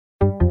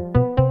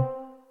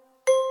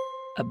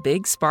a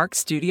Big Spark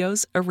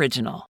Studios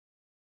original.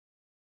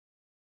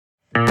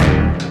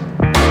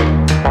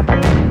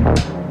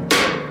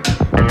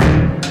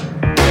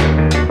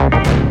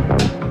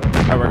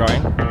 Are we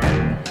going?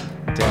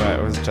 Damn it,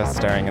 I was just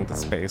staring into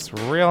space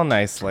real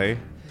nicely.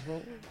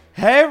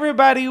 Hey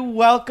everybody,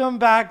 welcome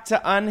back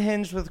to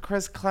Unhinged with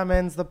Chris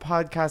Clemens, the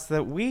podcast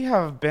that we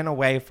have been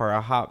away for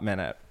a hot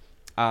minute.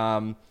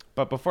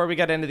 But before we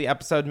get into the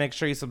episode, make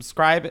sure you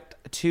subscribe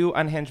to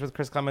Unhinged with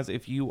Chris Clemens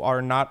if you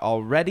are not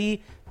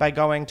already by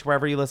going to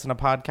wherever you listen to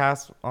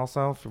podcasts.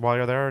 Also, while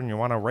you're there and you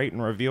want to rate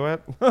and review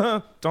it,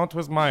 don't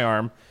twist my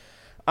arm.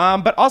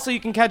 But also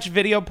you can catch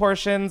video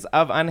portions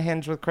of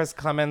Unhinged with Chris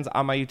Clemens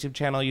on my YouTube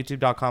channel,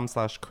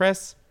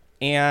 youtube.com/Chris.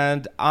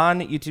 And on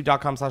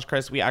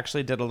youtube.com/Chris, we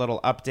actually did a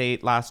little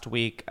update last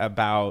week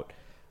about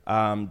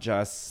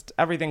just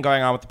everything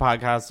going on with the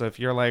podcast. So if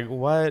you're like,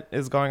 what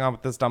is going on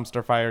with this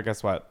dumpster fire?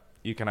 Guess what?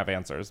 You can have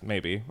answers,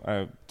 maybe.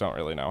 I don't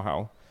really know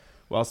how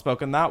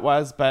well-spoken that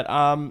was. But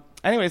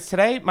anyways,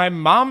 today my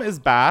mom is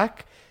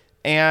back.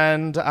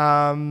 And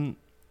are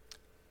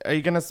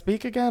you going to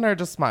speak again or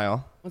just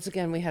smile? Once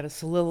again, we had a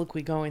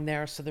soliloquy going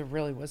there, so there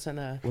really wasn't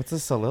a... What's a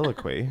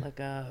soliloquy? Like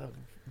a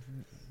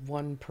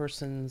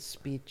one-person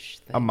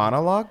speech thing. A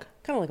monologue?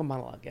 Kind of like a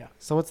monologue, yeah.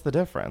 So what's the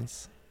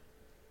difference?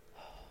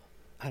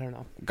 I don't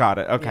know. Got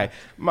it. Okay.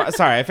 Yeah.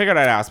 Sorry, I figured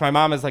I'd ask. My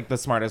mom is like the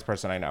smartest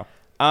person I know.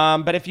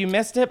 But if you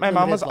missed it, my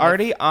mom was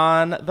already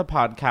on the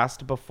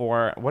podcast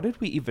before. What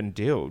did we even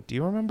do? Do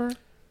you remember?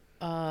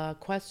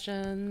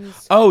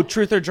 Questions. Oh,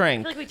 truth or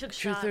drink. I feel like we took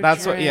shots.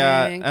 That's what,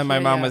 yeah. Drink, And my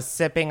mom yeah. was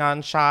sipping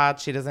on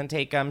shots. She doesn't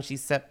take them. She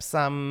sips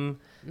some.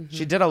 Mm-hmm.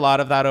 She did a lot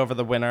of that over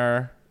the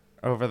winter.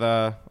 I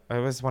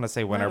always want to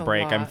say winter Not a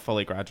break. I'm lot.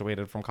 fully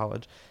graduated from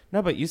college.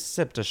 No, but you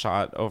sipped a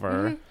shot over.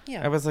 Mm-hmm.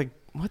 Yeah. I was like,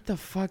 what the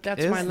fuck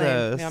That's is my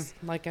this? lane. Yeah,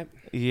 like it.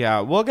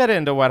 Yeah, we'll get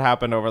into what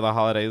happened over the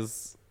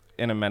holidays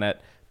in a minute.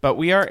 But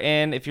we are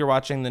in, if you're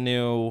watching the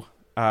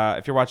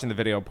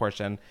video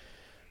portion,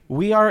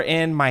 we are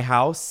in my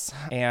house,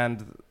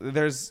 and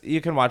you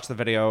can watch the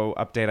video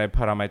update I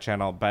put on my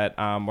channel, but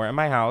we're in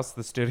my house.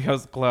 The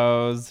studio's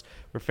closed.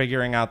 We're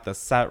figuring out the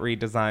set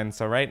redesign.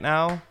 So right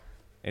now,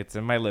 it's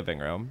in my living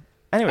room.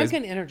 Anyways. I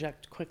can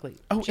interject quickly.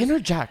 Oh, Just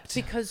interject.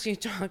 Because you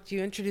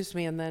introduced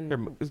me, and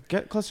then... Here,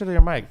 get closer to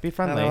your mic. Be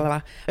friendly.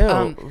 Blah, Ew. blah,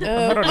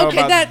 I don't know okay,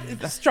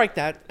 about strike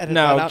that. Edit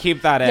No, that out.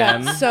 keep that in.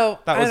 Yeah, so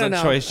That was I don't a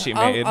know. choice she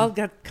made. I'll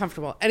get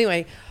comfortable.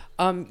 Anyway,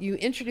 you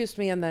introduced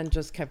me and then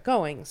just kept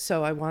going.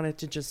 So I wanted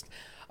to just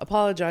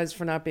apologize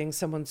for not being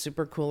someone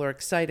super cool or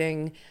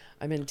exciting.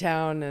 I'm in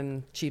town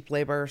and cheap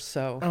labor,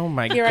 so Oh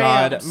my here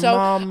God, I am. So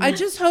Mom. I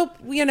just hope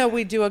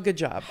we do a good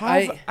job.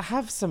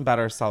 Have some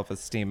better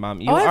self-esteem,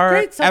 Mom. You I have are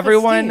great self-esteem.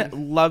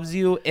 everyone loves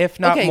you, if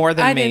not more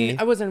than me.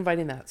 I wasn't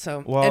inviting that.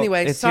 So Well,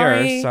 anyway, it's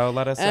sorry. yours, so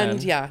let us and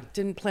in. yeah,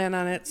 didn't plan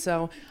on it.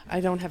 So I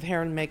don't have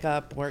hair and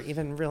makeup or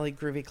even really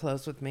groovy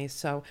clothes with me.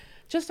 So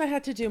just I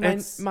had to do my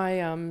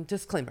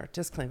disclaimer.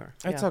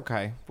 It's Yeah.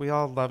 okay. We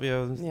all love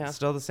you. Yeah.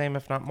 Still the same,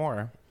 if not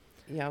more.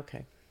 Yeah.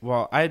 Okay.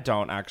 Well, I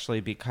don't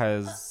actually,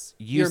 because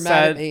You're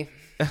said mad at me.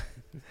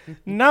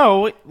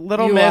 no,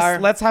 little You miss. are.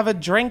 Let's have a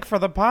drink for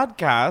the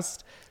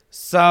podcast.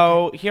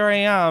 So here I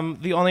am,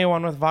 the only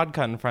one with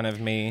vodka in front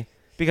of me,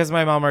 because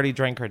my mom already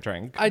drank her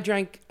drink. I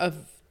drank a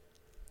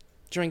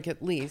drink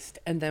at least,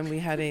 and then we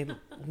had a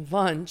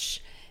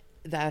lunch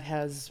that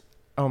has.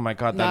 Oh my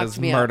God, that knocked has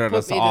me out, murdered put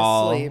us me to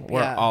all. sleep,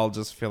 We're yeah. all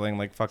just feeling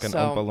like fucking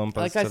Oompa Loompas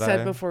like today. I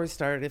said before we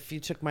started, if you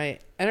took my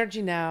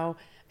energy now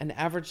and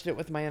averaged it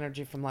with my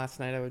energy from last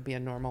night, I would be a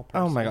normal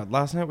person. Oh my God,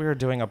 last night we were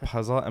doing a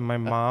puzzle and my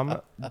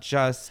mom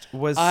just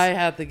was... I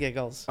had the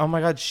giggles Oh my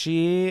God,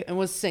 she... and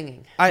was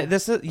singing.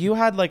 You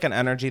had like an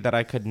energy that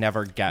I could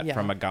never get Yeah.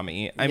 from a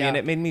gummy. I Yeah. mean,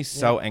 it made me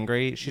so Yeah.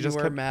 angry. She You just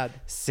were kept mad.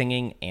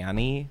 singing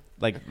Annie,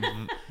 like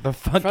the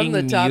fucking From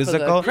the top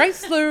musical. of the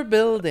Chrysler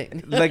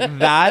building. Like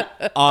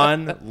that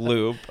on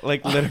loop,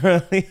 like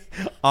literally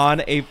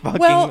on a fucking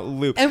Well,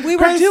 loop. and we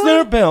were Chrysler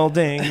doing-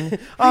 building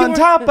on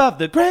top of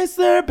the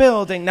Chrysler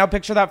building. Now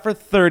picture that for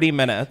 30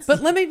 minutes.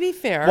 But let me be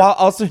fair. while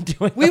also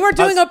doing we were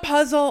doing a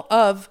puzzle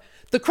of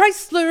the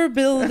Chrysler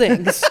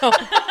building. So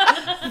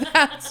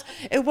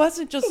it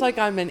wasn't just like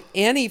I'm an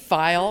Annie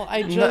file.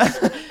 I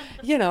just,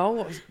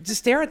 just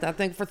stare at that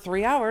thing for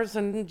 3 hours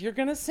and you're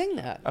going to sing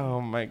that. Oh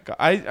my God.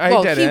 I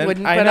Well, he didn't.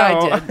 wouldn't, I but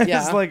know. I did,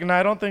 yeah. It's like, no,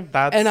 I don't think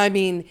that's... And I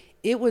mean,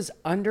 it was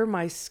under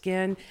my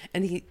skin.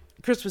 And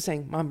Chris was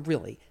saying, Mom,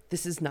 really,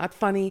 this is not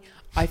funny.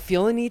 I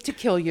feel a need to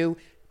kill you.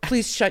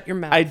 Please shut your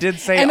mouth. I did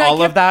say And I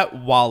all of kept- that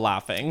while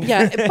laughing.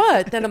 Yeah,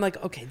 but then I'm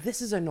like, okay,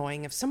 this is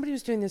annoying. If somebody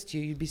was doing this to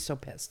you, you'd be so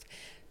pissed.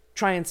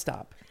 Try and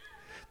stop.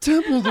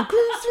 Temple of the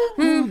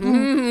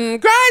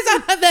Chrysler.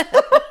 Cries on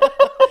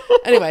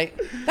that. Anyway,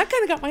 that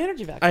kind of got my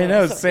energy back. I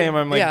know, So, same.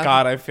 I'm like, yeah.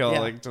 God, I feel Yeah.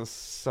 like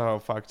just so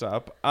fucked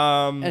up.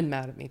 And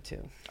mad at me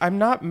too. I'm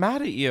not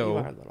mad at you. You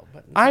are a little,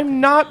 but it's I'm okay.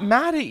 not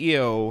mad at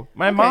you.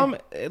 My Okay. mom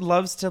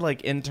loves to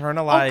like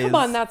internalize. Oh, come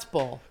on, that's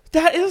bull.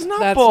 That is not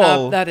That's bull.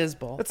 not, that is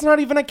bull. It's not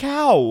even a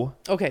cow.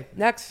 Okay,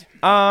 next.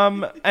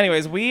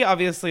 Anyways, we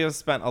obviously have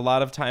spent a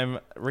lot of time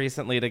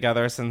recently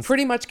together since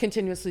Pretty much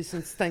continuously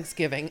since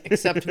Thanksgiving,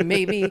 except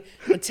maybe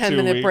a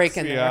 10-minute 2 break weeks,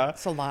 in there. yeah.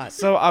 It's a lot.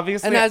 So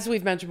obviously, and as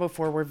we've mentioned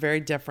before, we're very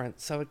different,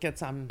 so it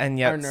gets on and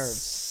yet our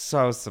nerves.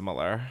 so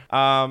similar.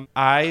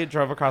 I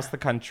drove across the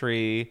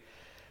country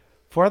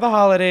for the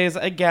holidays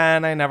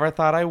again. I never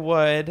thought I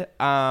would,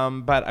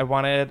 but I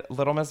wanted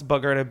Little Miss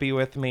Booger to be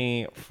with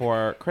me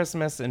for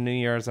Christmas and New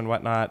Year's and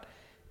whatnot.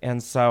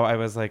 And so I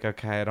was like,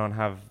 okay, I don't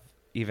have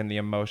even the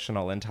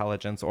emotional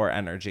intelligence or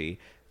energy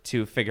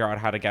to figure out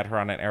how to get her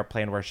on an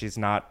airplane where she's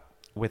not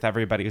with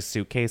everybody's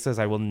suitcases.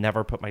 I will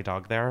never put my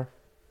dog there.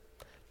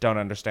 Don't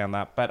understand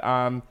that. But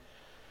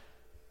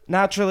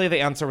naturally, the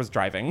answer was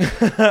driving.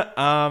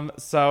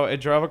 So I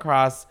drove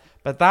across,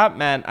 but that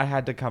meant I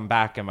had to come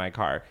back in my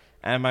car.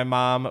 And my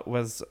mom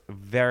was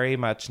very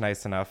much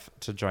nice enough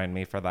to join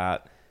me for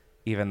that,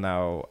 even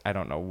though I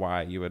don't know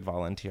why you would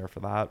volunteer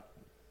for that.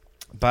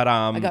 But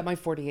I got my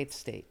 48th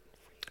state.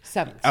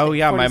 7th. Oh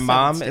yeah, my 47th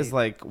mom state. is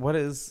like, "What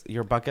is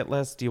your bucket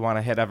list? Do you want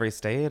to hit every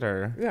state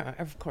or?" Yeah,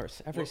 of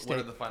course, every state. What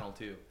are the final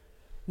two?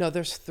 No,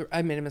 there's.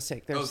 I made a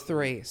mistake. There's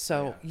 3.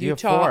 So You have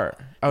Utah. 4.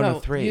 Oh no,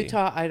 3.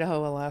 Utah,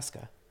 Idaho,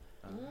 Alaska.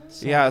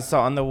 So, Yeah, so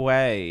on the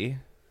way.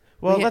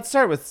 Well, We- let's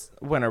start with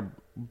winter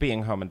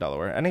being home in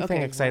Delaware. Anything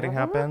Okay. exciting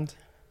happened?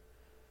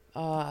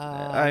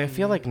 I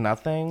feel like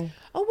nothing.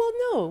 Oh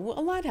well, no,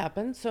 a lot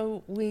happened.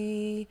 So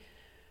we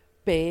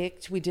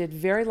baked. We did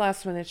very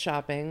last minute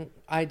shopping.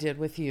 I did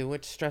with you,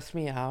 which stressed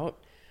me out.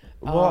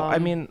 Well, I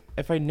mean,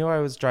 if I knew I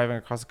was driving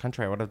across the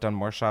country, I would have done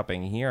more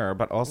shopping here.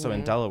 But also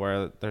in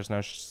Delaware, there's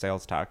no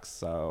sales tax,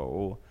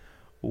 so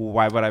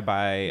why would I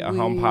buy a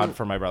HomePod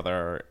for my brother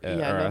or no,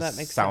 a that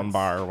makes sound sense.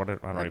 bar? Or what? I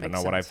don't That even makes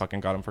know what I sense. fucking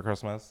got him for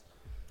Christmas.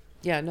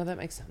 Yeah, no, that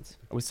makes sense.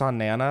 We saw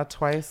Nana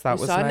twice. That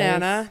We was saw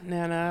nice.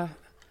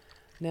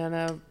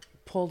 Nana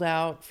pulled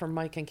out for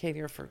Mike and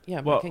Katie. Well,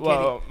 Mike and Katie.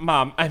 well,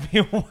 Mom, I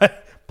mean,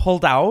 what?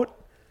 Pulled out?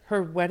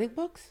 Her wedding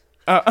books.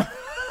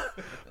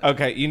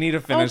 Okay, you need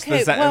to finish Okay,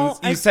 the sentence.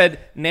 well, You said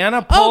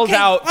Nana pulled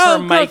out for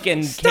Mike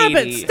and Stop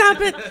Katie.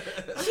 Stop it!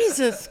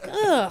 Jesus.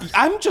 Ugh.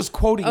 I'm just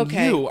quoting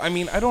Okay. you. I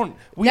mean, I don't.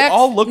 We Next,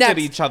 all looked at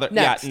next, each other.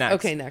 next. Yeah, next.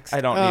 Okay, next. I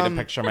don't need a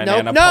picture of my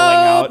nope, Nana pulling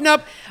out.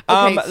 Nope.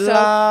 Okay, so we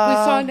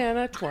la- saw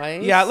Nana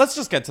twice. Yeah, let's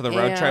just get to the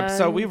road trip.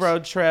 So we And-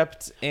 road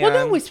tripped. And Well,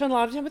 no, we spent a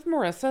lot of time with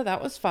Marissa.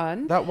 That was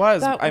fun. That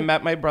was. That I w-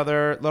 met my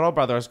little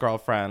brother's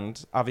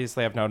girlfriend.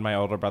 Obviously, I've known my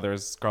older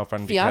brother's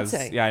girlfriend because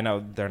Fiancé. yeah, I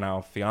know they're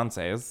now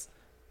fiancés.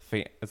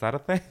 Is that a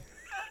thing?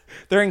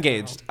 They're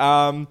engaged.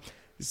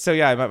 So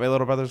yeah, I met my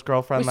little brother's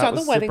girlfriend. We That saw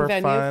was the wedding super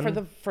venue fun. for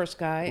the first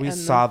guy. We and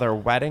saw their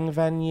wedding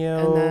venue.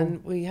 and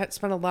then we had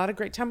spent a lot of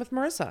great time with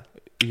Marissa.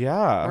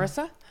 Yeah.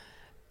 Marissa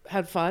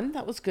had fun.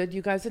 That was good.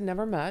 You guys had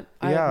never met.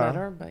 I Yeah. had met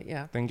her, but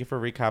yeah. Thank you for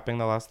recapping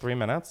the last 3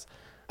 minutes.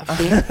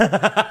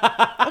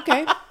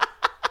 Okay.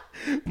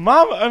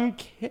 Mom,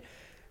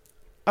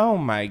 oh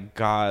my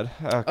God.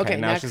 Okay,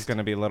 now next. she's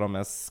gonna be Little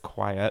Miss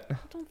Quiet.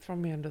 Don't throw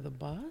me under the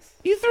bus.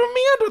 You threw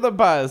me under the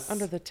bus.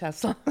 Under the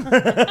Tesla.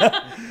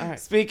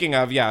 Speaking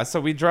of, yeah, so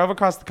we drove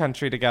across the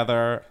country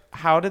together.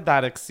 How did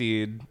that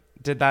exceed?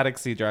 Did that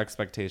exceed your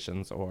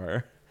expectations,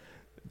 or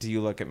do you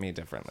look at me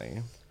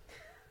differently?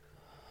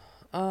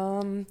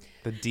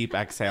 The deep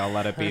exhale,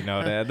 let it be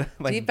noted.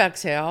 Deep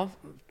exhale.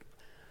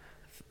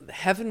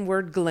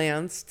 Heavenward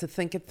glance to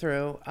think it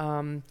through.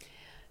 And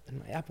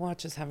my Apple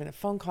Watch is having a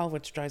phone call,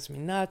 which drives me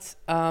nuts.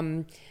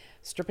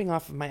 Stripping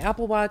off of my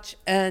Apple Watch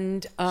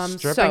and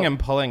stripping and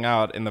pulling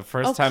out in the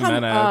first 10 come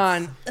minutes.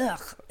 on.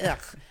 Ugh.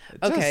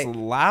 Okay. Just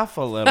laugh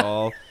a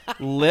little,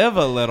 live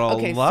a little,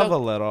 love so a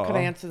little. Could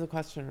I answer the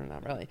question or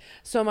not really?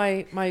 So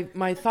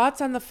my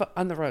thoughts on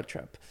the road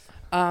trip.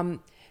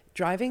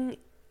 Driving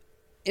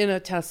in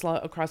a Tesla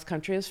across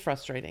country is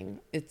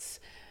frustrating. It's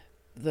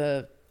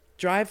the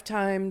drive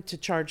time to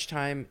charge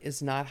time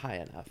is not high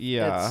enough.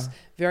 Yeah. It's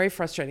very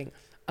frustrating.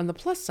 On the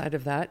plus side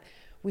of that,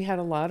 we had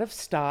a lot of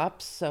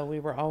stops, so we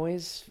were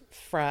always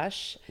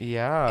fresh.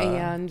 Yeah.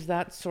 And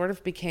that sort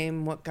of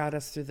became what got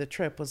us through the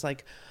trip was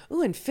like,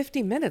 ooh, in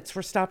 50 minutes,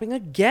 we're stopping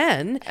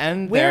again.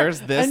 And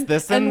there's this,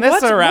 and this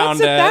what's around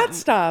at it. that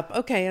stop?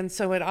 Okay, and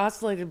so it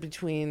oscillated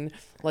between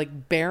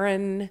like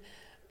barren,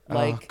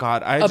 like oh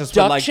God, I just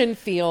would like abduction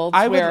fields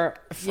I would, where,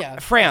 yeah.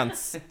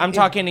 France, I'm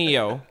talking to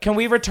you. Can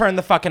we return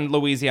the fucking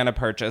Louisiana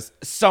Purchase?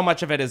 So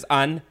much of it is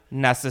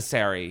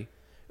unnecessary.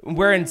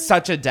 We're in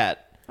such a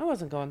debt. I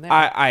wasn't going there.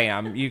 I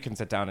am. You can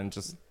sit down and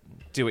just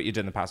do what you did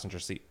in the passenger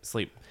seat.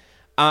 Sleep.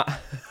 I'm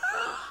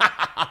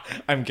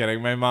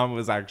kidding. My mom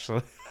was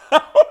actually...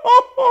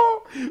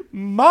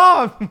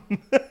 Mom!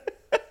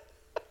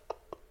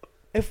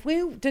 If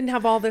we didn't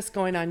have all this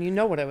going on, you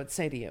know what I would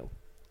say to you.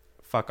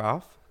 Fuck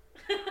off.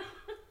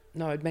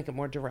 No, I'd make it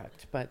more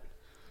direct, but...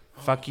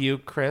 Fuck you,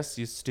 Chris,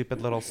 you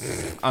stupid little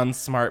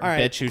unsmart All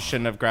right. bitch who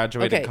shouldn't have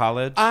graduated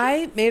college.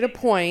 I made a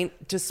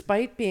point,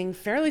 despite being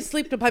fairly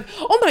sleep deprived.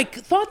 Oh, my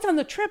thoughts on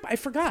the trip. I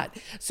forgot.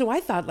 So I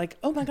thought, like,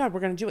 oh, my God, we're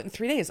going to do it in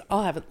 3 days.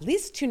 I'll have at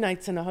least 2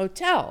 nights in a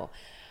hotel.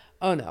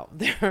 Oh no,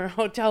 their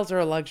hotels are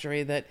a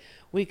luxury that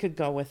we could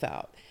go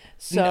without.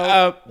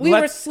 So we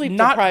were sleep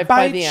deprived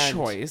by the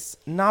end.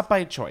 Not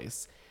by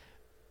choice.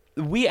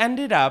 We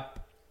ended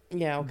up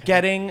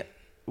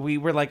we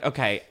were like,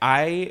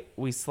 okay,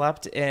 we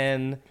slept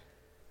in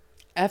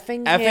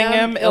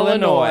Effingham,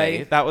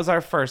 Illinois. That was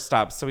our first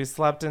stop. So we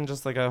slept in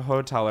just like a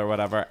hotel or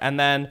whatever. And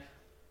then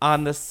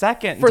on the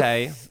second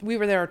day, we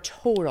were there a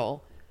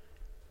total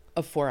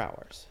of 4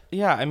 hours.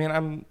 Yeah, I mean,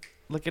 I'm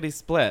lickety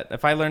split.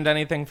 If I learned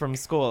anything from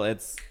school,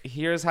 it's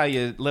here's how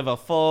you live a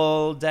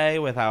full day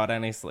without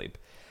any sleep.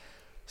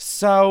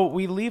 So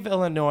we leave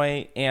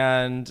Illinois,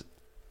 and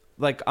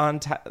like on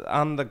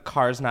the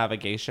car's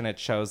navigation, it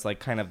shows like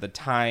kind of the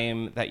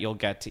time that you'll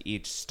get to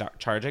each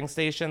charging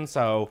station.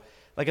 So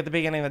like at the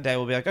beginning of the day,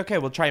 we'll be like, okay,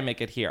 we'll try and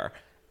make it here.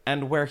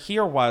 And where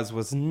here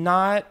was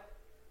not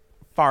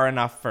far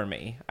enough for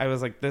me. I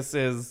was like,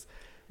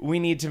 we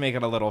need to make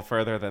it a little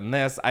further than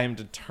this. I'm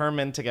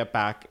determined to get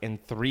back in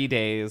 3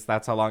 days.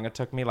 That's how long it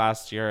took me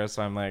last year.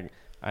 So I'm like,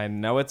 I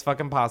know it's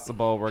fucking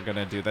possible. We're going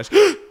to do this.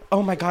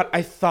 Oh my God.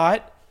 I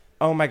thought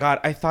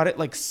it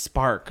like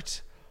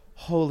sparked.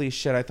 Holy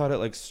shit. I thought it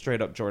like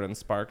straight up Jordan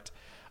sparked.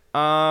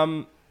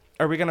 Are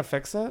we going to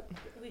fix it?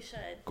 We should.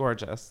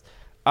 Gorgeous.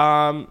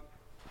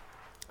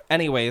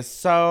 Anyways,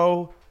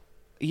 so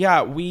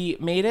yeah, we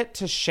made it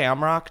to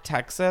Shamrock,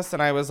 Texas.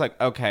 And I was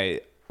like, okay,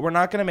 we're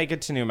not going to make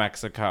it to New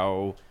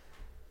Mexico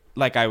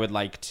like I would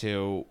like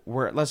to.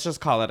 Let's just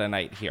call it a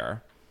night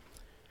here.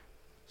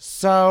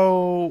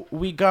 So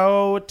we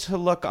go to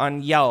look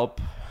on Yelp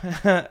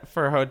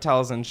for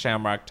hotels in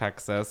Shamrock,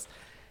 Texas.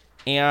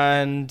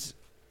 And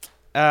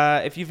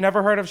if you've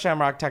never heard of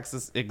Shamrock,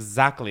 Texas,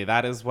 exactly,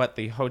 that is what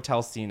the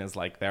hotel scene is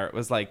like there. It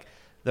was like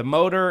the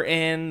Motor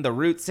Inn, the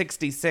Route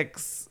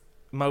 66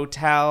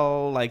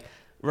 motel, like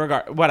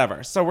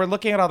whatever. So we're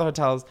looking at all the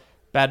hotels.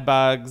 Bed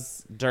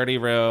bugs, dirty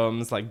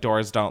rooms, like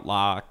doors don't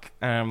lock.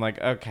 And I'm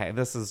like, okay,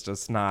 this is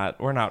just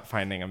we're not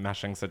finding a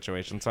meshing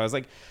situation. So I was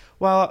like,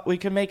 well, we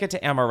could make it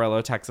to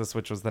Amarillo, Texas,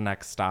 which was the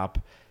next stop.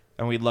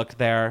 And we looked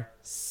there,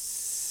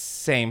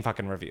 same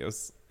fucking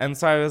reviews. And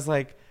so I was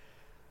like,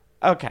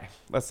 okay,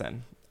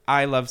 listen,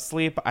 I love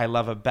sleep. I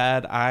love a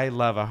bed. I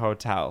love a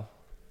hotel.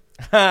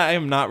 I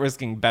am not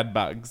risking bed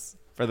bugs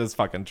for this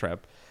fucking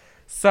trip.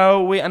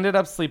 So we ended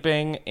up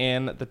sleeping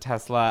in the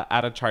Tesla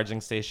at a charging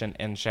station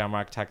in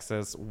Shamrock,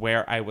 Texas,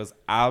 where I was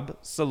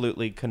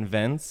absolutely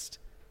convinced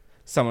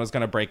someone was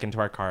going to break into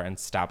our car and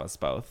stab us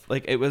both.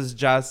 Like, it was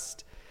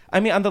just, I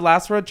mean, on the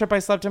last road trip, I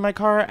slept in my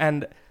car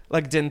and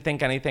like didn't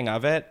think anything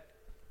of it.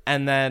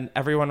 And then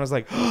everyone was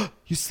like, oh,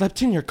 you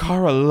slept in your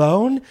car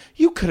alone?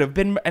 You could have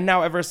been. And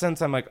now ever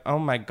since I'm like, oh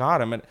my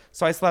God.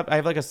 So I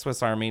have like a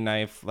Swiss Army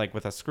knife, like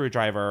with a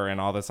screwdriver and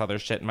all this other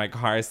shit in my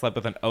car. I slept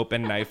with an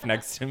open knife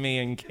next to me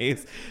in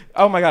case.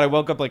 Oh my God. I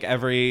woke up like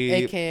every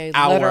AKA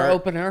hour. Letter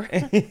opener.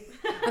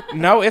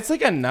 No, it's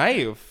like a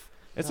knife.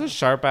 It's a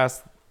sharp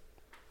ass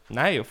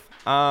knife.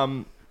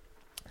 So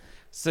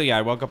yeah,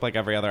 I woke up like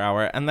every other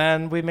hour. And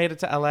then we made it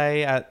to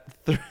LA at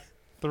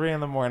 3 in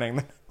the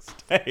morning.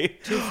 Day.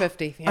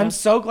 250. Yeah. I'm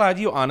so glad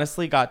you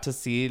honestly got to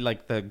see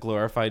like the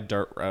glorified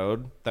dirt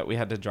road that we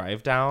had to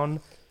drive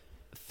down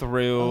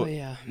through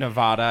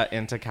Nevada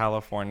into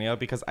California,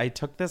 because I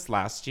took this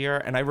last year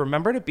and I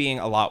remembered it being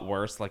a lot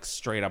worse, like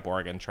straight up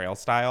Oregon Trail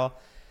style.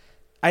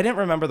 I didn't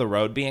remember the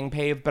road being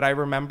paved, but I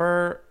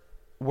remember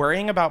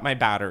worrying about my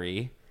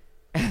battery.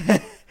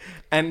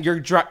 And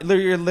you're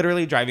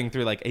literally driving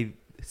through like a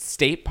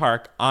state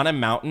park on a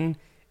mountain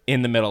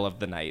in the middle of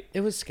the night.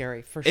 It was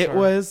scary, for sure. It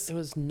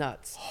was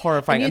nuts.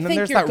 Horrifying. And then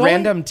there's that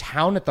random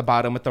town at the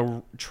bottom with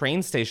the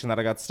train station that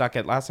I got stuck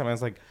at last time. I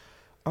was like,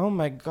 oh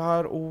my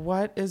God,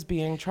 what is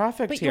being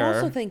trafficked here? But you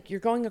also think you're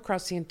going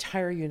across the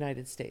entire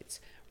United States.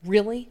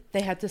 Really?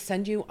 They had to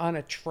send you on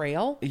a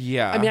trail?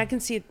 Yeah. I mean, I can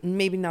see it,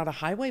 maybe not a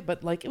highway,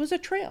 but like it was a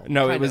trail.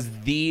 No, it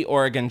was the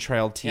Oregon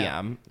Trail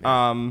TM.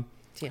 Yeah.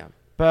 TM.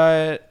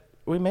 But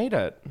we made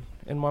it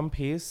in one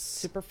piece.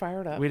 Super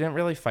fired up. We didn't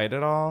really fight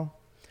at all.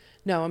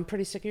 No, I'm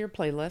pretty sick of your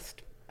playlist.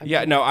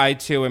 I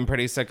too am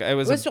pretty sick. It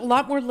was a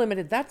lot more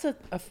limited. That's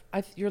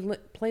your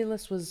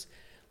playlist was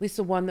at least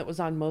the one that was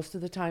on most of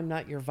the time,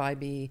 not your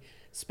vibey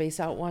space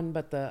out one,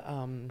 but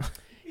the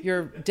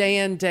your day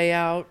in, day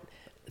out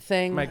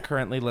thing. Am I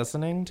currently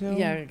listening to?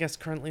 Yeah, I guess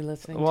currently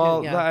listening to.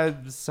 Well, yeah.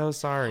 I'm so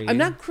sorry. I'm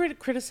not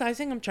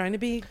criticizing. I'm trying to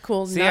be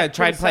cool. See, I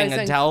tried playing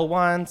Adele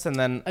once, and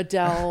then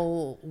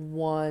Adele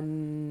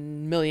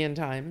 1 million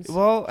times.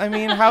 Well, I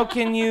mean, how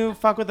can you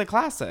fuck with a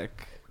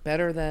classic?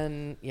 Better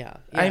than, yeah.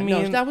 I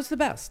mean, no, that was the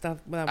best.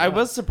 I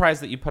was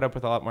surprised that you put up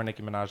with a lot more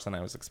Nicki Minaj than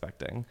I was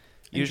expecting.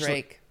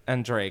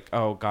 And Drake.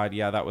 Oh God,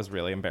 yeah, that was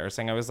really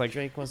embarrassing. I was like,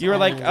 Drake was you were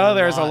like, oh,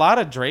 there's a lot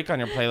of Drake on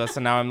your playlist,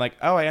 and now I'm like,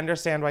 oh, I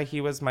understand why he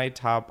was my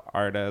top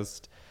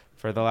artist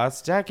for the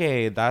last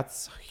decade.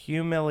 That's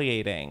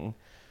humiliating.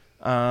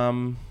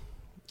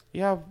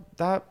 Yeah,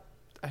 that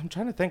I'm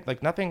trying to think.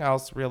 Like nothing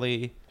else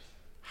really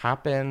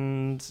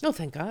happened. No,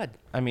 thank God.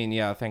 I mean,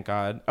 yeah, thank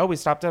God. Oh, we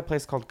stopped at a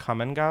place called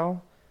Come and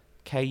Go.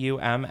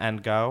 KUM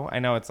and Go. I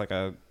know it's like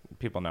a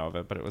people know of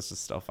it, but it was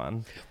just still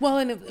fun. Well,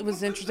 and it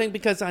was interesting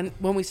because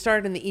when we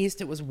started in the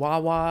East, it was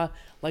Wawa,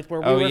 like where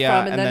we Oh, were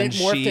yeah, from, and then it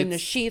morphed into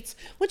Sheetz,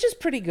 which is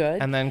pretty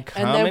good. And then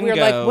and then and we were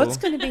go. like, what's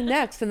going to be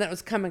next? And that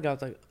was Come and Go. I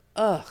was like,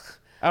 ugh.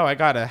 Oh, I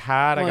got a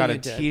hat. I Well, got a you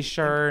did.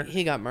 T-shirt.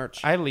 He got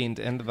merch. I leaned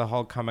into the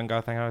whole Come and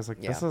Go thing. I was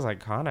like, this Yeah. is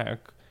iconic.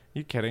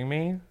 You kidding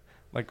me?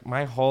 Like,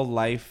 my whole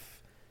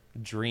life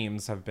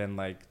dreams have been,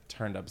 like,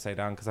 turned upside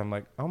down because I'm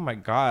like, oh, my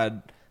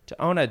God,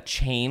 to own a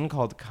chain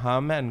called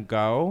Come and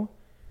Go?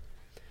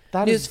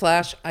 That is...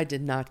 Newsflash, I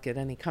did not get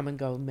any Come and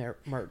Go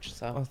merch.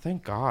 So Oh,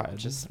 thank God.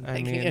 Just I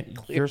making mean, it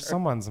clear. you're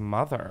someone's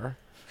mother.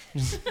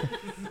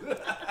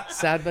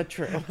 sad but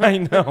true. I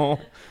know.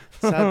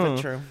 Sad but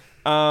true.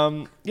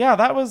 Yeah,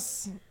 that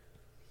was...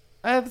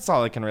 that's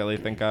all I can really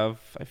think of.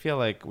 I feel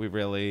like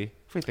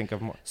if we think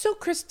of more... So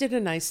Chris did a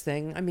nice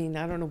thing. I mean,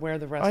 I don't know where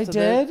the rest I of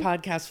did? the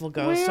podcast will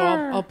go, so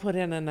Where? I'll put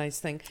in a nice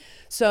thing.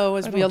 So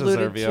as I we don't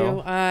alluded deserve to,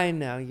 you. I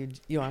know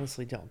you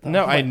honestly don't. Though.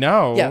 No, I But-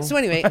 know. Yeah. So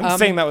anyway, I'm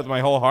saying that with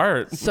my whole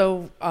heart.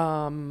 So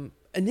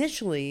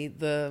initially,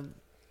 the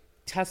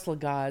Tesla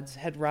gods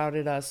had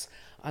routed us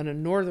on a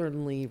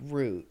northerly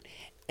route,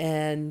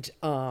 and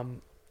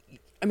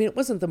I mean, it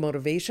wasn't the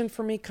motivation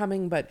for me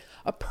coming, but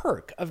a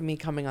perk of me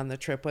coming on the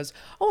trip was,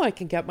 I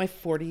can get my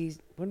 40.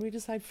 When did we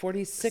decide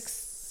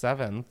 46th,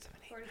 7th.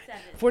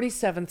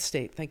 47th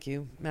state. Thank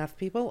you, math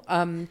people.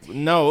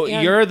 No,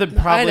 and- you're I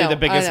probably know, the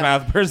biggest I know.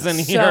 math person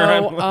here.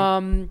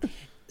 So,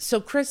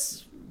 so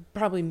Chris,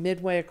 probably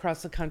midway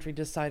across the country,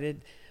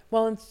 decided,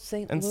 well, in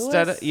St.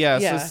 Instead Louis,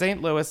 of, so St.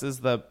 Louis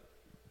is the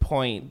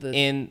point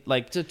in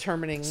like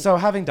determining. So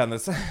having done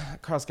this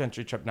cross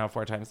country trip now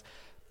 4 times,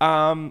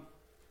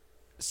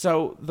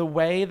 so the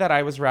way that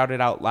I was routed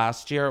out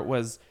last year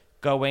was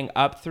going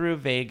up through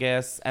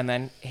Vegas and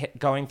then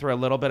going through a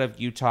little bit of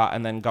Utah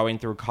and then going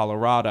through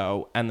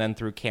Colorado and then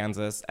through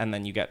Kansas and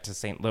then you get to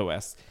St.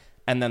 Louis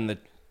and then the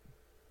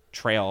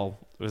trail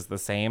was the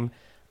same.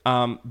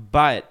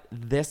 But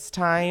this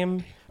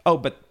time,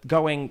 but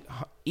going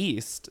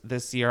east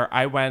this year,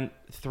 I went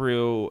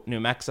through New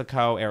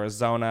Mexico,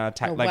 Arizona,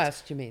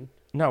 west, you mean?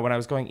 No, when I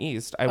was going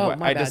east, my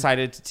I bad.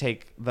 decided to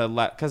take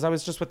because I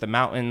was just with the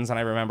mountains, and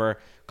I remember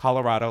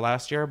Colorado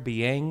last year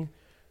being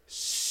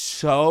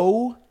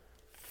so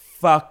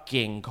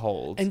fucking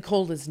cold. And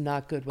cold is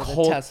not good with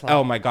Cold, a Tesla.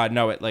 oh my God,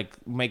 no, it like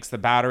makes the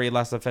battery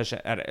less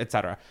efficient,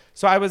 etc.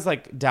 So I was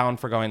like down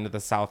for going to the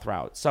south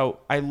route. So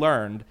I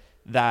learned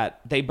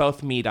that they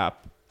both meet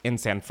up in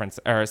St.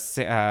 Louis.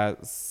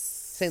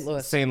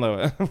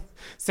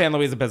 San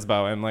Luis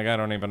Obispo. And like, I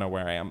don't even know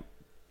where I am.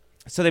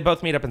 So they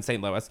both meet up in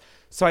St. Louis.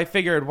 So I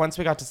figured once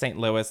we got to St.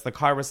 Louis, the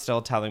car was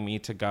still telling me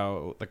to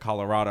go the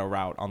Colorado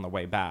route on the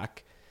way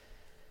back.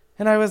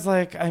 And I was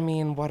like, I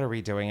mean, what are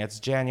we doing? It's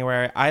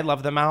January. I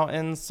love the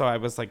mountains. So I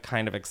was like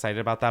kind of excited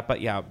about that.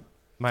 But yeah,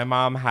 my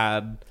mom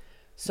had...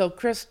 So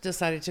Chris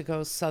decided to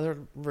go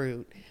southern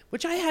route,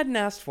 which I hadn't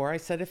asked for. I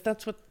said, if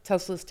that's what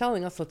Tesla's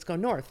telling us, let's go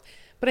north.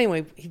 But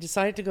anyway, he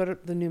decided to go to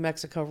the New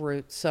Mexico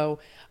route. So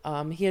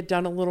he had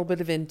done a little bit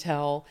of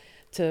intel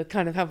to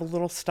kind of have a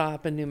little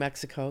stop in New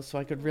Mexico so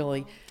I could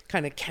really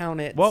kind of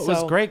count it. Well, it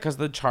was great because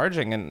the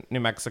charging in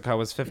New Mexico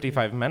was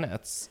 55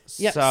 minutes.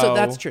 Yeah, so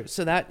that's true.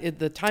 So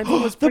the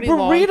timing was the pretty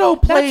long.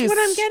 burrito place. That's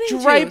what I'm getting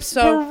Stripes to.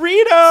 So,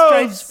 Burritos.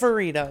 Stripes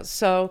Burritos.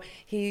 So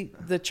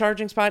the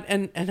charging spot,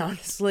 and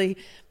honestly,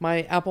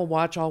 my Apple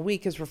Watch all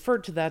week has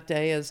referred to that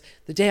day as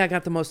the day I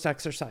got the most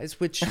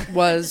exercise, which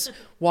was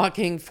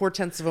walking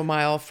 0.4 of a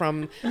mile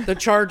from the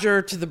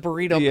charger to the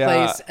burrito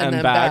place and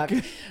then back.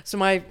 So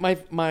my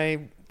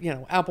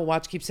Apple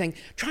Watch keeps saying,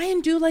 try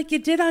and do like you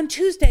did on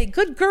Tuesday.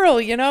 Good girl,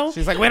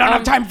 She's like, we don't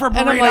have time for burritos.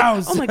 And I'm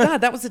like, oh my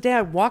God, that was the day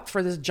I walked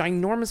for this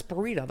ginormous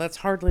burrito. That's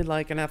hardly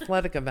like an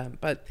athletic event.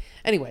 But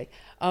anyway,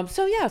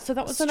 so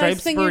that was a nice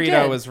Stripes thing burrito you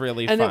did. was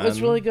really and fun. it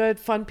was really good.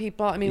 Fun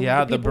people. I mean,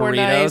 yeah, the people were burritos,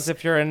 nice.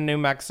 if you're in New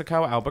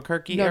Mexico,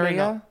 Albuquerque No,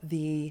 area.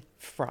 the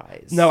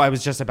fries. No, I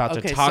was just about to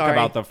Okay, talk sorry.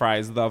 about the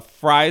fries. The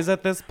fries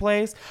at this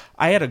place,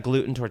 I had a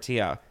gluten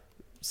tortilla.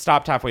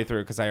 Stopped halfway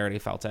through because I already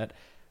felt it.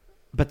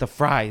 But the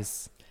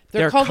fries...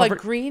 They're called covered- like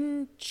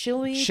green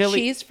chili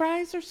cheese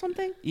fries or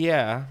something.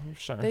 Yeah,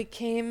 sure. They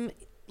came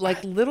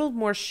like little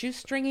more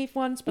shoestringy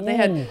ones, but they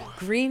had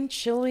green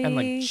chili And,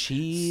 like,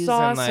 cheese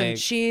sauce and, and like-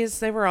 cheese.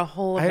 They were a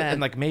whole event. And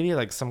like maybe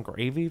like some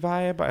gravy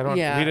vibe. I don't.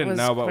 Yeah, we it didn't was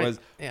know what quite- was.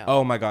 yeah.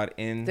 Oh my God!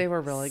 They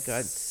were really good.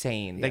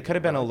 Insane. Yeah, they could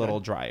have they were been a really little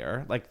good.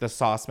 drier. Like the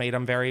sauce made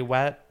them very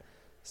wet,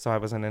 so I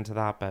wasn't into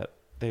that. But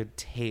they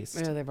taste.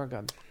 Yeah, they were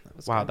good. That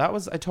was Wow, good. that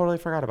was. I totally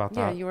forgot about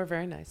Yeah, that. you were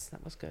very nice.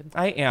 That was good.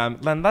 I am.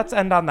 Then let's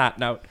end on that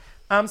note.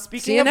 Speaking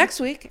See you of, next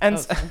week.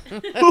 And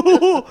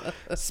Oh,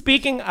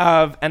 speaking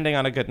of ending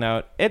on a good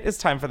note, it is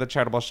time for the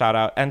charitable shout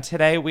out. And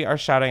today we are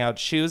shouting out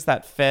Shoes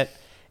That Fit.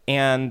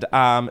 And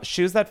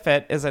Shoes That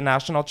Fit is a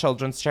national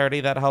children's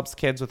charity that helps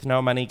kids with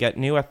no money get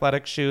new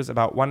athletic shoes.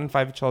 About 1 in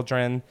 5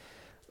 children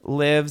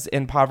lives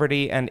in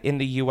poverty. And in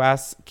the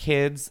U.S.,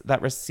 kids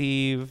that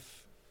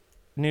receive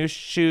New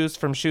shoes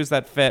from Shoes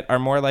That Fit are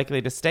more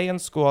likely to stay in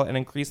school and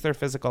increase their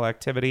physical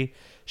activity.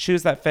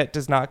 Shoes That Fit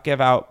does not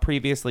give out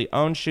previously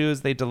owned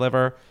shoes. They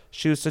deliver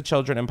shoes to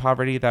children in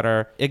poverty that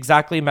are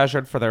exactly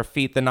measured for their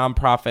feet. The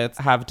nonprofits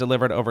have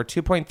delivered over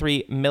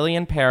 2.3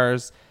 million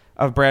pairs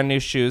of brand new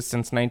shoes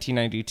since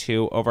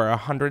 1992. Over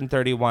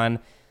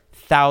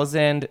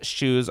 131,000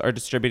 shoes are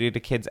distributed to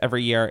kids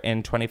every year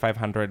in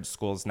 2,500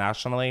 schools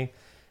nationally.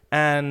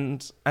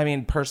 And I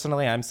mean,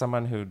 personally, I'm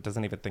someone who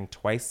doesn't even think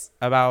twice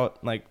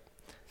about like,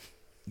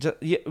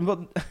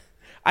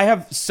 I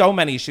have so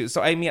many shoes.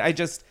 So I mean,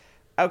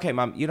 okay,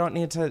 Mom, you don't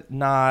need to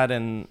nod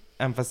and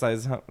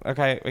emphasize.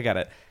 Okay, we get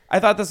it. I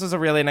thought this was a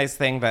really nice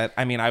thing that,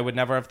 I mean, I would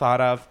never have thought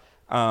of.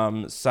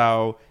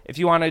 So if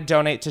you want to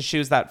donate to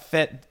Shoes That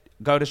Fit,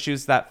 go to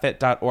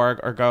shoesthatfit.org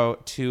or go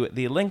to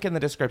the link in the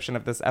description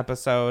of this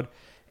episode,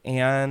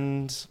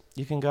 and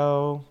you can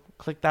go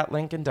click that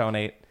link and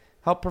donate.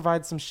 Help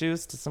provide some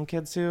shoes to some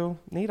kids who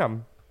need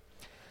them.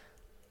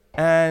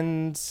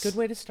 And Good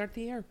way to start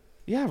the year.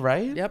 yeah,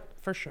 right? Yep,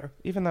 for sure.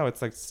 Even though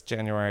it's like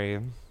January.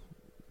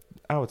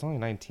 Oh, it's only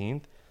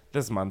 19th.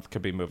 This month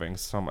could be moving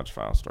so much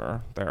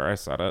faster. There, I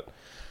said it.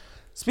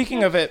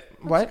 Speaking of it,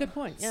 That's what? a good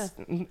point, yeah.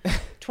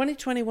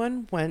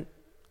 2021 went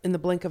in the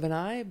blink of an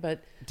eye,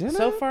 but Didn't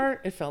so it?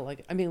 far it felt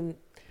like, I mean,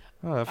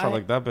 Oh, I felt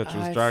like that bitch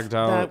was dragged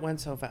out That went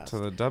so fast. to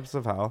the depths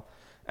of hell.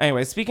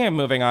 Anyway, speaking of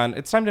moving on,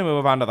 it's time to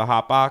move on to the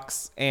hot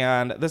box,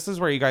 and this is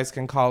where you guys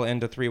can call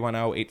into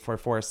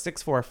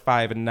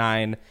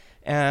 310-844-6459,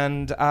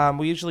 and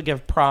we usually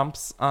give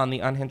prompts on the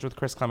Unhinged with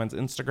Chris Clemens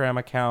Instagram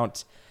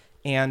account,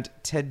 and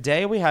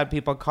today we had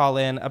people call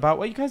in about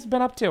what you guys have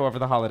been up to over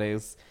the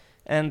holidays,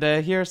 and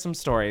here are some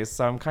stories.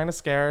 So I'm kind of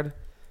scared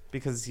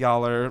because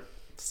y'all are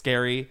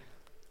scary.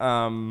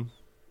 You're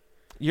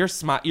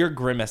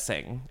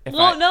grimacing.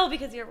 No,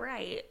 because you're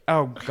right.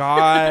 Oh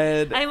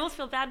God. I almost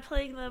feel bad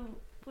playing them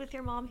with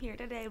your mom here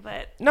today,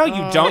 but No,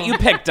 you don't. You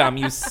picked them,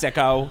 you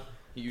sicko.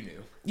 You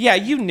knew. Yeah,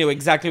 you knew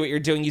exactly what you're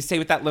doing. You say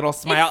with that little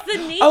smile. It's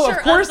the nature oh, of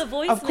course, of the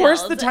Of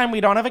course, voicemails. the time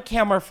we don't have a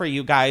camera for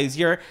you guys,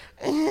 you're.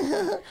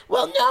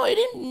 Well, no, I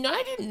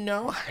didn't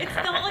know. it's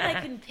not like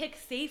I can pick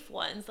safe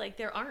ones. Like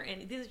there aren't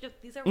any. These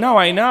are. No,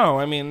 I know.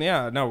 I mean,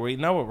 yeah, no, we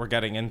know what we're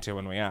getting into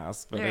when we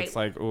ask, but Right. it's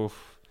like,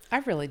 oof. I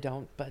really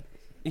don't, but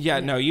Yeah,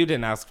 no, you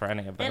didn't ask for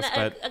any of And this,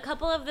 but a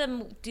couple of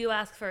them do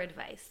ask for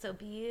advice, so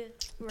be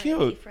ready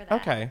cute. for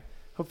that. Okay,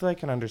 hopefully I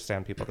can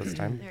understand people this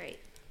time. All right.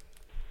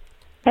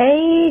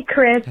 Hey,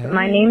 Chris.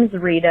 My name's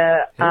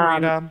Rita. Hey,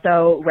 Rita.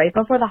 So right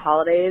before the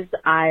holidays,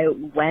 I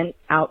went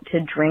out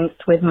to drinks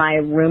with my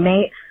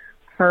roommate,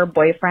 her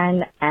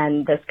boyfriend,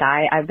 and this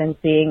guy I've been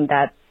seeing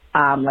that's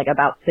like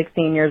about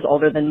 16 years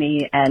older than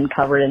me and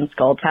covered in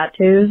skull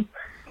tattoos.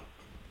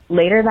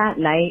 Later that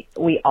night,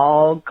 we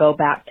all go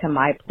back to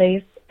my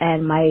place,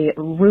 and my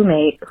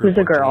roommate, who's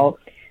a girl,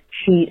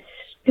 she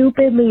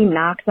stupidly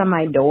knocks on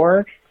my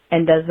door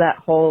and does that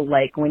whole,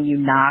 like, when you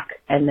knock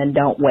and then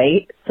don't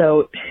wait.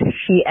 So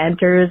she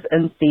enters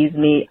and sees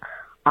me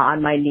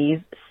on my knees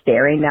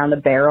staring down the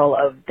barrel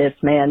of this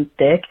man's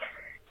dick,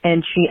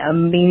 and she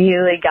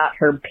immediately got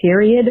her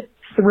period,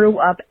 threw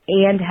up,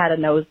 and had a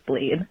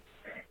nosebleed.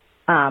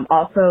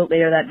 Also,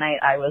 later that night,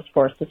 I was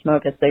forced to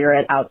smoke a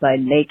cigarette outside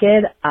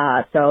naked.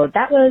 So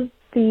that was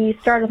the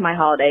start of my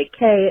holiday.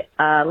 Okay,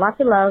 lots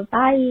of love.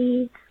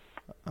 Bye.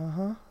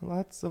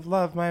 Lots of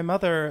love. My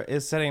mother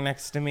is sitting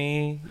next to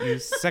me, you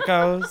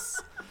sickos.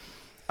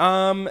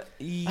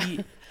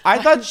 I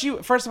thought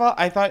first of all,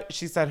 I thought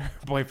she said her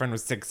boyfriend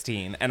was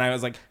 16, and I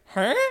was like,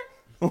 huh?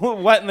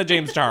 What in the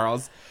James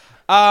Charles?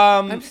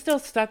 I'm still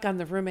stuck on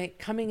the roommate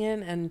coming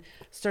in and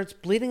starts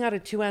bleeding out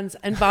of two ends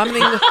and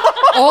vomiting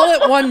all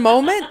at one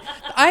moment.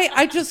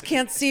 I just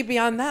can't see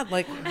beyond that.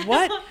 Like,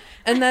 what?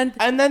 And then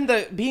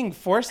the being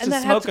forced to and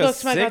then have smoke to go a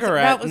smoke outside.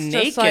 cigarette That was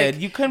naked. just like,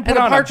 You couldn't and put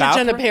a on partridge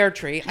a in a bathroom. pear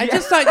tree. I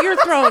just thought you're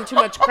throwing too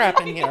much crap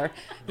in here.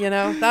 You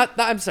know that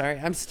I'm sorry.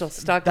 I'm still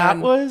stuck That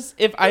on. was,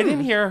 if I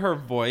didn't hear her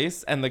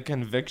voice and the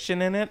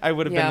conviction in it, I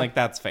would have been Yeah. like,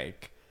 that's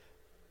fake.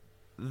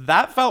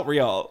 That felt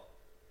real.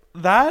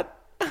 That,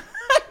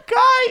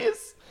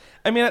 guys.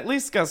 I mean, at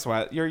least guess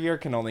what? Your year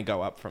can only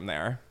go up from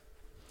there.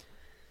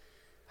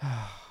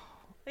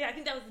 Yeah, I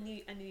think that was a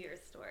New Year's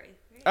story.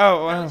 Right?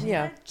 Oh, wow.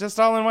 Yeah. Just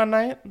all in one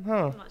night?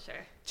 Huh. I'm not sure.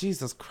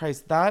 Jesus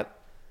Christ, I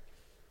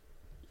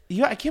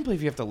can't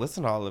believe you have to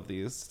listen to all of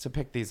these to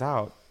pick these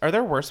out. Are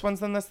there worse ones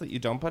than this that you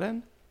don't put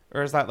in?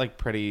 Or is that like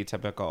pretty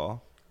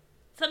typical?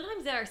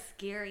 Sometimes there are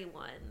scary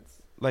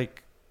ones.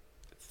 Like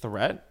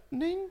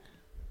threatening?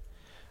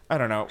 I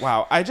don't know.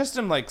 Wow. I just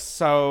am like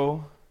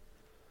so...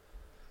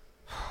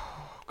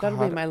 That'll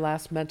God. be my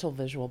last mental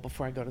visual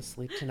before I go to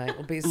sleep tonight.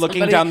 Will be Looking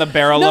somebody- down the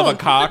barrel of a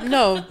cock?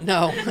 No.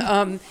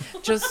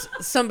 Just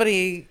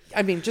somebody.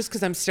 I mean, just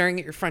because I'm staring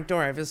at your front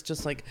door, I was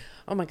just like,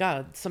 oh my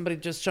god, somebody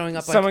just showing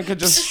up. Someone like, could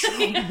just...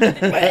 you know,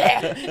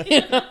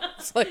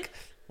 it's like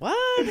what?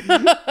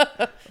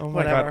 Oh my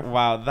Whatever. God.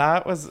 Wow.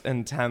 That was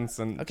intense.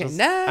 And Okay, just-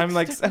 next. I'm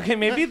like, okay,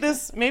 maybe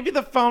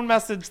the phone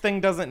message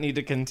thing doesn't need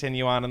to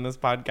continue on in this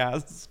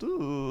podcast.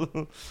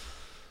 Ooh.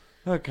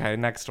 Okay,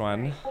 next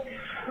one.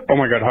 Oh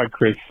my God, hi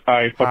Chris.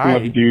 I fucking Hi.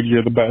 love you, dude.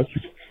 You're the best.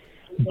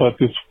 But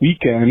this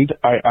weekend,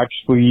 I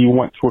actually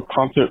went to a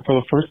concert for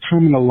the first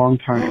time in a long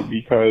time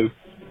because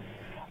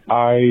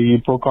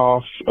I broke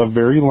off a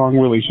very long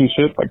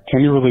relationship, like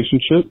 10-year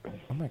relationship,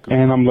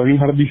 and I'm learning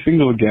how to be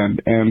single again.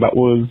 And that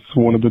was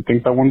one of the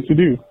things I wanted to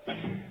do.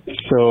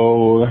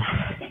 So,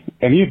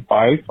 any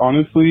advice?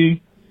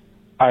 Honestly,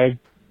 I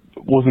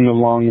was in a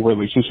long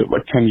relationship,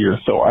 like 10 years,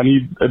 so I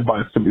need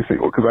advice to be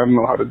single because I don't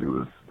know how to do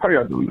this. How are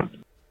y'all doing this?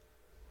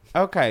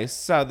 Okay,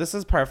 so this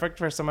is perfect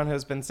for someone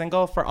who's been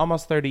single for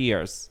almost 30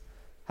 years.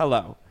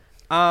 Hello.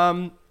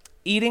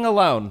 Eating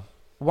alone.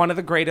 One of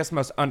the greatest,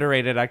 most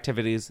underrated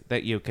activities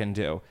that you can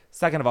do.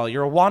 Second of all,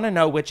 you'll want to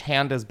know which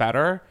hand is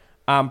better.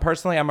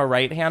 Personally, I'm a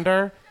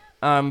right-hander,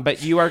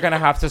 but you are going to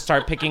have to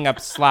start picking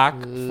up slack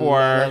for...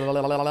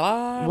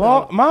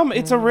 Well, Mom,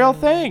 it's a real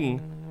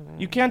thing.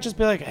 You can't just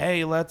be like,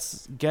 hey,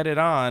 let's get it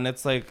on.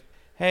 It's like,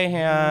 hey,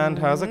 hand,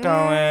 how's it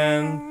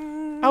going?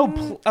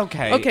 Oh,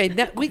 okay. Okay,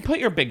 now we put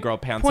your big girl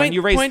pants on.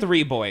 You raised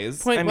 3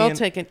 boys. Point well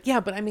taken. Yeah,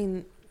 but I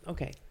mean,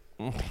 okay.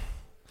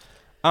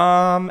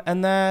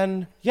 And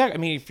then, yeah, I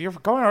mean, if you're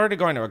already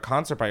going to a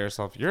concert by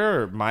yourself,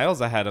 you're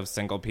miles ahead of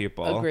single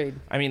people. Agreed.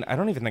 I mean, I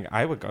don't even think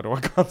I would go to a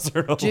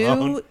concert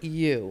alone. Do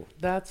you?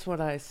 That's what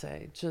I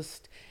say.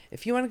 Just,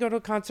 if you want to go to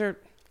a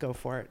concert, go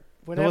for it.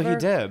 Whatever. Well, he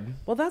did.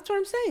 Well, that's what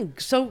I'm saying.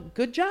 So,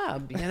 good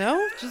job, you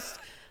know? Just,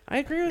 I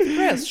agree with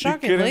Chris,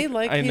 shockingly.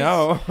 Like, I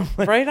know.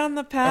 Right on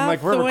the path. I'm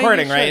like, we're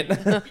recording, right?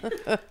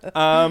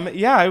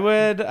 Yeah, I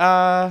would...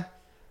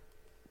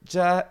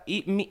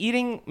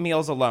 eating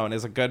meals alone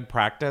is a good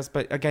practice,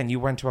 but again, you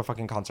went to a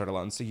fucking concert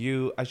alone, so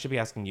I should be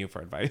asking you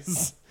for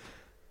advice.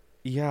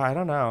 Yeah, I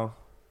don't know.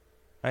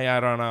 I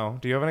don't know.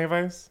 Do you have any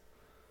advice?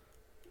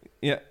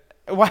 Yeah.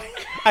 Why?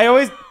 I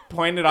always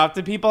point it off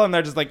to people, and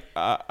they're just like,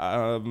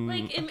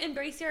 Like,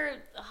 embrace your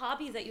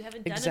hobbies that you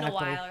haven't done in a Exactly.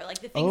 while, or like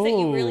the things that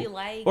you really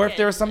like. Or if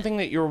there was something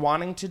that you're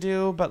wanting to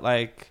do, but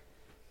like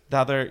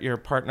your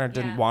partner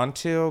didn't want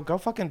to, go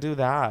fucking do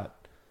that.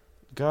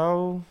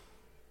 Go.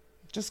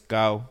 Just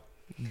go.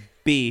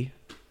 Be.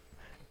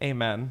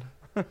 Amen.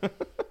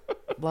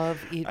 Love,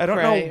 eat, I don't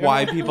pray. know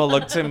why people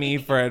look to me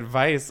for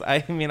advice.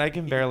 I mean, I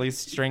can barely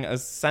string a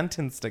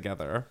sentence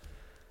together.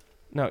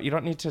 No, you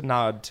don't need to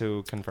nod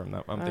to confirm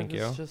that one. Thank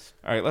you. All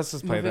right, let's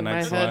just play the moving my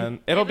next head. one.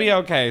 It'll be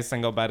okay,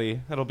 single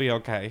buddy. It'll be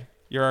okay.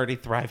 You're already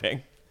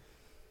thriving.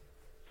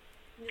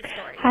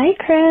 Hi,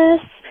 Chris.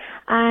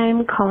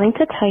 I'm calling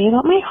to tell you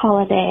about my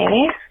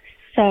holiday.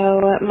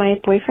 So my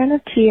boyfriend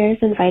of 2 years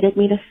invited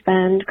me to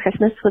spend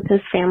Christmas with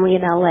his family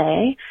in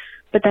LA,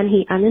 but then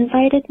he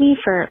uninvited me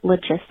for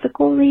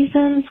logistical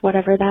reasons,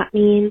 whatever that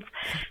means,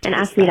 and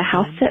asked me to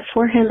house sit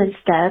for him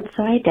instead,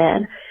 so I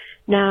did.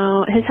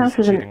 Now, his house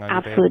is an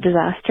absolute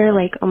disaster,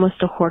 like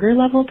almost a hoarder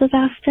level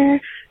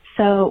disaster.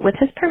 So with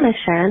his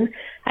permission,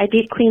 I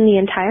deep cleaned the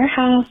entire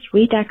house,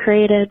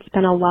 redecorated,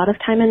 spent a lot of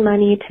time and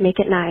money to make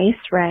it nice,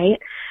 right?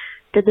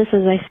 Did this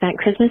as I spent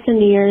Christmas and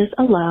New Year's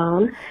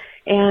alone.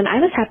 And I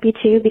was happy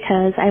too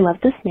because I love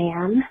this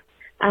man.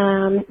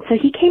 So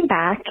he came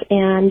back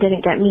and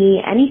didn't get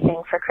me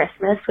anything for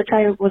Christmas, which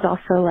I was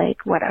also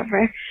like,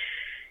 whatever.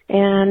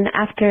 And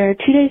after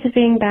 2 days of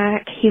being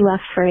back, he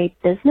left for a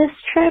business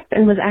trip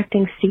and was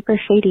acting super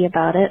shady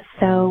about it.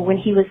 So when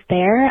he was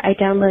there, I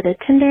downloaded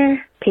Tinder,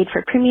 paid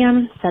for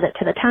premium, set it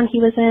to the town he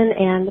was in,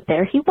 and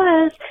there he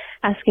was,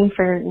 asking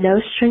for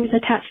no strings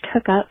attached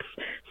hookups.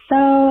 So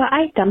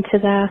I dumped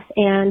his ass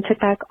and took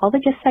back all the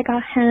gifts I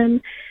got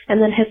him.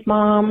 And then his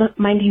mom,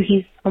 mind you,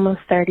 he's almost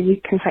 30,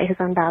 can fight his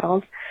own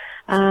battles.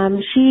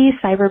 She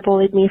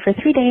cyberbullied me for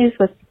 3 days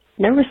with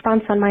no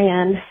response on my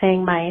end,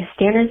 saying my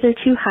standards are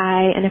too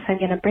high, and if I'm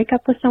going to break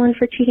up with someone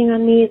for cheating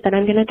on me, then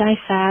I'm going to die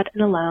sad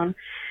and alone.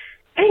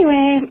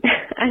 Anyway,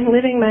 I'm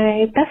living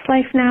my best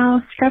life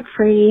now,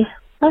 scrub-free.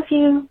 Love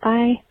you.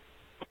 Bye.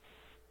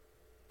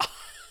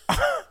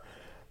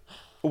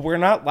 We're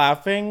not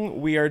laughing.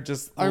 We are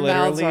just Our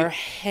literally... mouths are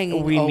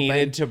hanging We open.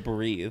 needed to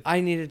breathe.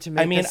 I needed to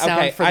make a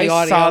sound for the I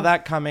audio. saw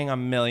that coming a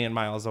million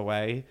miles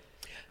away.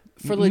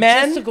 For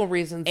Men logistical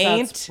reasons,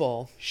 ain't that's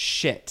bull.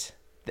 shit.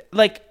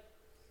 Like,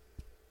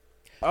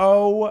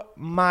 oh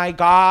my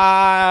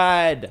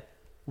God.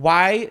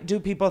 Why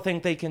do people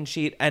think they can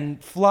cheat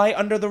and fly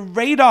under the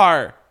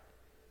radar?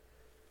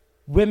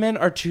 Women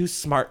are too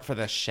smart for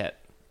this shit.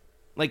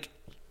 Like,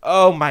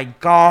 oh my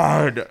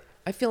God.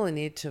 I feel a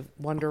need to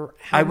wonder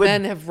how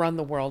men have run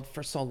the world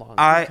for so long.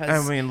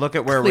 I mean, look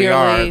at where we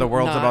are. The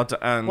world's about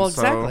to end. Well,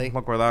 exactly. So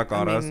look where that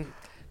got us. Mean,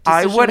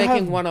 I would have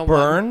decision-making 101.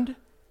 burned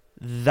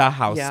the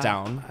house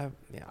down.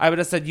 Yeah. I would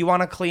have said, you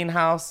want a clean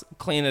house?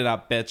 Clean it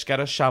up, bitch. Get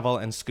a shovel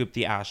and scoop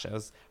the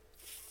ashes.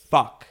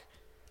 Fuck.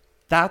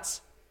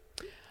 That's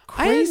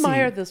crazy. I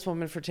admire this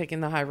woman for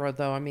taking the high road,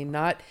 though. I mean,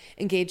 not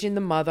engaging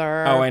the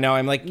mother. Oh, I know.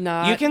 I'm like,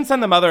 you can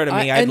send the mother to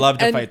me. I'd love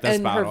to fight this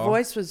battle. And her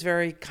voice was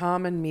very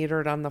calm and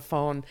metered on the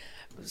phone.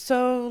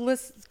 So,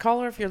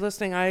 call her if you're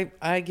listening.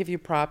 I give you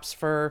props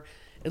for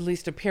at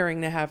least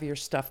appearing to have your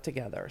stuff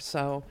together.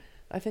 So,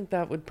 I think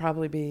that would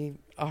probably be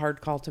a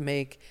hard call to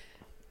make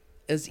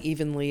as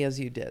evenly as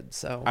you did.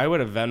 So I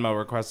would have Venmo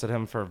requested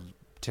him for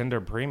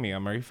Tinder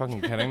Premium. Are you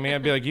fucking kidding me?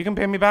 I'd be like, you can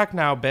pay me back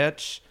now,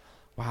 bitch.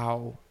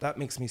 Wow, that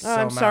makes me so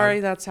I'm mad. sorry.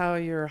 That's how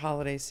your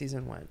holiday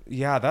season went.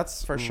 Yeah,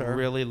 that's For sure.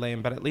 really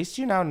lame. But at least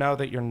you now know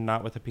that you're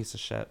not with a piece of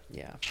shit.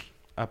 Yeah.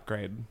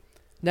 Upgrade.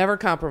 Never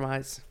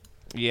compromise.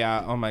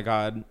 Yeah. Oh my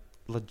God.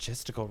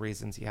 Logistical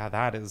reasons. Yeah,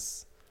 that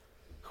is.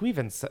 Who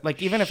even said?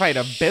 Like, even if I had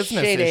a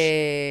business Shady.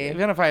 issue,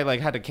 even if I like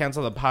had to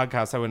cancel the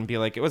podcast, I wouldn't be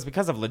like, it was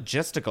because of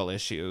logistical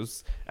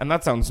issues, and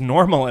that sounds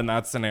normal in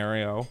that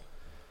scenario.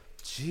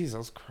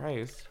 Jesus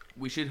Christ.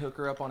 We should hook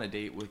her up on a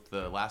date with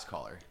the last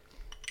caller.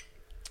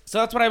 So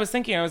that's what I was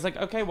thinking. I was like,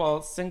 okay,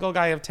 well, single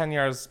guy of 10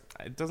 years.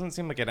 It doesn't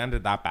seem like it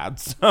ended that bad,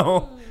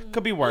 so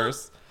could be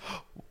worse.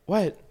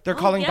 What? They're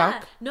calling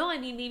back? No, I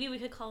mean, maybe we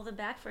could call them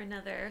back for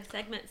another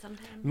segment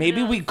sometime.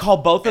 Maybe we call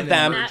both of And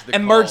then them merge the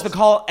and merge calls. the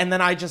call, and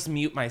then I just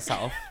mute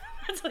myself.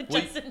 That's what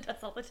Justin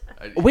does all the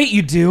time. Wait,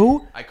 you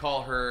do? I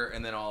call her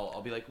and then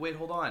I'll be like, wait,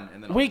 hold on,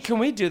 and then I'll Wait, just- can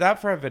we do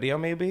that for a video,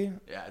 maybe?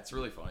 Yeah, it's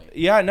really funny.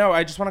 Yeah, no,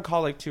 I just want to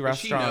call like 2 But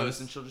she restaurants. knows,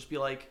 and she'll just be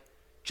like,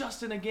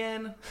 Justin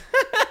again.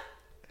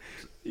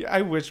 Yeah,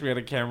 I wish we had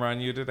a camera on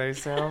you today,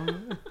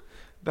 Sam.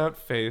 That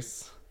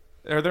face.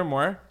 Are there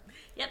more?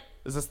 Yep.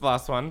 Is this the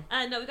last one?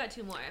 No, we got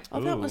 2 more.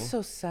 Oh, that was Ooh,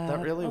 so sad.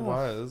 That really Oh.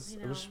 was.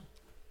 I I know.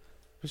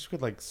 wish we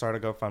could like start a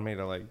GoFundMe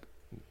to like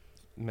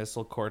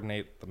missile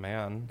coordinate the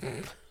man.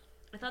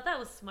 I thought that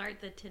was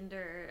smart, the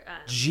Tinder.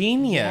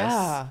 Genius.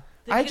 Yeah.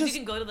 I Because just you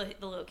can go to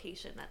the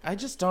location. I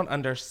just don't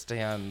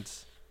understand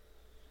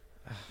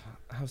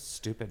how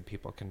stupid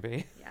people can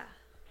be. Yeah.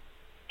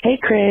 Hey,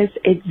 Chris,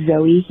 it's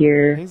Zoe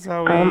here. Hey,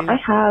 Zoe. I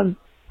have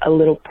a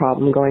little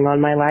problem going on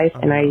in my life,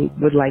 and I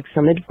would like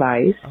some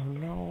advice. Oh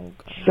no.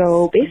 Guys.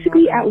 So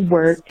basically I'm not at an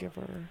work, advice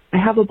giver. I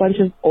have a bunch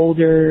of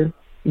older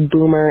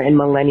boomer and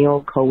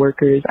millennial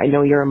coworkers. I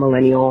know you're a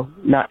millennial,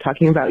 not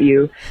talking about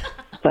you,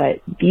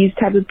 but these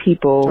type of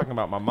people Talking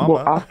about my mama. will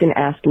often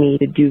ask me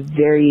to do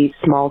very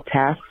small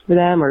tasks for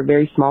them or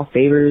very small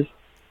favors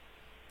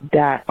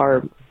that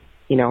are,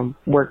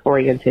 work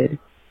oriented.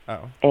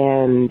 Oh.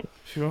 And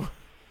Phew.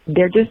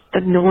 they're just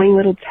annoying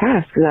little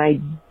tasks, and I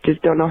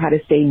just don't know how to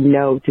say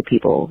no to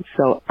people.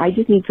 So I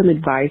just need some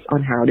advice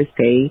on how to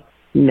say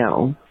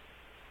no,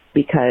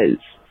 because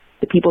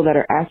the people that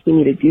are asking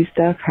me to do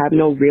stuff have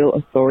no real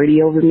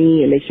authority over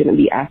me, and they shouldn't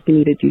be asking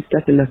me to do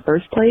stuff in the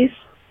first place.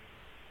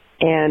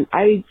 And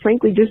I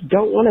frankly just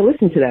don't want to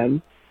listen to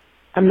them.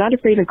 I'm not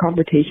afraid of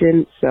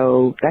confrontation,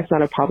 so that's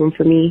not a problem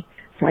for me.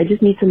 So I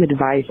just need some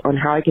advice on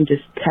how I can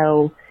just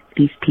tell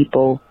these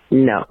people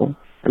no.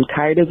 I'm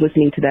tired of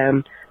listening to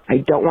them. I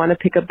don't want to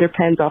pick up their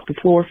pens off the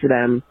floor for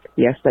them.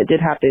 Yes, that did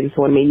happen.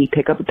 Someone made me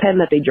pick up a pen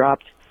that they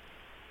dropped.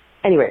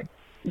 Anyway,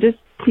 just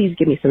please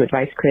give me some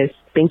advice, Chris.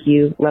 Thank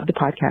you. Love the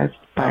podcast.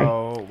 Bye.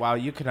 Oh, wow.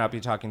 You could not be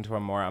talking to a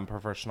more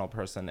unprofessional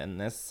person in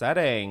this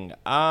setting.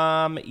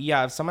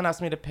 Yeah, if someone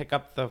asked me to pick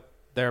up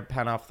their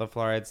pen off the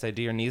floor, I'd say,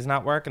 do your knees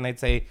not work? And they'd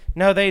say,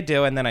 no, they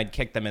do. And then I'd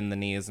kick them in the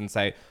knees and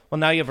say, well,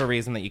 now you have a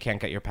reason that you can't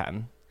get your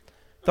pen.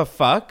 The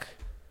fuck?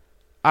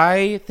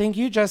 I think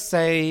you just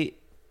say,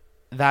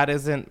 that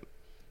isn't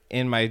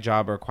in my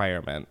job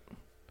requirement.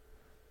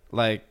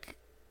 Like,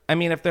 I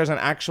mean, if there's an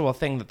actual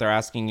thing that they're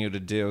asking you to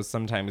do,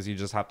 sometimes you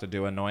just have to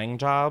do annoying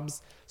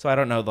jobs. So I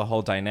don't know the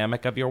whole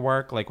dynamic of your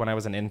work. Like when I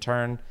was an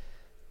intern,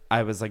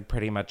 I was like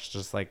pretty much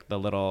just like the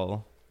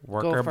little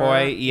worker Gopher.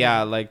 boy.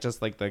 Yeah, like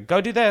just like the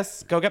go do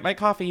this, go get my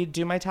coffee,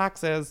 do my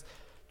taxes.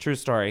 True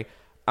story.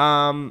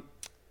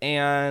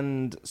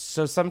 And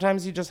so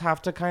sometimes you just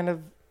have to kind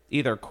of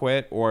either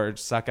quit or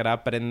suck it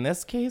up. But in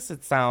this case,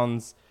 it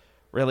sounds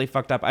really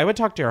fucked up. I would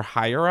talk to your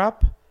higher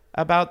up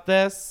about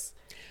this.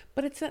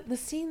 But the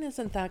scene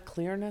isn't that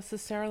clear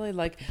necessarily.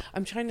 Like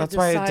I'm trying to That's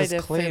why decide I if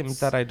disclaimed it's...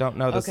 that I don't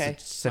know the Okay,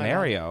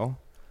 scenario.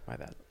 My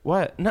bad.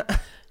 What? No.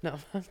 No,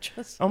 I'm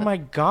just. Oh my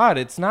God!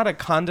 It's not a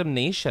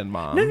condemnation,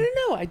 Mom. No.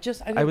 I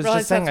didn't was realize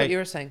just saying that's what you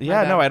were saying. My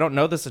Yeah, bad. no, I don't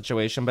know the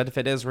situation, but if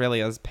it is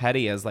really as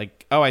petty as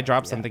like, oh, I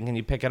dropped something, can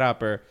you pick it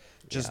up? Or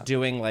just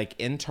doing like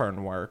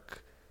intern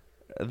work,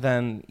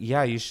 then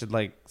yeah, you should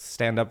like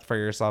stand up for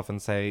yourself and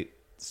say,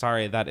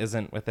 sorry, that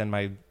isn't within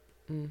my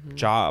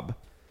job.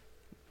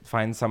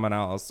 Find someone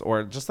else,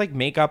 or just like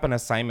make up an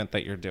assignment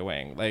that you're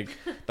doing. Like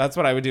that's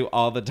what I would do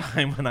all the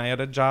time when I had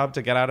a job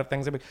to get out of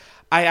things.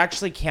 I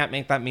actually can't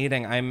make that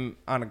meeting. I'm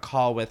on a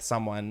call with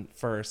someone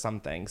for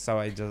something, so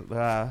I just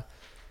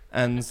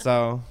and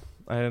so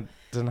I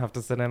didn't have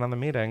to sit in on the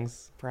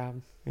meetings.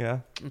 Proud. Yeah.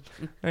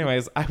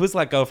 Anyways, I was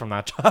let go from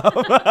that job.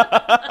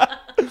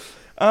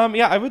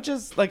 Yeah, I would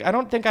just like, I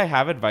don't think I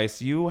have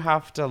advice. You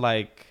have to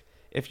like,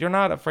 if you're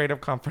not afraid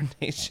of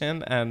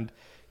confrontation and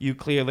you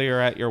clearly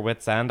are at your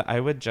wit's end, I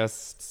would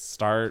just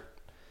start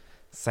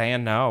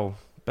saying no,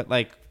 but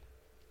like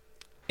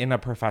in a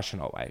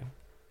professional way.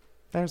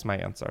 There's my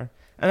answer.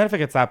 And then if it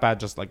gets that bad,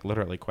 just like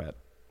literally quit.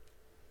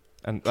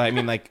 And I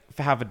mean like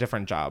have a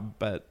different job,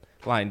 but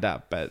lined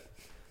up, but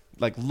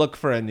like look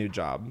for a new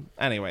job.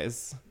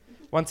 Anyways,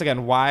 once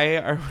again, why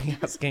are we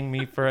asking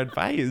me for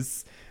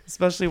advice?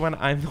 Especially when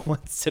I'm the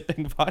one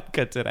sipping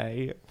vodka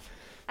today.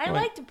 I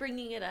liked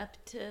bringing it up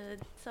to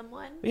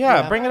someone.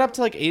 Yeah, bring it up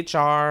to like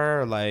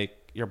HR, like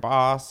your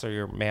boss or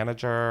your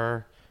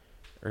manager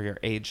or your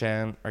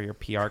agent or your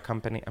PR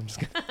company. I'm just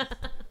kidding.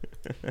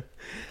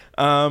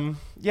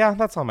 Yeah,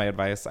 that's all my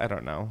advice. I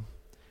don't know.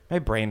 My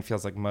brain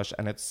feels like mush,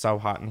 and it's so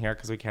hot in here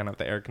because we can't have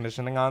the air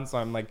conditioning on. So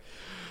I'm like,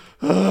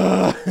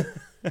 I'm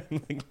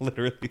like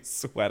literally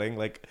sweating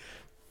like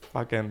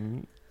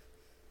fucking,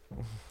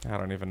 I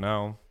don't even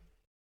know.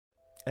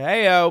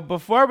 Heyo,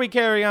 before we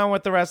carry on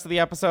with the rest of the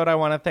episode, I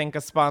want to thank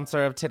a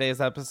sponsor of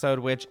today's episode,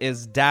 which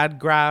is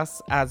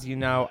Dadgrass. As you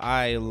know,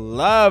 I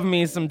love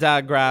me some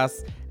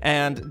Dadgrass,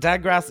 and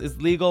Dadgrass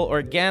is legal,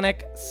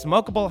 organic,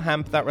 smokable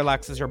hemp that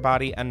relaxes your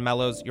body and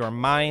mellows your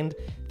mind.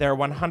 Their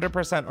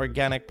 100%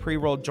 organic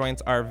pre-rolled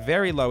joints are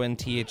very low in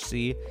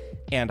THC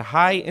and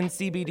high in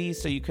CBD,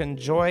 so you can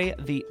enjoy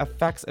the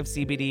effects of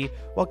CBD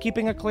while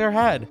keeping a clear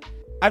head.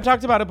 I've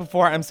talked about it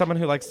before. I'm someone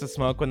who likes to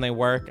smoke when they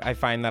work. I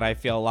find that I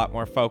feel a lot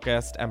more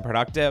focused and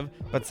productive,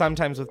 but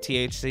sometimes with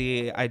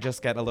THC, I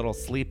just get a little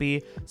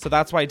sleepy. So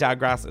that's why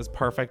Dadgrass is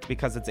perfect,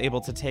 because it's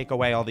able to take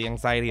away all the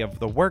anxiety of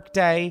the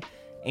workday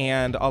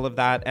and all of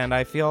that, and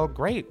I feel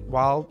great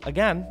while,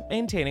 again,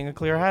 maintaining a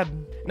clear head.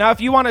 Now,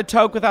 if you want to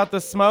toke without the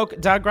smoke,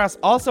 Dadgrass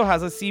also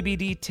has a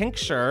CBD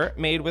tincture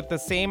made with the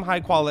same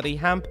high-quality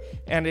hemp,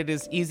 and it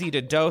is easy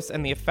to dose,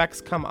 and the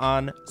effects come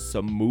on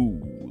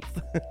smooth.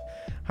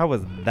 How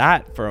was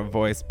that for a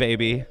voice,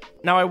 baby?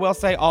 Now, I will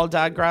say all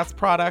Dadgrass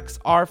products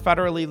are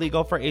federally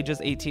legal for ages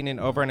 18 and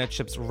over, and it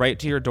ships right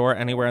to your door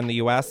anywhere in the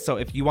US. So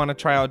if you want to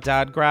try out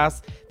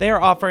Dadgrass, they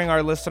are offering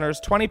our listeners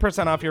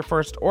 20% off your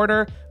first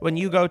order when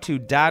you go to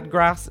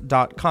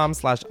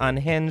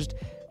dadgrass.com/unhinged.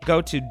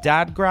 Go to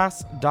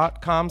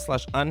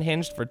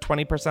dadgrass.com/unhinged for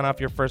 20%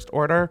 off your first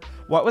order.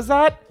 What was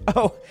that?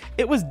 Oh,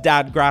 it was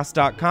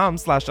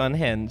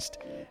dadgrass.com/unhinged.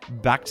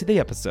 Back to the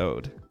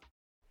episode.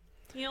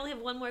 You only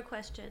have one more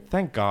question.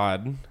 Thank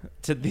God.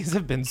 These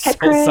have been so Hi,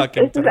 Chris.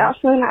 sucking. This is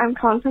Ashlyn. I'm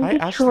calling from Hi,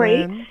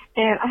 Detroit, Ashlyn.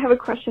 and I have a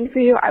question for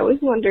you. I was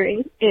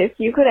wondering if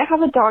you couldn't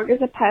have a dog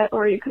as a pet,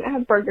 or you couldn't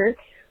have Booger.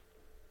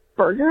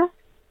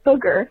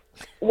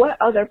 What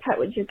other pet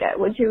would you get?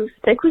 Would you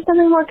stick with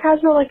something more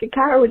casual like a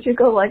cat, or would you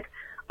go like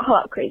all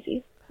out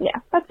crazy? Yeah,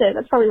 that's it.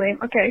 That's probably lame.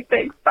 Okay,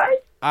 thanks. Bye.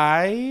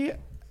 I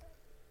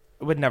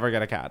would never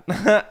get a cat.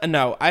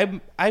 No,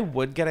 I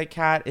would get a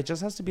cat. It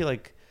just has to be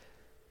like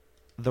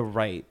the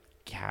right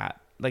cat.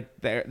 Like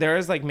there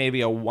is like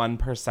maybe a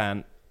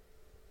 1%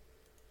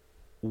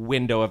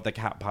 window of the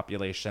cat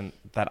population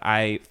that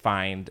I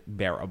find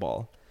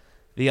bearable.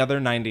 The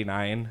other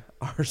 99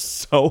 are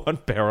so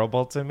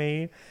unbearable to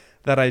me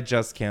that I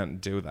just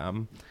can't do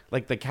them.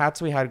 Like the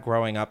cats we had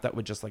growing up that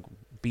would just like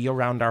be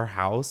around our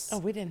house. Oh,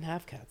 we didn't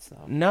have cats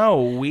though.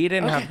 No, we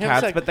didn't have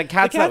cats, like, but the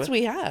cats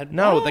we had.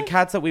 No, What? the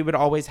cats that we would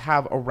always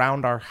have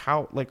around our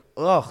house, like,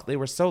 ugh, they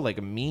were so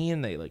like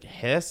mean. They like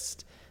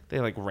hissed. They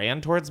like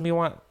ran towards me.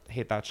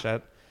 Hate that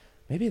shit.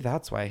 Maybe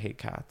that's why I hate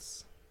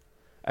cats.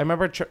 I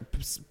remember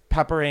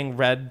peppering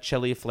red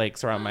chili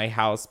flakes around my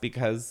house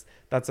because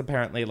that's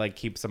apparently like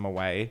keeps them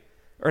away.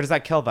 Or does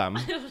that kill them?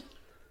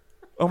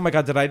 Oh my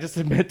God, did I just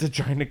admit to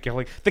trying to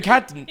kill the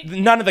cat?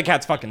 None of the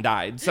cats fucking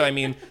died. So, I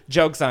mean,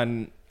 joke's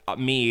on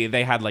me.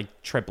 They had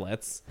like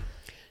triplets.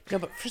 No,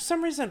 but for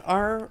some reason,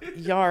 our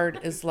yard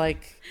is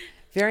like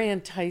very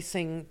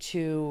enticing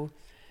to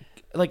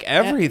like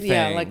everything.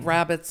 Yeah, like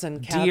rabbits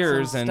and cats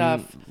deers and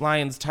stuff.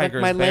 Lions,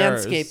 tigers, like my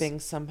bears. landscaping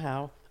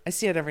somehow. I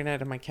see it every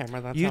night on my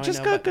camera. That's You how just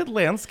I know, got good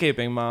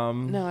landscaping,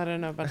 Mom. No, I don't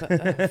know about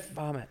that.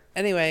 Vomit.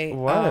 Anyway.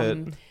 What?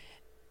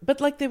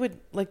 But like they would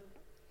like.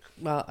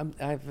 Well,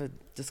 I have a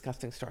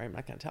disgusting story. I'm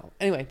not going to tell.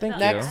 Anyway, Thank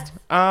next. you.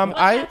 What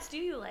cats do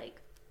you like?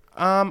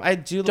 I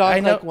do. Dog I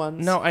know. like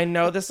ones. No, I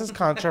know this is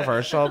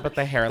controversial, but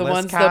the hairless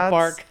ones cats. that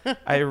bark.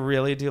 I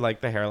really do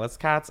like the hairless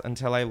cats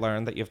until I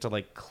learned that you have to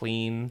like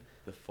clean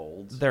the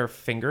folds, their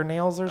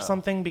fingernails or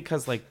something,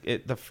 because like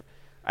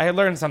I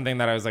learned something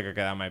that I was like,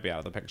 okay, that might be out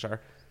of the picture.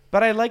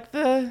 But I like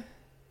the.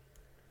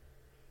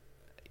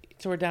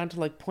 So we're down to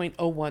like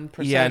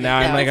 0.01%. Yeah, now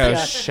I'm like, oh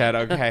shit.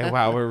 Okay,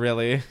 wow, we're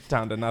really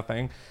down to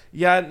nothing.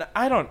 Yeah,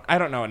 I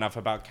don't know enough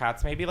about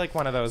cats. Maybe like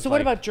one of those. So what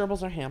about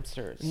gerbils or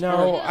hamsters?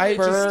 No, or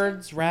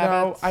birds,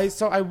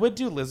 rabbits. No, I would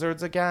do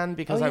lizards again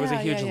because I was a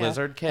huge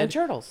lizard kid. And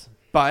turtles.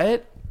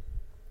 But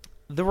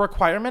the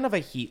requirement of a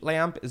heat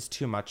lamp is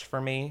too much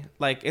for me.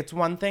 Like, it's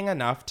one thing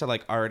enough to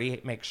like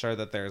already make sure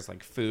that there's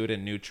like food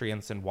and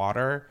nutrients and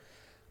water.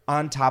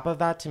 On top of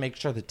that, to make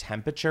sure the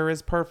temperature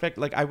is perfect.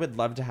 Like, I would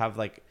love to have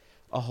like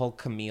a whole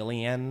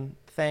chameleon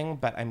thing,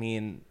 but I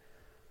mean,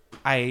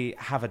 I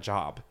have a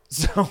job,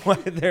 so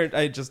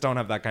I just don't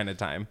have that kind of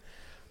time.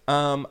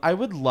 I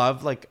would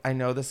love, like, I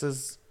know this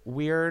is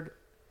weird.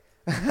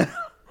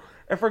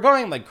 If we're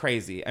going like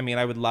crazy, I mean,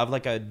 I would love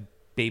like a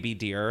baby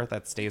deer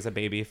that stays a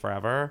baby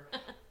forever.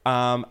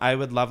 I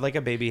would love like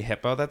a baby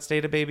hippo that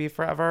stayed a baby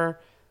forever.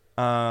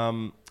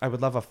 I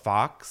would love a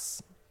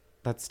fox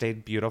that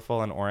stayed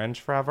beautiful and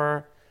orange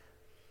forever.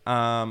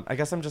 I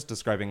guess I'm just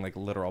describing like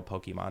literal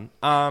Pokemon.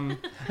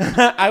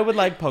 I would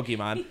like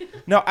Pokemon.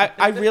 No,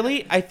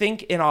 I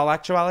think in all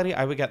actuality,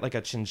 I would get like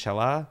a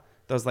chinchilla.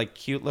 Those like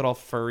cute little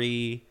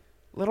furry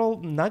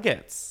little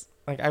nuggets.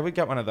 Like, I would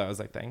get one of those,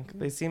 I think.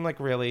 They seem like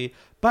really...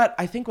 But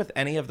I think with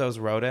any of those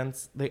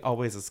rodents, they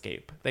always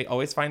escape. They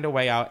always find a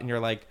way out, and you're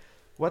like,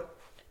 what?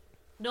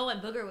 No one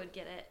Booger would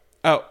get it.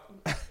 Oh,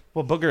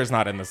 well, Booger is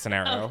not in this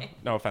scenario. Okay.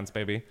 No offense,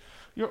 baby.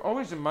 You're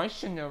always in my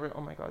scenario.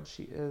 Oh, my God.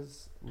 She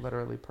is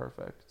literally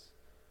perfect.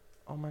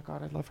 Oh, my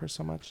God. I love her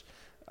so much.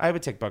 I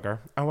would take Booger.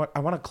 I want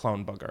to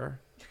clone Booger.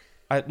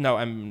 No,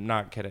 I'm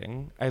not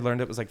kidding. I learned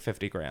it was like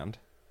 50 grand.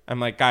 I'm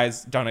like,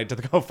 guys, donate to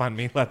the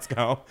GoFundMe. Let's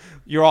go.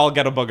 You all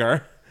get a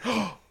Booger.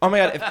 Oh my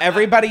God, if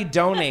everybody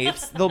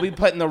donates, they'll be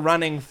put in the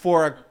running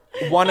for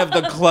one of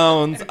the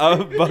clones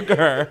of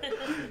Booger.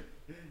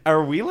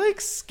 Are we like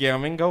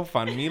scamming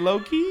GoFundMe,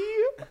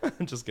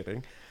 low-key? Just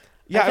kidding.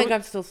 Yeah, I think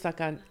I'm still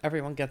stuck on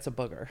everyone gets a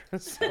booger.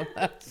 So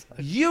that's like...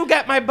 You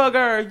get my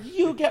booger.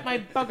 You get my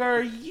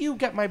booger. You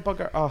get my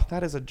booger. Oh,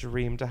 that is a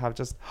dream to have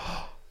just...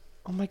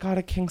 Oh my God,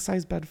 a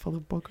king-size bed full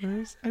of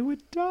boogers. I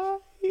would die.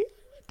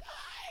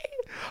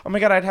 Oh my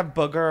God, I'd have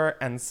booger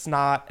and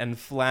snot and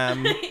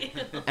phlegm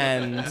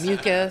and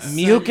mucus.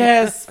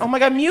 Mucus. Oh my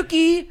God,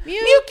 Muki.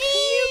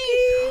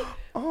 Muki.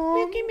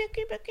 Oh. Muki.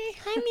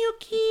 Hi,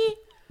 Muki.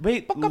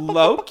 Wait,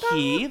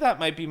 low-key, that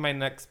might be my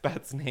next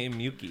pet's name,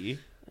 Muki.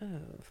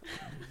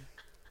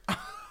 Oh.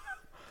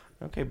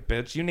 Okay,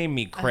 bitch, you named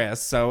me Chris,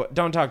 so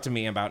don't talk to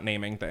me about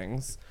naming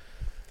things.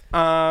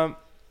 Why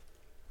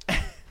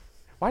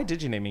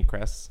did you name me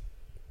Chris?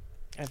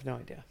 I have no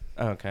idea.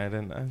 Okay, I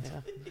didn't know.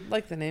 Yeah.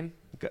 Like the name.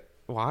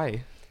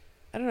 Why?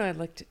 I don't know. I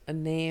liked a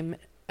name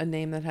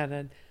that had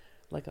a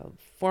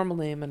formal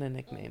name and a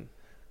nickname.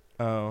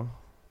 Oh.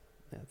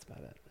 That's about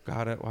it.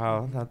 Got it.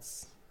 Wow,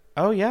 that's...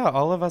 Oh, yeah,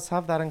 all of us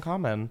have that in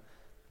common.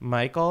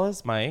 Michael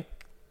is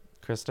Mike,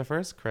 Christopher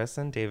is Chris,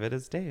 and David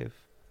is Dave.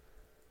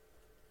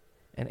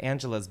 And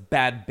Angela's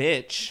bad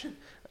bitch.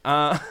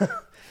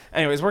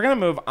 Anyways, we're going to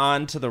move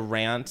on to the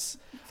rant.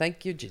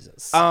 Thank you,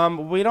 Jesus.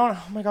 We don't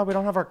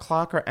have our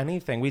clock or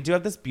anything. We do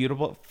have this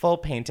beautiful full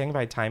painting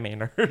by Ty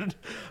Maynard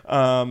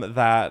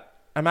that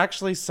I'm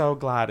actually so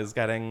glad is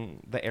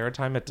getting the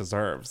airtime it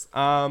deserves.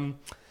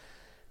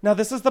 Now,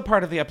 this is the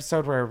part of the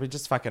episode where we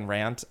just fucking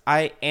rant.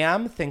 I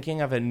am thinking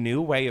of a new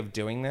way of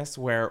doing this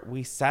where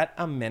we set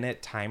a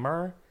minute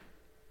timer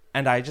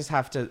and I just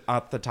have to,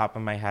 off the top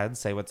of my head,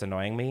 say what's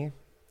annoying me.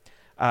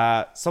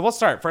 So we'll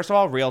start. First of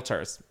all,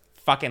 realtors.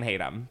 Fucking hate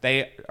them.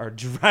 They are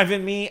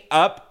driving me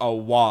up a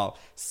wall.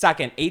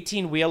 Second,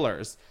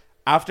 18-wheelers.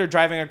 After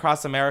driving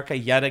across America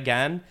yet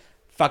again,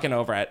 fucking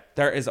over it.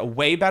 There is a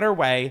way better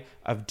way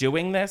of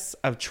doing this,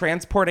 of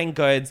transporting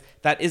goods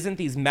that isn't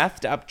these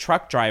methed up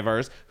truck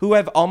drivers who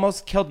have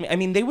almost killed me. I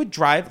mean, they would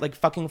drive like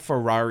fucking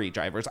Ferrari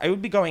drivers. I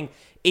would be going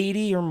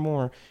 80 or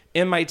more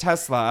in my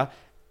Tesla,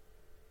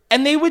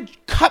 and they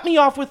would cut me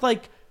off with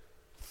like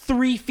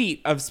 3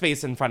 feet of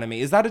space in front of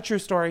me. Is that a true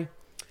story?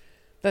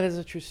 That is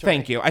a true story.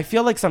 Thank you. I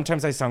feel like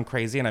sometimes I sound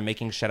crazy and I'm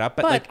making shit up,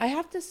 but like I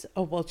have to.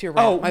 Oh well, it's your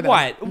right. Oh,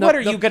 what? What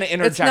are you going to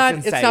interject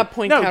and say? It's not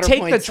point No,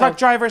 counterpoint. take the truck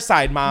driver's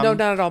side, Mom. No,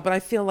 not at all. But I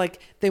feel like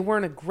they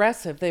weren't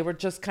aggressive. They were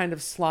just kind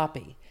of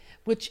sloppy.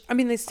 Which I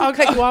mean, they still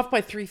cut you off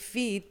by 3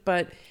 feet,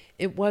 but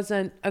it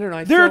wasn't. I don't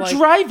know. They're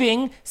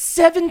driving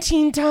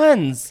 17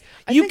 tons.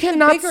 I think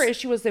the bigger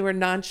issue was they were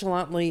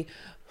nonchalantly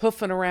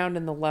hoofing around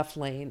in the left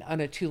lane on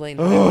a 2-lane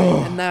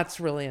highway, and that's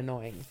really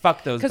annoying.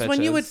 Fuck those bitches. Because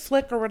when you would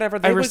flick or whatever,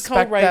 they would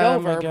go right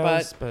over,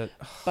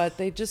 but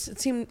they just,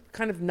 it seemed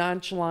kind of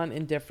nonchalant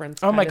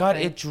indifference. Oh my God,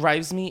 it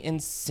drives me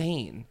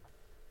insane.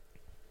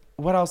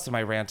 What else am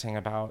I ranting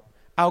about?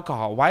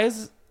 Alcohol. Why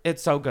is it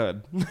so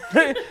good?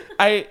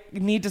 I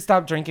need to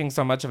stop drinking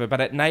so much of it,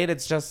 but at night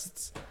it's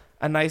just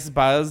a nice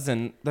buzz,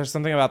 and there's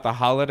something about the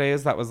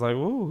holidays that was like,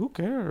 ooh, who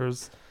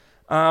cares?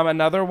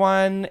 Another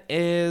one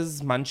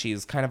is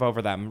munchies. Kind of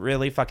over them.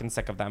 Really fucking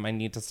sick of them. I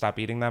need to stop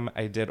eating them.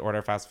 I did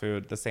order fast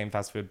food, the same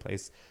fast food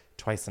place,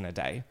 twice in a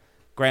day.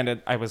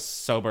 Granted, I was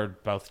sober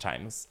both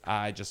times.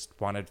 I just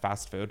wanted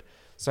fast food.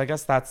 So I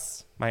guess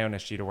that's my own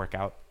issue to work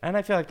out. And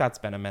I feel like that's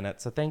been a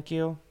minute. So thank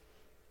you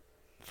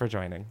for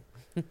joining.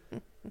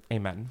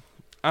 Amen.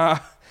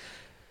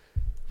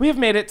 We have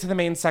made it to the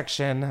main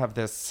section of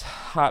this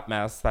hot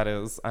mess that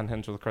is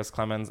Unhinged with Chris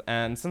Clemens.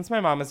 And since my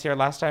mom is here,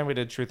 last time we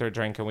did Truth or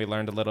Drink and we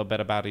learned a little bit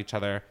about each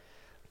other.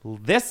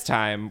 This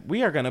time,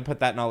 we are going to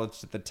put that knowledge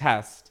to the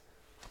test.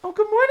 Oh,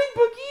 good morning,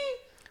 Boogie.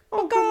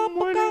 Oh, good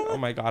morning. Oh,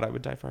 my God, I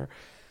would die for her.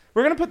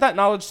 We're going to put that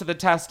knowledge to the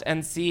test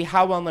and see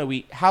how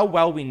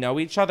well we know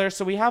each other.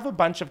 So we have a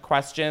bunch of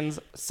questions.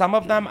 Some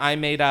of them I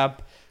made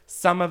up.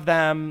 Some of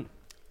them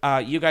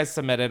you guys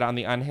submitted on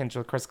the Unhinged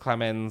with Chris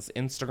Clemens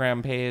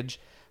Instagram page.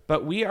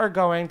 But we are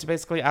going to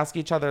basically ask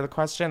each other the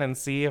question and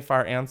see if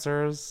our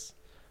answers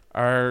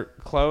are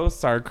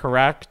close, are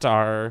correct,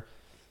 are...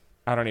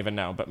 I don't even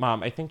know. But,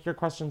 Mom, I think your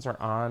questions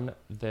are on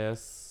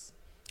this...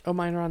 Oh,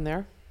 mine are on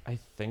there? I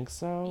think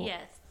so.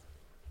 Yes.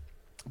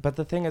 But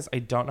the thing is, I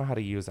don't know how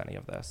to use any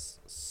of this.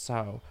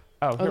 So...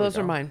 Oh, those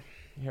are mine.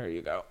 Here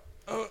you go.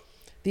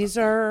 These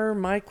are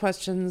my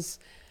questions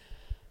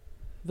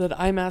that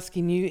I'm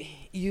asking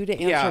you to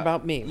answer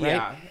about me, right?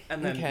 Yeah,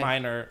 and then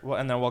mine are... Well,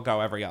 and then we'll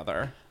go every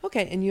other.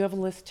 Okay, and you have a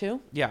list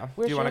too? Yeah.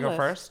 Where's Do you want to your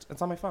go list? first?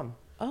 It's on my phone.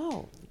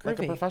 Oh, like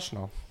a groovy.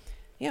 professional.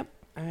 Yep.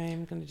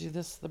 I'm going to do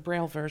this, the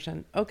Braille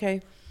version.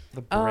 Okay.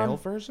 The Braille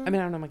version? I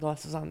mean, I don't have my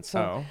glasses on,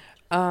 so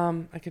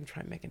I can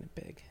try making it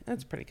big.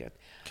 That's pretty good.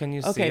 Can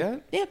you see Okay.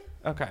 it? Yeah.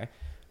 Okay.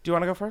 Do you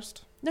want to go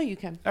first? No, you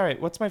can. All right.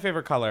 What's my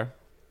favorite color?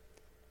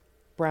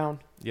 Brown.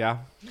 Yeah.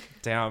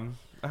 Damn.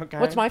 Okay.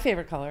 What's my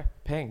favorite color?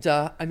 Pink.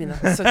 Duh. I mean,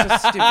 that's such a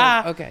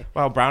stupid. Okay.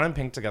 Wow, brown and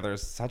pink together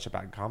is such a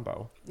bad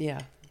combo.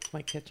 Yeah. It's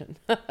my kitchen.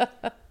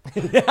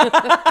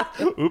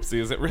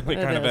 Oopsies, it really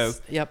kind of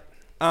is. Yep.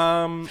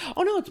 Um,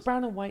 Oh, no, it's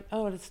brown and white.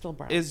 Oh, it's still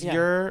brown.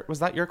 was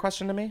that your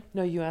question to me?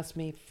 No, you asked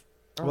me.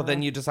 Well,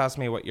 then you just asked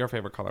me what your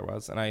favorite color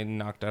was, and I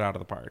knocked it out of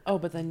the park. Oh,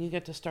 but then you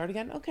get to start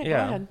again? Okay,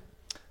 Yeah. go ahead.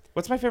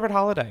 What's my favorite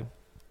holiday?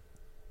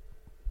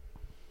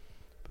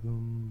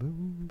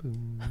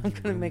 I'm going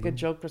to make a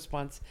joke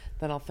response,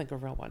 then I'll think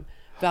of a real one.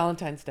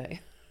 Valentine's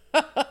Day.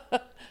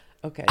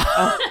 Okay.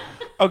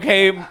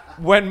 Okay,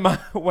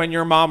 when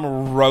your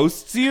mom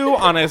roasts you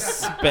on a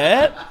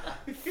spit?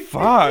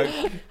 Fuck.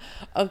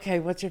 Okay,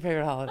 what's your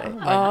favorite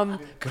holiday?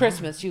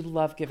 Christmas. You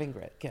love giving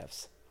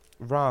gifts.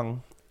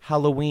 Wrong.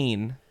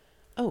 Halloween.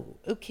 Oh,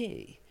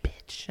 okay.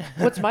 Bitch.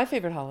 What's my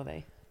favorite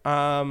holiday?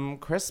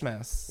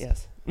 Christmas.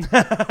 Yes.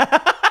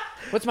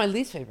 What's my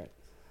least favorite?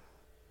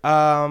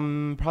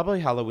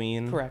 Probably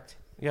Halloween. Correct.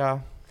 Yeah.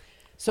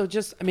 So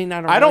just, I mean,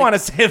 I don't want to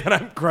say that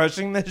I'm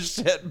crushing this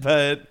shit,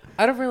 but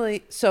I don't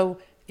really. So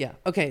yeah.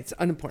 Okay, it's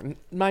unimportant.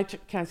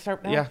 Can I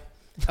start now? Yeah.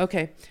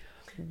 Okay.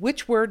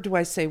 Which word do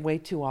I say way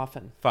too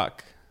often?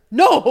 Fuck.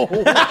 No.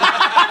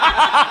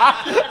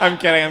 I'm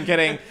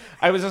kidding.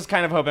 I was just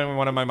kind of hoping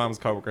one of my mom's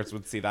coworkers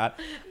would see that.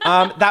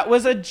 That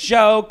was a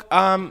joke.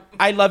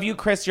 I love you,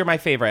 Chris. You're my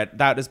favorite.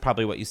 That is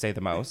probably what you say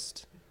the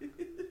most.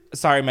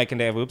 Sorry, Mike and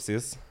Dave.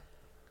 Oopsies.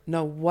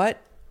 No,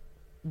 what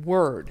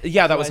word?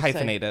 Yeah, that do was I say?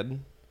 hyphenated.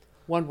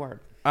 One word.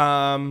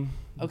 Okay.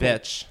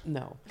 Bitch.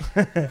 No.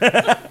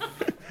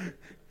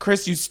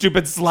 Chris, you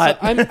stupid slut.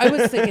 So I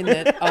was thinking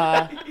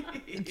that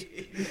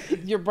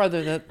your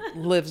brother that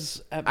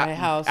lives at my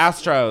house.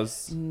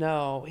 Astros.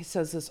 No, he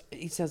says this.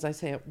 He says I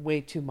say it way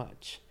too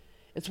much.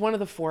 It's one of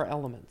the 4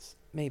 elements,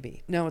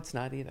 maybe. No, it's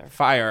not either.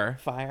 Fire.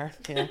 Fire.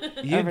 Yeah.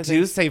 You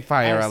do say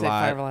fire I a say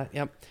lot. Fire a lot.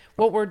 Yep.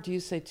 What word do you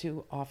say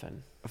too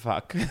often?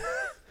 Fuck.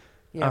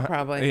 Yeah,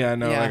 probably. Yeah,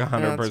 no, like 100%.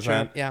 No, that's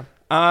true. Yeah.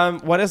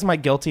 What is my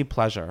guilty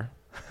pleasure?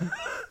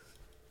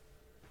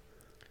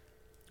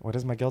 What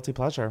is my guilty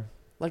pleasure?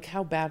 Like,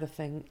 how bad a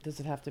thing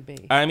does it have to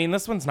be? I mean,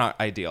 this one's not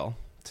ideal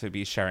to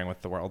be sharing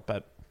with the world,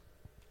 but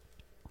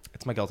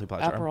it's my guilty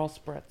pleasure. Aperol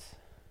spritz.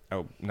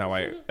 Oh, no,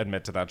 I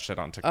admit to that shit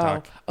on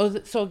TikTok.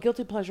 So a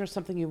guilty pleasure is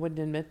something you wouldn't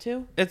admit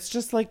to? It's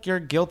just like your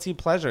guilty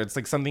pleasure. It's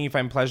like something you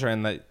find pleasure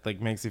in that like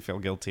makes you feel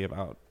guilty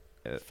about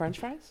it. French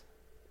fries?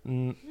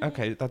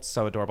 Okay, that's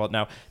so adorable.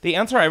 No, the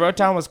answer I wrote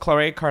down was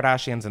Khloe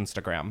Kardashian's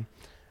Instagram.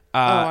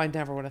 I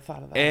never would have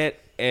thought of that. It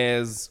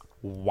is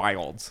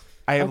wild.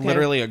 I have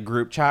literally a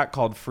group chat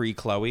called Free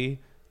Khloe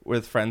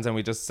with friends, and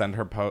we just send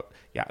her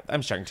Yeah,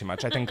 I'm sharing too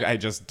much. I think I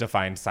just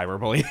defined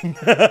cyberbullying.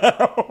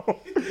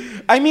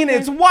 I mean,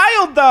 it's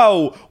wild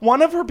though.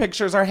 One of her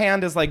pictures, her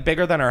hand is like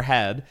bigger than her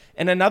head,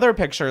 and another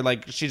picture,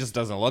 like she just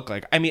doesn't look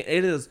like. I mean,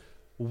 it is.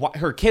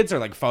 Her kids are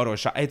like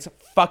Photoshop. It's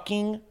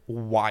fucking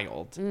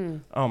wild.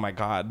 Oh my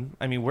god.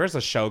 I mean, where's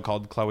a show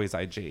called Chloe's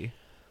IG?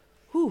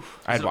 Whew.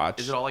 I'd watch.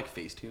 Is it all like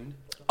Facetuned?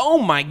 Oh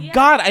my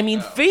god. I mean,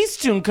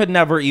 Facetune could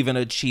never even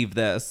achieve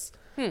this.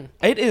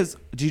 It is.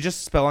 Do you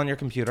just spill on your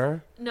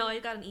computer? No, I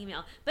got an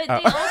email. But they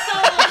also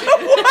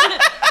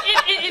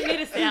it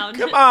made a sound.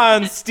 Come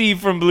on, Steve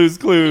from Blue's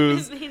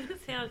Clues. It made a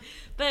sound.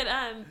 But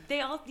they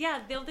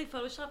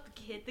Photoshop the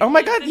kid. Oh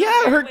my god,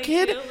 yeah, her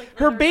kid, too, like,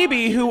 her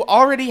baby who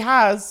already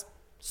has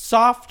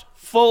soft,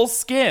 full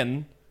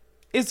skin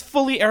is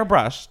fully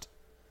airbrushed.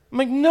 I'm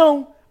like,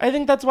 no, I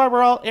think that's why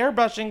we're all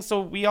airbrushing so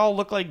we all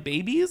look like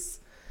babies.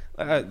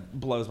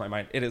 Blows my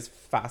mind. It is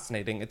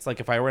fascinating. It's like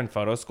if I were in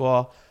photo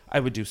school, I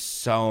would do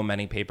so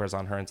many papers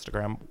on her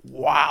Instagram.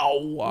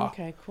 Wow.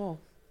 Okay, cool.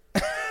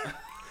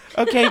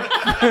 Okay.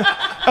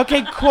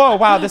 Okay, cool.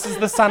 Wow, this is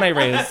the son I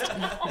raised.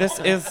 This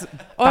is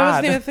bad. Oh, I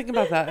wasn't even thinking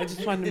about that. I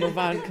just wanted to move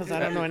on because I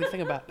don't know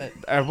anything about it.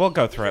 We'll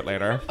go through it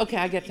later. Okay,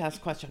 I get to ask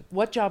a question.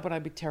 What job would I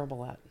be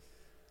terrible at?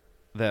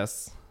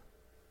 This.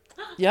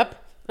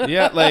 Yep.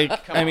 Yeah,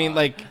 like, I mean,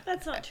 like...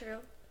 That's not true.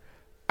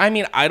 I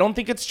mean, I don't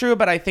think it's true,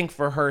 but I think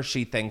for her,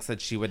 she thinks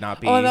that she would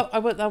not be... Oh,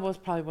 that was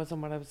probably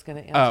wasn't what I was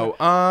going to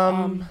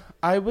answer.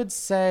 I would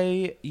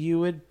say you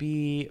would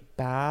be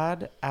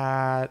bad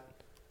at,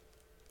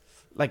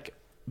 like,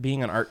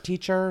 being an art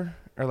teacher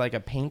or, like, a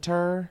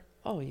painter.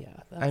 Oh, yeah.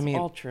 That's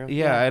all true.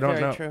 Yeah, I don't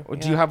very know. True.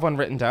 Do you have one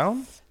written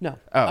down? No.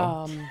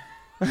 Oh.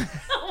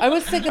 I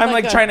was thinking I'm,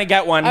 like trying to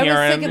get one here.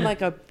 I was thinking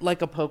like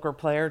a poker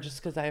player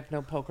just because I have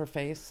no poker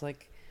face.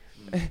 Like...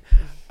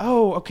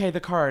 Oh, okay,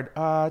 the card.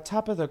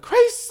 Top of the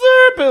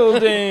Chrysler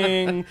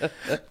building.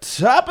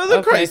 Top of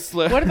the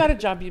Chrysler. What about a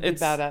job you'd be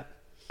bad at?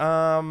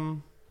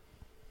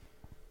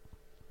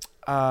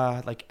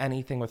 Like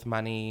anything with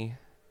money,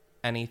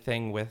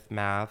 anything with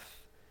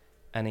math,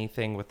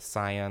 anything with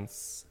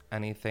science,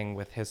 anything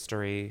with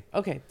history.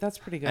 Okay, that's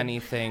pretty good.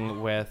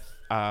 Anything with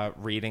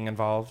reading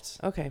involved.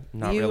 Okay,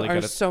 Not you really are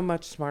good at... so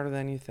much smarter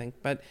than you think,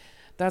 but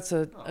that's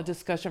a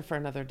discussion for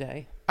another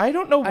day. I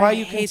don't know why I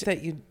you hate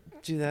that you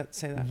do that.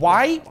 Say that.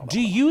 Why do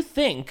you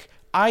think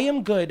I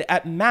am good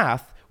at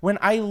math when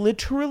I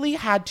literally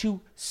had to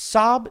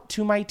sob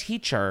to my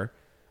teacher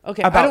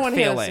Okay, about I don't want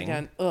to hear this failing?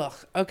 again. Ugh.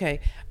 Okay.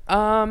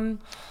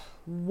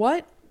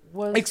 What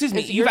was? Excuse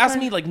me. is it You've your asked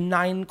turn? me like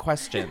 9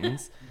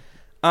 questions.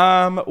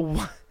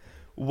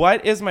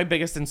 What is my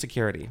biggest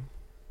insecurity?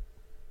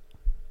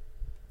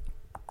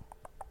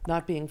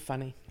 Not being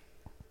funny.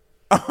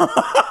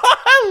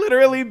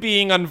 Literally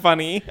being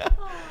unfunny.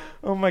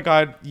 Oh my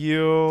God,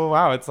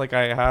 wow, it's like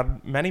I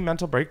had many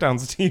mental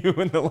breakdowns to you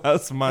in the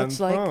last month. It's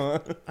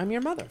like I'm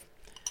your mother.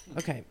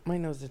 Okay, my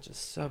nose itches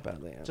so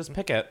badly. Just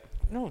pick it.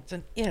 No, it's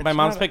an itch. My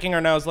mom's not a- picking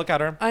her nose. Look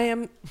at her. I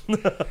am.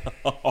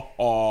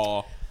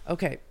 Oh.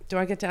 Okay, do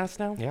I get to ask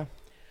now? Yeah.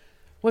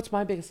 What's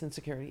my biggest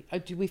insecurity?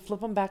 Do we flip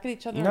them back at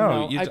each other?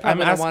 No, I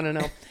probably don't want to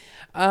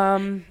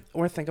know.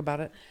 Or think about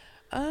it.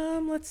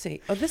 Let's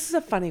see. Oh, this is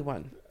a funny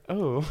one.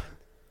 Oh.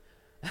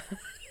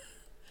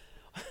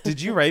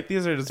 Did you write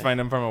these or just find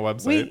them from a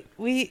website?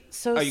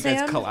 So you guys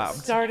Sam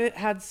collabed.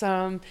 had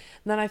some, and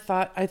then I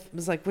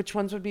was like, which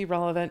ones would be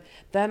relevant?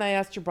 Then I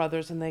asked your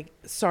brothers, and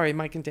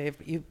Mike and Dave,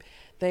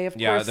 they of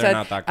course they're said,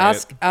 not that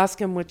great. ask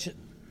him which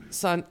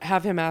son,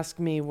 have him ask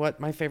me what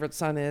my favorite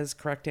son is.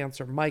 Correct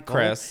answer, Michael.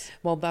 Chris.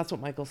 Well, that's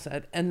what Michael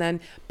said. And then,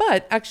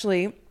 but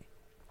actually,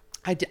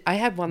 I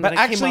had one But that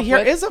I came actually, up here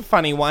with. is a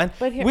funny one.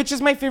 But here- Which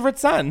is my favorite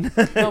son?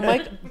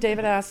 No,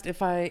 David asked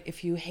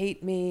if you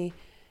hate me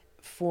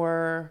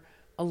for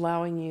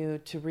allowing you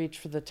to reach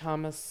for the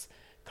Thomas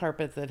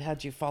carpet that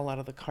had you fall out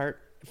of the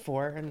cart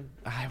for, and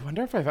I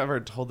wonder if I've ever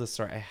told this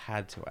story. I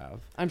had to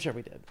have. I'm sure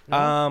we did.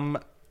 No?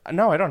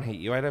 No, I don't hate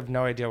you. I have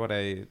no idea what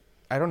I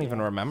don't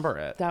even remember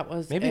it. That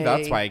was maybe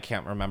that's why I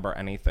can't remember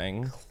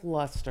anything.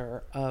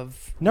 Cluster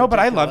of No, but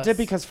I loved it ridiculous-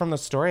 because from the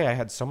story I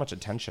had so much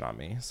attention on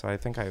me. So I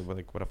think I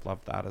would have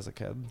loved that as a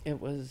kid.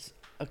 It was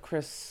a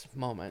Chris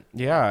moment.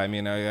 Yeah, I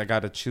mean, I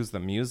got to choose the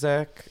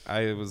music.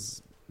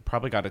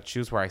 Probably got to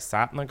choose where I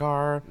sat in the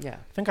car. Yeah.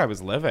 I think I was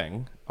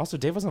living. Also,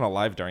 Dave wasn't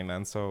alive during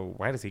then, so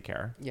why does he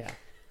care? Yeah.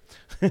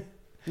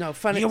 No,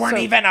 funny. You weren't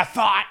even a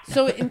thought.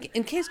 So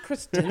in case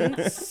Chris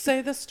didn't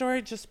say the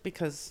story, just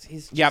because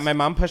he's Yeah, my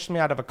mom pushed me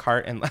out of a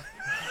cart and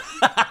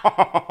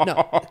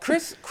no,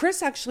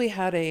 Chris actually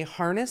had a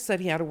harness that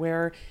he had to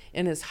wear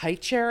in his high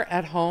chair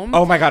at home.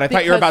 Oh my God, I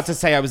thought you were because- about to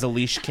say I was a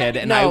leash kid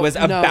and No, I was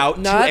no, about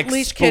not to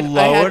leash explode kid.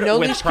 I had no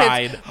with leash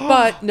pride. Kids,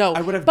 but no,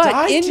 I would have but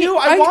died in too. you-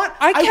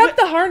 I kept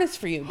the harness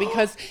for you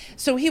because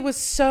so he was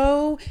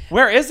so.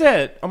 Where is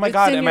it? Oh my It's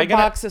God, in am your I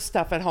gonna? box of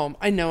stuff at home.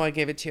 I know I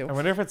gave it to you. I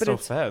wonder if it still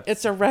fits.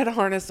 It's a red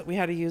harness that we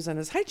had to use on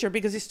his high chair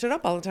because he stood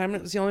up all the time, and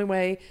it was the only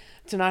way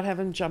to not have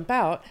him jump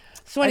out.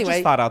 So anyway, I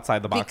just thought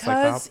outside the box like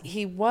that. because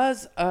he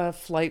was a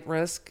flight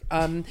risk.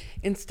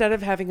 Instead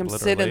of having him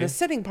sit in Literally. the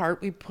sitting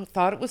part, we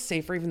thought it was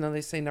safer, even though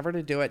they say never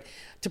to do it,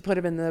 to put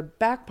him in the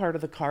back part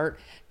of the cart.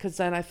 Because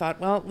then I thought,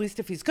 well, at least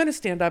if he's going to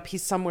stand up,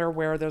 he's somewhere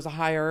where there's a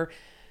higher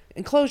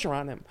enclosure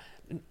on him.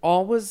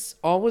 All was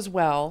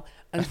well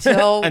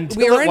until, Until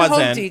we were it in Home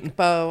wasn't.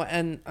 Depot,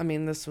 and I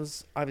mean this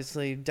was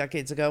obviously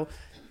decades ago.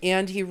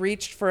 And he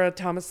reached for a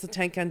Thomas the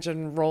Tank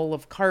Engine roll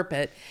of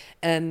carpet,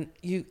 and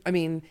It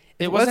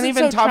wasn't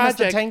even so Thomas tragic.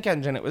 the Tank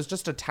Engine. It was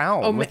just a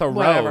town Oh, with a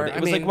whatever. road. It I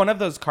was like mean- one of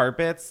those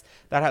carpets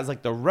that has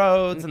like the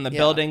roads and the Yeah.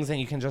 buildings, and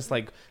you can just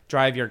like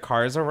drive your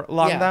cars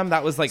along Yeah. them.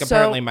 That was like So,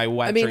 apparently my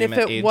wet dream if at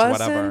it age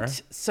wasn't whatever.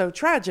 so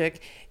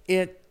tragic,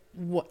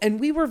 and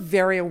we were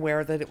very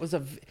aware that it was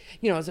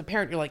as a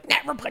parent, you're like,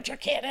 never put your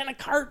kid in a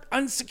cart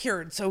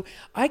unsecured. So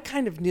I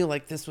kind of knew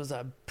like this was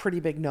a pretty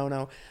big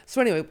no-no. So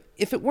anyway,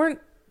 if it weren't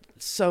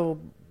so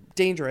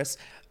dangerous,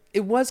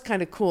 it was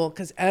kind of cool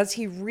because as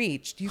he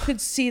reached, you could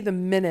see the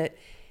minute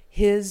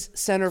his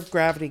center of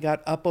gravity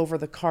got up over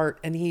the cart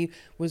and he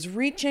was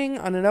reaching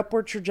on an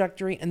upward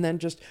trajectory and then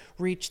just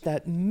reached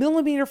that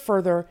millimeter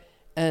further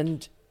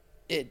and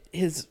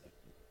his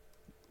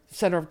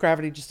center of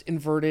gravity just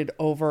inverted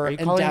over Are you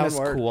and calling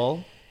downward. this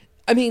cool?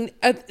 I mean,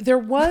 there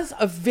was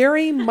a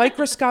very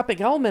microscopic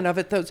element of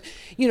it. Those,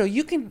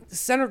 you can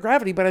center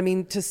gravity, but I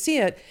mean, to see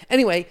it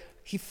anyway,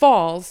 he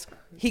falls.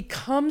 He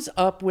comes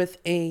up with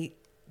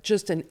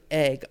just an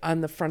egg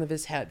on the front of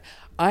his head.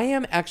 I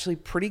am actually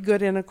pretty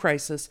good in a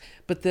crisis,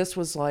 but this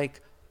was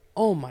like,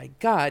 oh my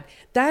God,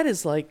 that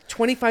is like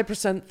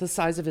 25% the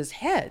size of his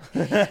head.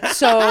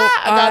 So I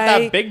got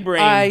that big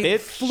brain, bitch.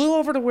 flew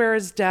over to where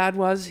his dad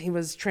was. He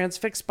was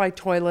transfixed by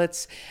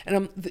toilets,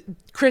 and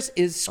Chris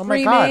is Oh my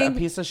screaming. God, a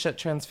piece of shit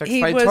transfixed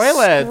He by was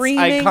toilets.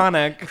 screaming.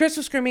 Iconic. Chris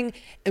was screaming,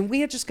 and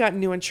we had just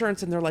gotten new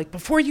insurance, and they're like,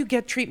 before you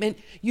get treatment,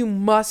 you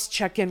must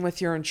check in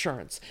with your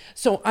insurance.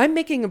 So I'm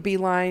making a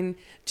beeline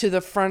to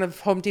the front of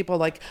Home Depot,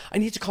 like, I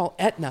need to call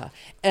Aetna.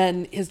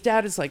 And his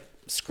dad is like,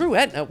 screw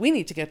Aetna, we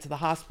need to get to the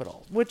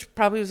hospital, which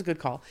probably was a good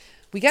call.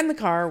 We get in the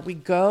car, we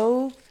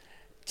go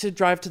to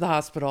drive to the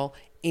hospital,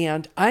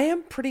 and I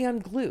am pretty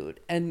unglued.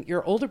 And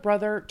your older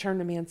brother turned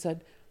to me and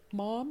said,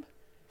 Mom,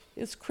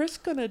 is Chris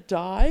gonna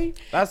die?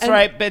 That's And-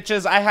 right,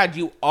 bitches. I had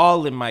you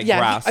all in my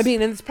grasp. I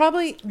mean, and it's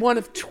probably one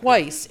of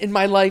twice in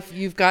my life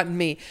you've gotten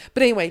me.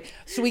 But anyway,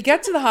 so we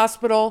get to the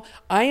hospital.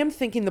 I am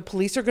thinking the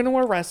police are going to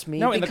arrest me.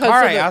 No, in the because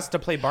car of I asked to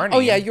play Barney. Oh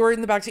yeah, you were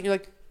in the back seat. You're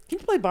like, can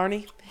you play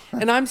Barney?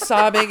 And I'm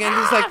sobbing, and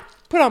he's like,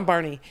 put on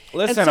Barney.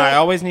 Listen, And so- I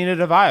always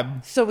needed a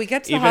vibe. So we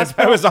get to the Even if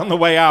hospital. I was on the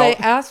way out. They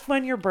asked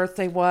when your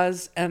birthday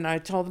was, and I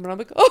told them, and I'm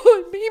like,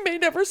 oh, he may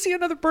never see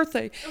another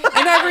birthday.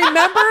 And I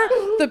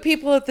remember the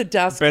people at the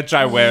desk Bitch,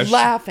 I wish.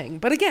 laughing.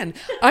 But again,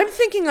 I'm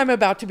thinking I'm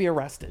about to be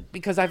arrested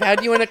because I've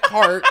had you in a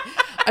cart.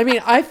 I mean,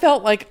 I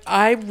felt like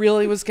I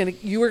really was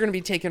you were gonna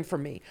be taken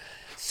from me.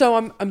 So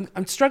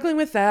I'm struggling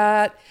with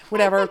that.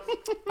 Whatever.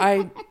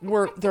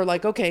 They're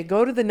like, okay,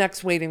 go to the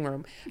next waiting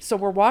room. So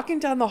we're walking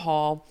down the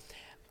hall.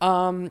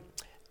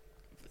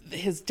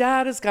 His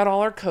dad has got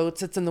all our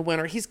coats. It's in the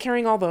winter. He's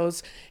carrying all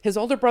those. His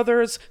older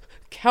brother is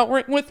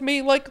cowering with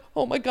me like,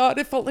 oh my God,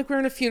 it felt like we were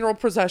in a funeral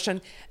procession.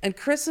 And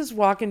Chris is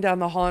walking down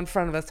the hall in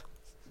front of us,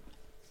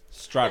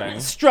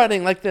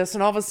 strutting like this.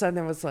 And all of a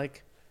sudden it was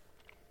like,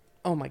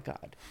 oh my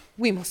God,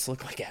 we must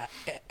look like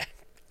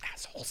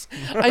assholes.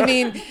 I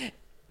mean,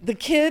 the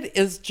kid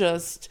is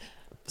just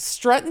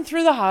strutting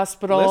through the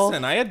hospital.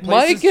 Listen, I had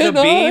places Mike and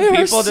to be, I were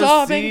people to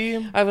sobbing.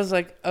 see. I was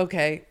like,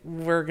 okay,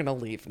 we're gonna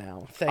leave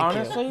now. Thank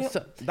Honestly, you.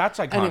 So, that's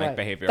iconic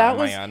behavior that on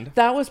was, my end.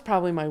 That was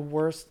probably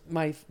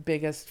my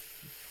biggest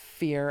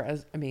fear.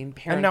 Parenting.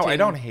 And no, I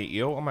don't hate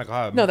you. Oh my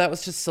God. No, that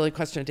was just a silly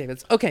question of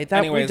David's. Okay, we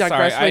Anyways,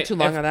 digressed sorry. way too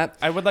long on that.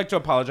 I would like to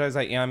apologize.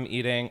 I am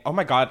eating. Oh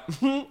my God.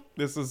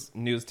 This is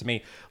news to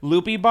me.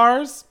 Loopy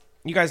bars.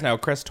 You guys know,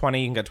 Chris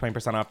 20, you can get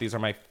 20% off. These are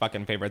my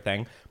fucking favorite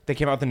thing. They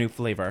came out with a new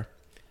flavor.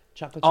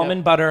 Chocolate Almond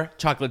chip. butter,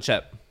 chocolate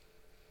chip.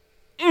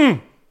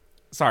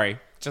 Sorry.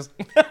 Just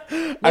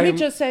Let me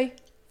just say,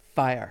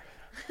 fire.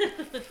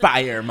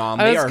 Fire, Mom.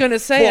 I was gonna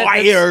say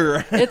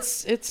fire.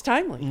 It's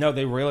timely. No,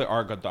 they really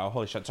are good though.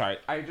 Holy shit. Sorry.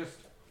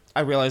 I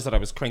realized that I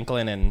was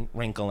crinkling and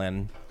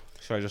wrinkling.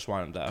 So I just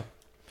wanted to.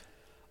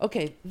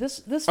 Okay,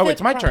 this. Oh,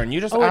 it's my turn. You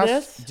just it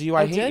asked, is? do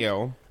I hate did?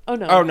 you? Oh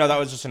no. Oh no, that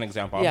was just an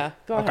example. Yeah,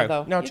 go ahead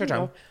though. No, it's your can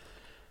turn. go.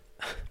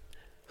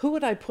 Who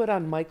would I put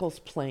on Michael's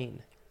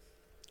plane?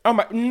 Oh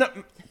my, no.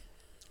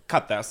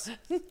 Cut this.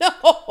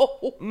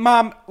 No.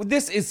 Mom,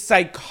 this is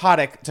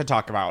psychotic to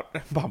talk about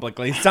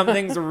publicly. Some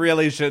things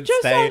really should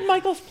Just stay. on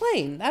Michael's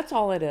plane. That's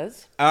all it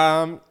is.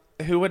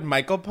 Who would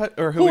Michael put,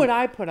 or Who would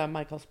I put on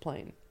Michael's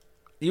plane?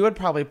 You would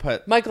probably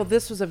put. Michael,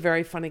 this was a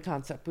very funny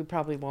concept. We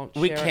probably won't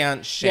share. We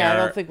can't share. Yeah, I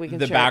don't think we can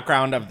the share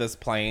background of this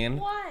plane.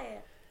 Why?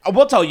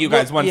 We'll tell you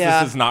guys once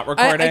yeah. this is not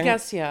recording. I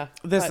guess, yeah.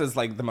 This but- is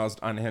like the most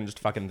unhinged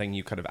fucking thing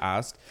you could have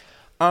asked.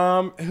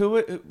 Who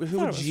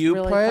would you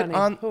really put funny.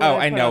 on? Who would Oh,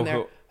 I I put know on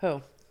there?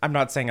 Who. I'm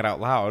not saying it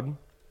out loud.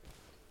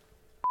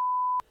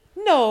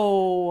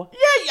 No.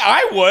 Yeah,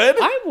 I would.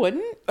 I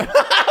wouldn't.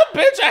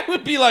 Bitch, I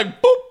would be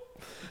like, boop.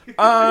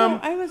 No,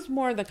 I was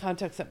more in the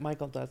context that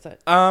Michael does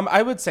it.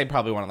 I would say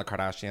probably one of the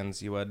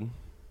Kardashians. You would.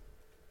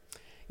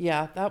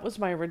 Yeah, that was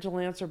my original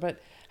answer.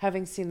 But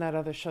having seen that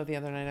other show the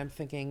other night, I'm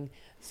thinking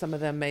some of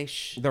them may.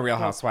 The Real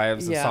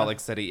Housewives of yeah. Salt Lake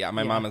City. Yeah,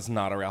 my mom is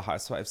not a Real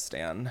Housewives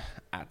stan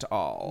at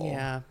all.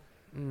 Yeah.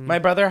 My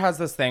brother has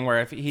this thing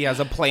where if he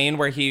has a plane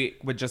where he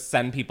would just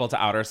send people to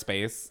outer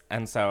space,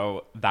 and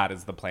so that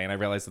is the plane. I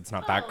realize it's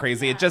not that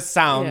crazy. Yeah. It just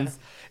sounds.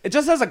 It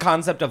just has a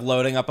concept of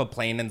loading up a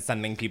plane and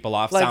sending people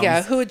off. Like, sounds,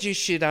 yeah, who would you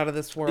shoot out of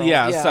this world?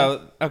 Yeah.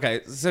 So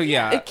okay. So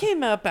yeah. It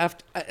came up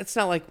after. It's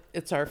not like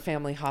it's our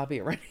family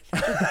hobby or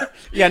anything.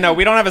 Yeah. No,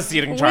 we don't have a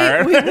seating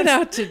chart. We went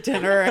out to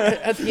dinner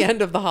at the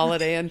end of the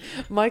holiday, and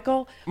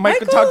Michael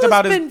talked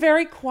about has his. been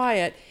very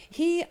quiet.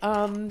 He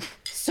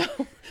so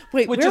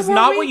wait, Which where is were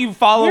not we? what you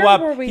follow Where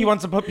up. were we? He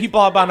wants to put people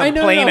up on a I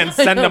know, plane no, and I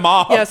send know. them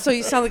off. Yeah, so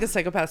you sound like a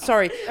psychopath.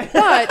 Sorry,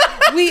 but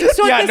we.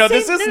 So Yeah, at the no, same,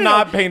 this is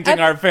not painting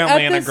our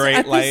family in a great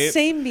at light. the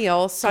same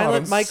meal,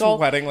 Silent I'm Michael,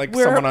 sweating like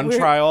someone on we're-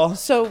 trial.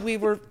 So we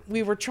were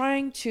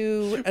trying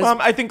to.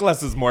 Mom, I think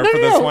less is more No, for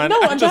no, this no, one.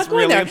 no, I'm just not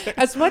going really there.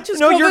 As much as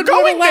No, COVID you're would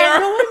going allow- there.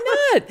 No,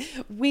 I'm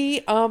not.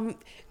 We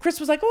Chris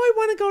was like, "Oh, I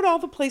want to go to all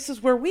the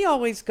places where we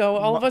always go.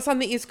 All of us on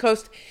the East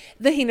Coast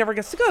that he never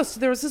gets to go." So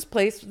there was this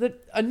place,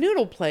 a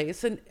noodle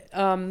place, and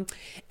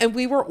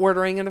we were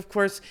ordering, and of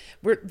course,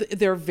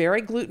 they're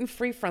very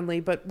gluten-free friendly.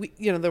 But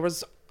there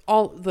was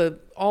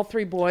all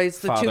three boys,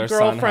 the Father, two son,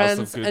 girlfriends,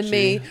 House of and Gucci.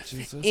 me,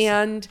 Jesus.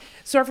 and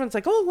so everyone's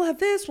like, "Oh, we'll have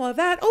this, we'll have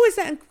that. Oh, is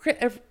that?"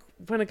 And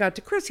when it got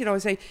to Chris, he'd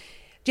always say,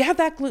 "Do you have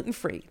that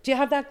gluten-free? Do you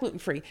have that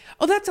gluten-free?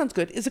 Oh, that sounds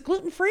good. Is it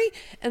gluten-free?"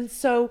 And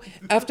so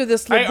after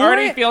this I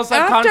already feel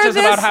subconscious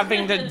about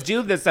having to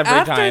do this every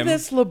after time.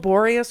 this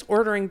laborious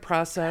ordering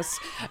process,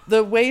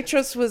 the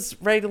waitress was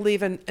ready to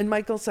leave, and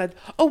Michael said,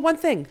 "Oh, one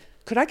thing.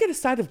 Could I get a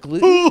side of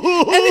gluten?" And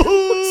it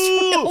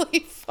was really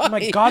funny. Oh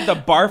my God, the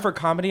bar for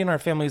comedy in our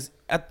family's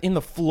in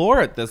the floor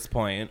at this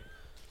point.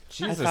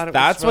 Jesus, thought it was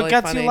that's really what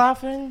gets funny. you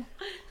laughing?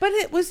 But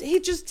he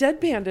just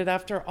deadpanned it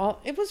after all.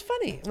 It was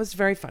funny. It was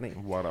very funny.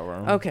 Whatever.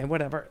 Okay,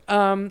 whatever. So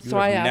You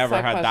I have asked never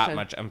that had question. that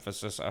much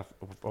emphasis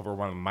over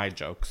one of my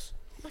jokes.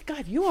 Oh my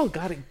God, you all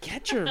got to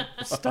get your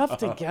stuff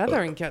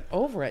together and get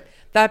over it.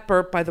 That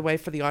burp, by the way,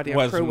 for the audio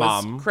Was crew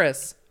Mom. was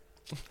Chris.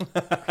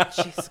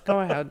 Jeez,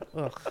 go ahead.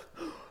 Ugh.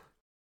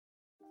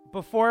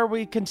 Before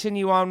we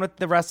continue on with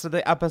the rest of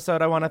the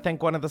episode, I want to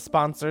thank one of the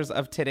sponsors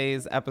of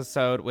today's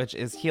episode, which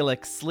is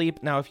Helix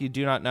Sleep. Now, if you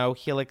do not know,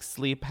 Helix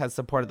Sleep has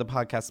supported the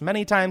podcast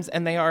many times,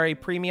 and they are a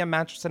premium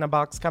mattress in a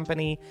box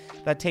company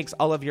that takes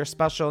all of your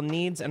special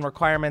needs and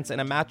requirements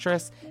in a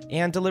mattress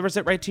and delivers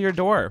it right to your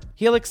door.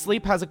 Helix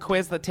Sleep has a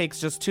quiz that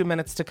takes just 2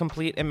 minutes to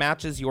complete and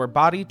matches your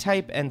body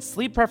type and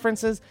sleep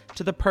preferences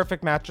to the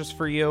perfect mattress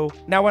for you.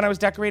 Now, when I was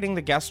decorating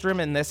the guest room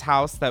in this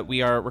house that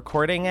we are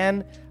recording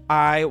in,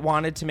 I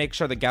wanted to make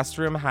sure the guest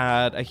room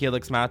had a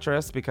Helix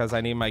mattress because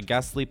I need my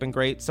guests sleeping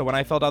great. So when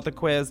I filled out the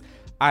quiz,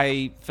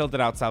 I filled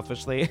it out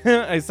selfishly.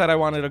 I said I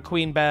wanted a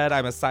queen bed,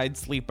 I'm a side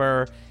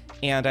sleeper,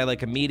 and I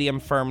like a medium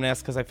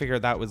firmness because I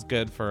figured that was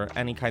good for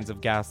any kinds of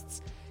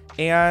guests.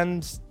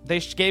 And they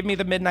gave me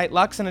the Midnight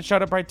Luxe and it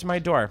showed up right to my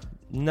door.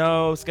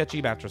 No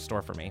sketchy mattress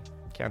store for me.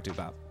 Can't do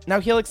that. Now,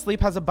 Helix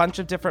Sleep has a bunch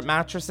of different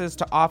mattresses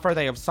to offer.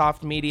 They have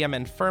soft, medium,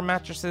 and firm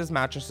mattresses.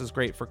 Mattress is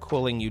great for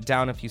cooling you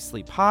down if you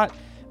sleep hot.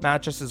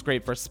 Mattress is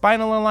great for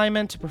spinal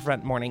alignment to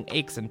prevent morning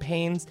aches and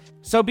pains.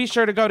 So be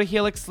sure to go to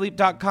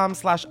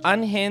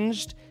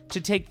helixsleep.com/unhinged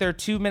to take their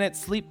 2-minute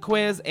sleep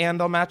quiz, and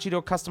they'll match you to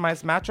a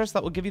customized mattress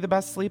that will give you the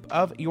best sleep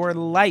of your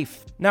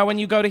life. Now, when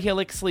you go to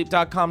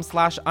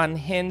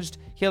helixsleep.com/unhinged,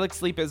 Helix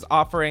Sleep is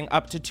offering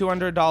up to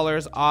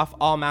 $200 off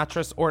all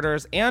mattress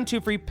orders and 2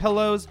 free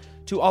pillows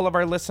to all of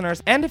our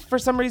listeners. And if for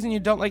some reason you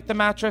don't like the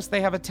mattress,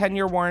 they have a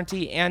 10-year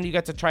warranty and you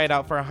get to try it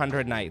out for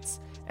 100 nights.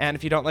 And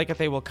if you don't like it,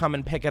 they will come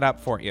and pick it up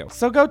for you.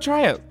 So go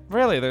try it.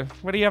 Really,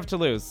 what do you have to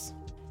lose?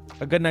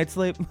 A good night's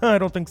sleep? I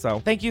don't think so.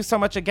 Thank you so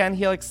much again,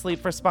 Helix Sleep,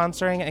 for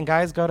sponsoring. And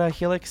guys, go to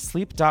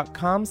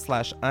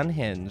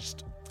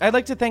helixsleep.com/unhinged. I'd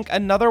like to thank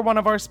another one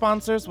of our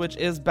sponsors, which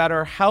is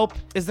BetterHelp.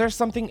 Is there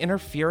something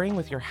interfering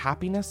with your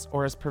happiness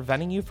or is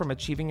preventing you from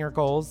achieving your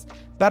goals?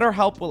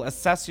 BetterHelp will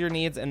assess your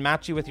needs and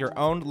match you with your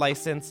own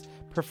licensed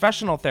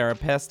professional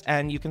therapist,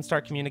 and you can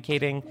start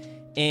communicating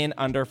in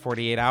under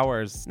 48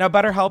 hours. Now,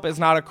 BetterHelp is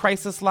not a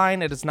crisis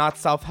line. It is not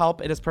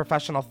self-help. It is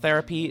professional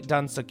therapy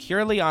done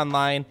securely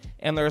online,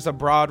 and there is a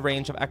broad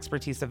range of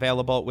expertise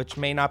available, which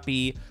may not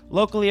be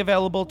locally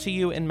available to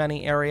you in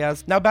many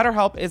areas. Now,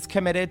 BetterHelp is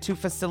committed to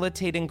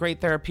facilitating great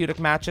therapeutic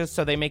matches,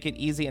 so they make it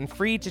easy and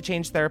free to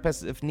change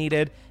therapists if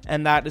needed,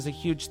 and that is a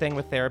huge thing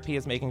with therapy,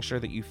 is making sure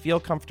that you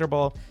feel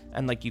comfortable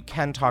and like you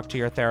can talk to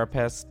your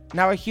therapist.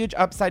 Now, a huge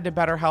upside to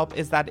BetterHelp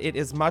is that it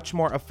is much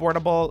more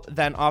affordable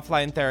than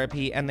offline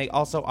therapy, and they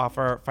also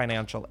offer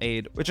financial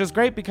aid, which is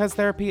great because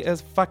therapy is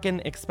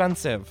fucking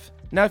expensive.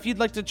 Now, if you'd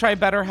like to try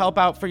BetterHelp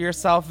out for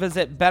yourself,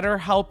 visit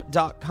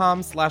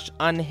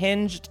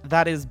betterhelp.com/unhinged.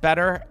 That is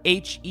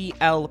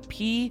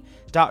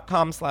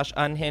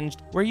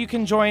betterhelp.com/unhinged, where you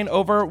can join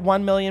over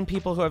 1 million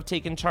people who have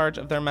taken charge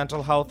of their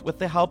mental health with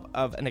the help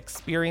of an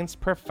experienced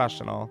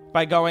professional.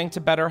 By going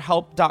to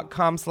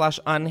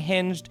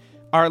betterhelp.com/unhinged,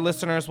 our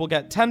listeners will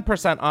get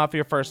 10% off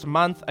your first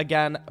month.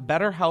 Again,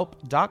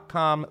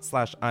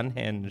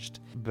 betterhelp.com/unhinged.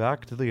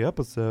 Back to the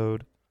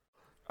episode.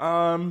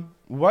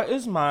 What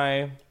is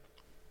my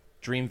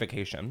dream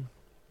vacation?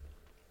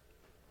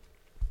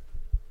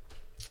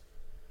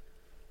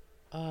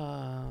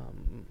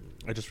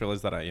 I just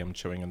realized that I am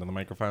chewing into the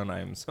microphone. I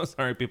am so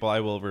sorry, people.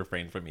 I will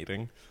refrain from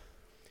eating.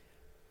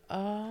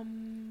 I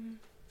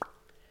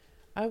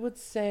would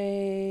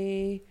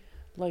say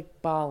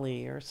like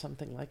Bali or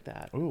something like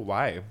that. Ooh,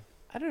 why?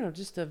 I don't know,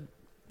 just a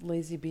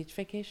lazy beach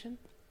vacation.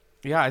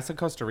 Yeah, I said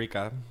Costa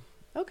Rica.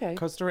 Okay.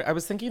 Costa Rica. I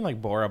was thinking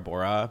like Bora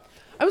Bora.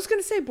 I was going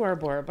to say Bora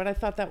Bora, but I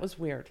thought that was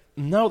weird.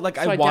 No, like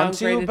So I want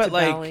to, downgraded but to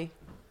like Bali.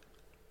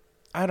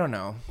 I don't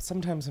know.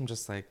 Sometimes I'm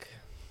just like,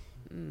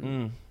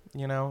 you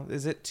know,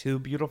 is it too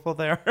beautiful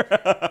there?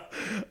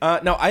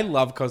 No, I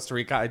love Costa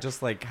Rica. I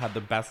just like had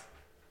the best.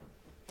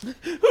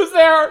 Who's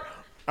there?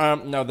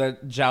 No, the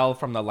gel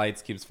from the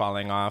lights keeps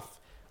falling off.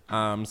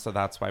 So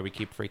that's why we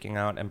keep freaking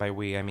out. And by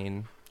we, I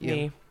mean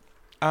me.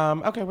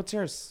 Okay, what's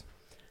yours?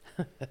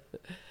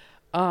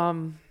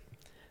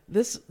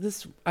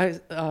 This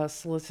I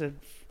solicited.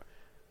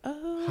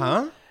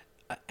 Huh?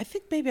 I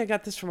think maybe I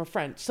got this from a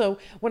friend. So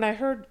when I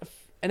heard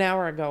an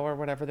hour ago or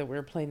whatever that we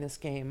were playing this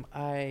game,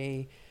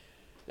 I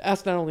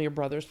asked not only your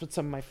brothers but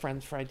some of my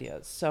friends for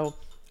ideas. So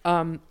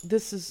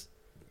this is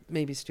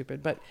maybe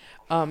stupid, but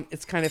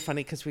it's kind of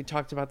funny because we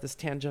talked about this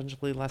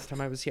tangentially last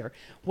time I was here.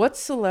 What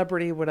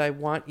celebrity would I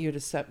want you to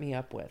set me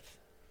up with?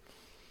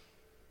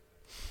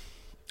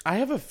 I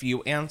have a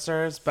few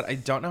answers, but I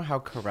don't know how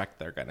correct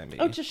they're going to be.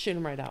 Oh, just shoot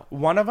them right out.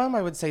 One of them,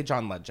 I would say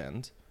John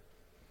Legend.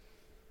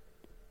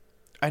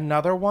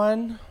 Another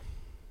one,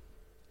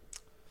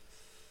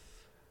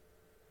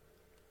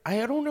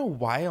 I don't know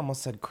why I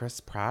almost said Chris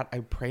Pratt. I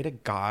pray to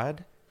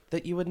God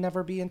that you would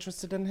never be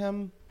interested in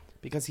him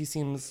because he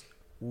seems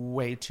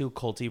way too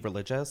culty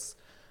religious.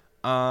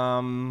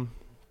 Who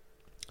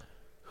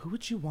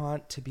would you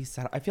want to be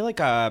set? I feel like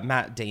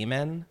Matt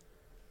Damon.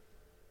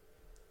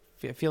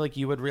 I feel like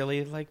you would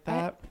really like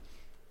that.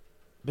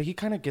 But he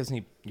kind of gives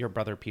me your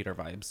brother Peter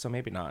vibes, so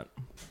maybe not.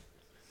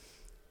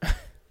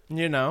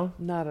 You know?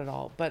 Not at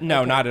all. But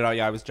no, okay. Not at all.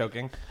 Yeah, I was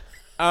joking.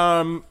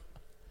 I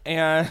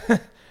And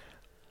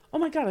Oh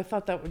my God, I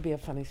thought that would be a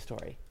funny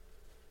story.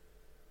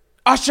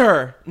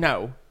 Usher.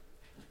 No.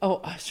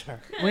 Oh, Usher.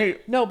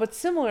 Wait. No, but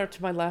similar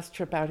to my last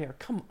trip out here.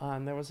 Come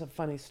on, there was a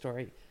funny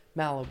story.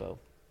 Malibu.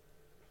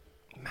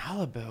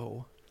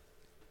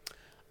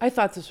 I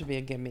thought this would be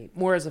a gimme,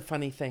 more as a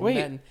funny thing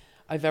than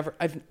I've ever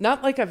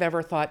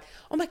thought,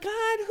 oh my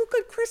God, who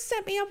could Chris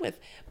set me up with?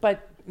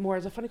 But more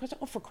as a funny question.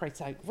 Oh, for Christ's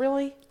sake,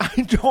 really?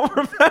 I don't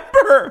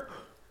remember.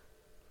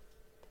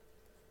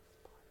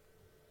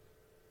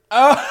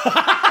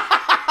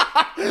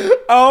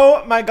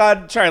 Oh my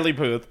God, Charlie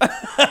Puth.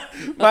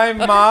 My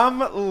mom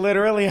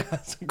literally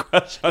has a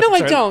crush on No, I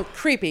Charlie. don't.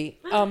 Creepy.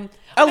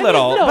 A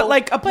little, no, but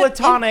like a but-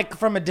 platonic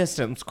from a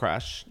distance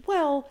crush.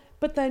 Well,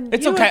 but then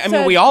It's you okay. had I mean,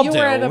 said we all you do.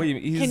 were at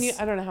He's- Can you?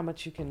 I don't know how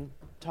much you can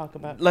talk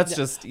about. Let's Yeah.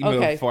 just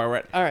Okay. move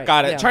forward. All right.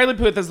 Got it. yeah. Charlie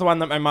Puth is the one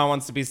that my mom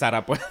wants to be set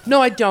up with.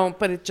 No, I don't.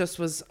 But it just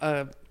was.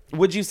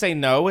 Would you say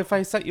no if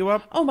I set you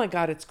up? Oh my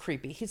God, it's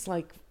creepy. He's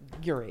like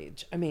your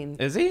age. I mean,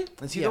 Is he?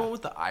 Is he Yeah. the one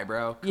with the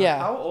eyebrow? Yeah.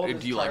 How old Do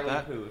is you like Charlie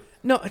that? Puth?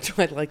 no,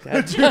 I like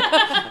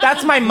that.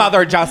 That's my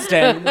mother,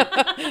 Justin.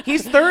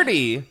 He's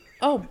 30.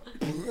 Oh,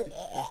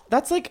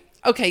 That's like,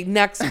 okay.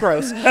 Next,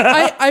 gross.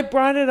 I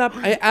brought it up.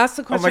 I asked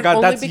the oh question. my God,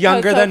 only that's because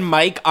younger of- than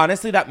Mike.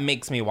 Honestly, that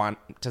makes me want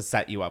to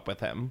set you up with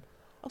him.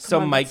 Oh, so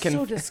come on, Mike that's can.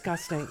 So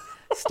disgusting.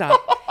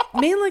 Stop.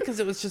 Mainly because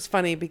it was just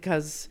funny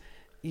because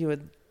you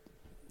had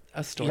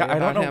a story Yeah, I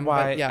about don't know him.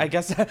 why. But yeah. I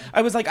guess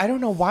I was like, I don't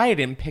know why I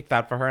didn't pick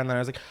that for her. And then I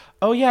was like,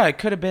 oh yeah, it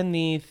could have been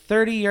the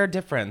 30-year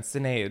difference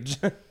in age.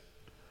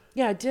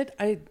 Yeah, I did.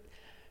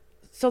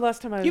 So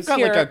last time I was You've got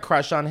here, like a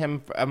crush on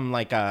him,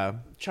 like a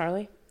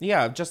Charlie.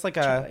 yeah, just like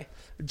a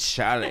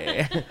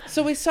Charlie.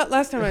 So we saw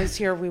last time I was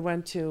here. We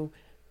went to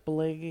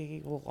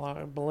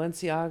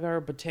Balenciaga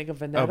or Bottega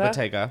Veneta. Oh,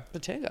 Bottega.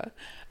 Bottega.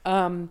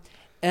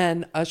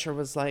 And Usher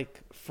was like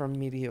from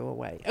me to you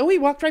away, and we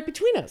walked right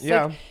between us.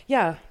 Yeah. Like,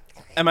 yeah.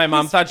 And my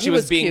mom thought he she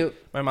was was being. cute.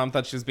 My mom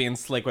thought she was being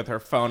slick with her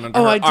phone under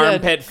Oh, her I did.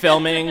 armpit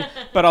filming,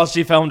 but all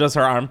she filmed was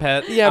her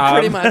armpit. Yeah,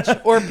 pretty Um, much.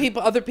 Or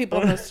other people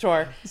in the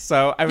store.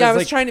 So I was, Yeah, I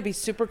was like, trying to be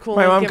super cool.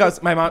 My and mom give goes.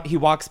 it- My mom. He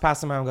walks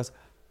past, and my mom goes,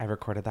 "I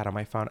recorded that on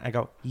my phone." I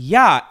go,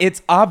 "Yeah,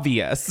 it's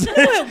obvious."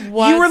 it You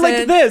were like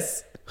wasn't.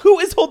 this. Who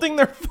is holding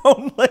their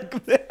phone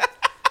like this?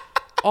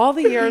 All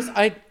the years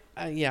I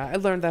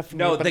learned that from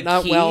No, you, but the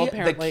not key- well. the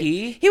Apparently,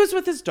 key- he was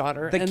with his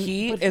daughter. The and-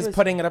 key but he is was-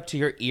 putting it up to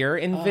your ear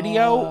in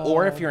video,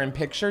 or if you're in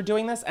picture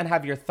doing this, and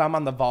have your thumb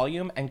on the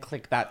volume and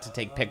click that to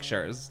take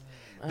pictures.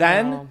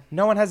 Then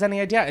no one has any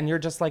idea, and you're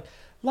just like,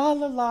 la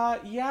la la,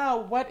 yeah,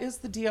 what is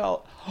the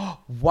deal?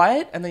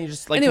 What? And then you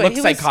just like Anyway, look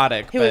he was-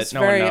 psychotic, he but was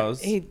no very- one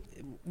knows. He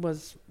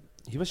was.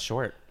 He was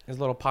short. His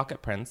little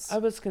pocket prince. I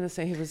was gonna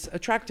say he was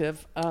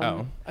attractive.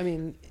 Oh. I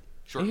mean,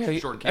 Short, Yeah,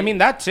 short I mean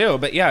that too,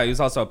 but yeah, he was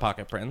also a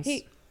pocket prince.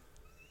 he.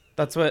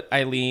 That's what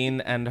Eileen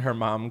and her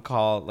mom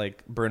call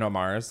like Bruno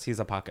Mars. He's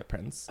a pocket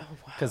prince Oh,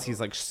 because he's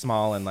like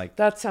small and like.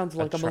 That sounds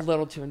like I'm a Attra-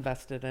 little too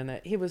invested in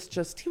it. He was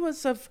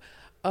of.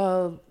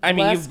 I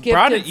mean, less you've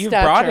brought it. gifted You've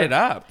brought stature. it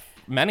up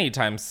many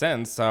times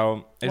since.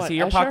 So is What, he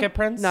your Usher? pocket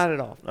prince? Not at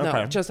all. No,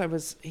 Okay. just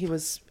He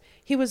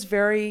was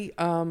very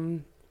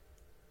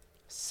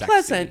Sexy.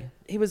 pleasant.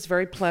 He was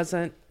very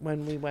pleasant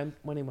when he went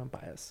by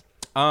us.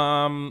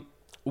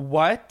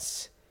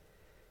 What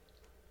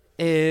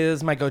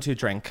is my go-to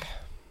drink?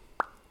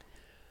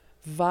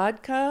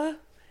 Vodka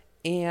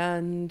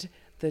and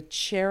the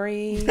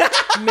cherry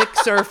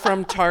mixer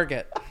from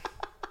Target,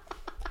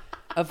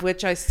 of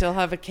which I still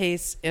have a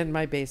case in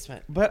my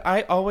basement. But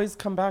I always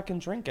come back and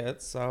drink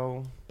it,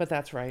 so But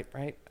that's right?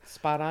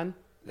 Spot on.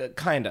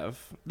 kind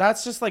of.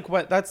 That's just like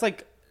what. That's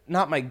like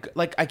not my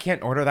like. I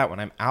can't order that when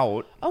I'm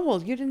out. Oh,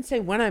 well, you didn't say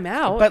when I'm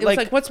out. But, It was like-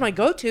 like, what's my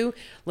go-to?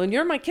 When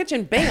you're in my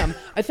kitchen, bam.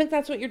 I think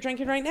that's what you're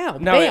drinking right now.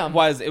 No, Bam.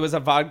 it was a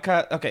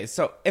vodka. Okay,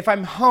 so if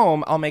I'm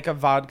home, I'll make a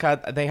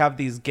vodka. They have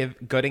these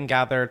Good and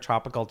Gather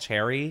tropical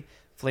cherry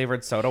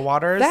flavored soda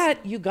waters.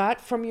 That you got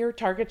from your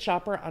Target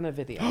shopper on a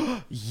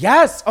video.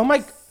 Yes. Oh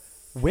my.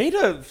 Way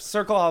to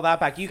circle all that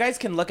back. You guys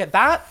can look at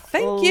that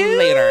Thank you.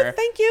 later.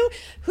 Thank you.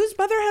 Whose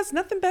mother has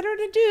nothing better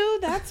to do?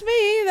 That's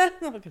me.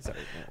 Okay, sorry.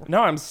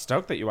 No, I'm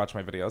stoked that you watch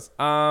my videos.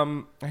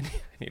 I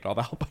need all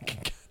the help I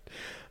can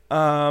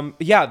get.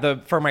 Yeah,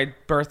 for my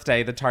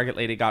birthday, the Target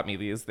lady got me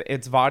these.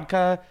 It's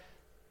vodka.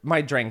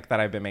 My drink that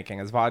I've been making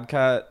is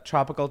vodka,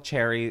 tropical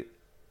cherry,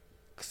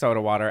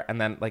 soda water,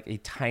 and then like a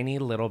tiny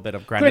little bit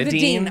of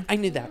grenadine. I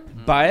knew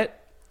that. But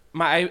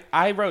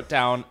I wrote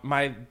down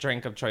my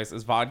drink of choice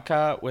is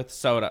vodka with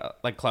soda,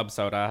 like club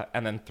soda,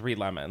 and then 3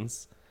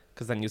 lemons,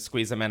 because then you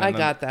squeeze them in. I And then,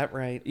 got that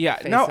right. Yeah,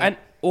 Face no, it.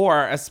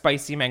 or a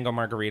spicy mango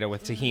margarita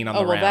with tahini on Oh,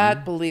 the well, rim.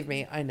 that, believe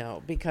me, I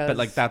know. Because. But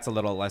like that's a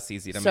little less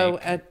easy to So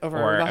make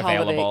over or the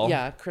available. holiday,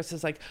 yeah, Chris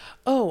is like,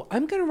 "Oh,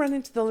 I'm gonna run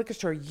into the liquor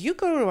store. You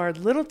go to our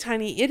little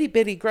tiny itty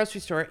bitty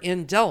grocery store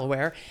in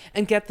Delaware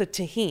and get the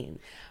tahini."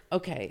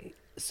 Okay,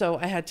 so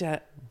I had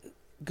to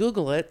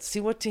Google it, see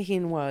what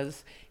tahini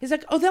was. He's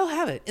like, "Oh, they'll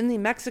have it in the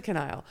Mexican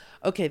aisle."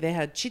 Okay, they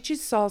had chichi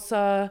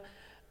salsa.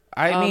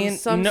 I mean,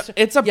 some no, s-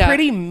 it's a yeah.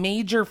 pretty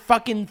major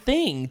fucking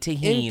thing,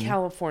 tahini. In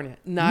California,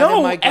 not No,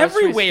 in my grocery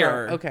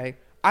everywhere. store. Okay,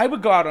 I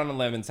would go out on a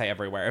limb and say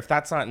everywhere. If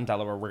that's not in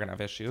Delaware, we're gonna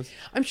have issues.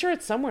 I'm sure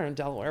it's somewhere in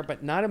Delaware,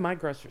 but not in my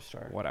grocery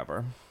store.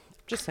 Whatever.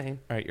 Just saying.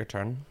 All right, your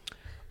turn.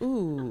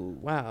 Ooh,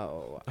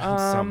 wow. I'm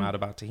so mad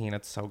about tahini.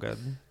 It's so good.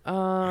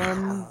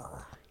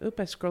 Oop,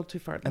 I scrolled too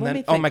far. And Let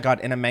me then, oh think. my God,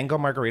 in a mango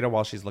margarita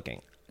while she's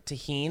looking.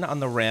 Tahini on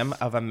the rim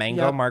of a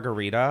mango Yep.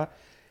 margarita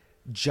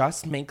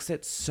just makes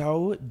it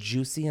so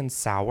juicy and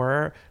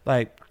sour.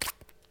 Like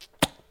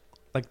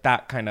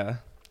that kind of.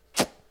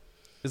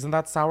 Isn't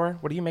that sour?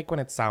 What do you make when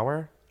it's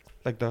sour?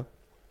 Like the.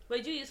 What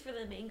did you use for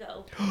the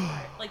mango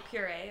part? Like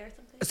puree or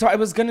something? So I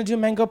was going to do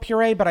mango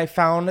puree, but I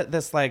found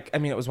this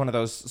it was one of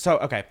those. So,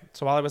 okay.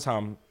 So while I was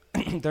home,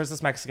 there's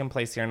this Mexican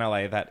place here in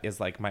LA that is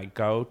like my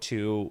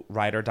go-to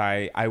ride or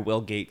die. I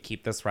will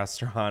gatekeep this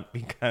restaurant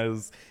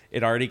because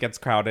it already gets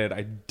crowded.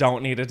 I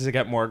don't need it to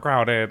get more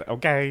crowded.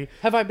 Okay.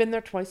 Have I been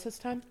there twice this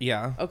time?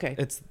 Yeah. Okay.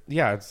 It's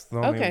the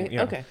only, Okay,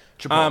 yeah. okay.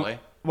 Chipotle.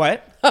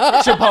 What?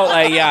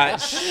 Chipotle, yeah.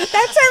 That's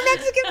our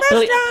Mexican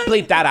restaurant.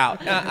 Bleep that out.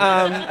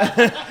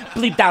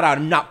 Bleep that out.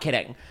 I'm not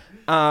kidding.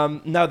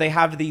 No, they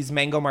have these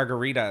mango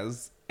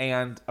margaritas,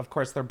 and of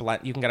course they're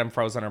blend. You can get them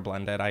frozen or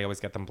blended. I always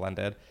get them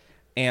blended,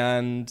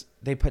 and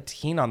they put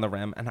tahini on the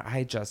rim. And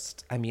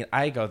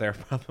I go there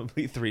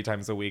probably 3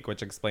 times a week,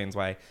 which explains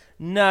why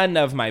none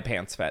of my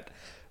pants fit.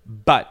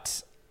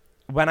 But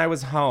when I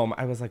was home,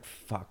 I was like,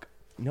 "Fuck,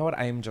 you know what?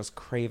 I am just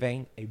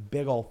craving a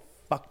big ol'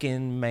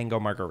 fucking mango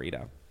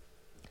margarita."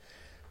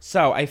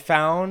 So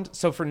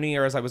for New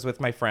Year's, I was with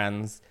my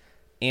friends,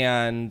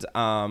 and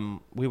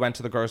we went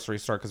to the grocery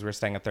store because we were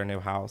staying at their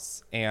new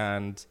house.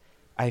 And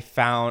I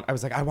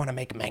was like, I want to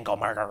make mango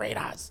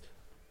margaritas.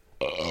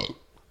 Oh,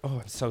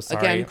 I'm so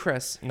sorry. Again,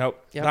 Chris.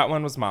 Nope. Yep. That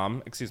one was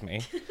Mom. Excuse me.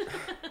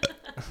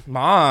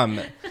 Mom.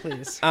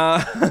 Please.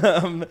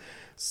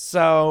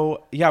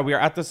 So, yeah, we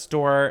were at the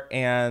store,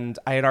 and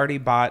I had already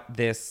bought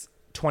this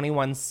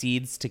 21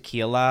 Seeds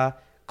tequila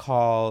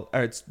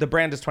the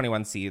brand is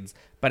 21 Seeds,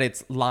 but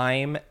it's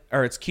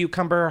it's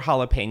cucumber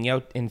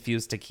jalapeno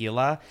infused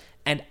tequila,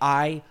 and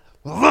I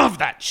love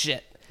that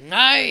shit.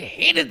 I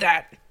hated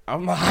that.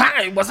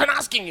 I wasn't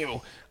asking you.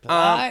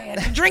 I had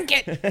to drink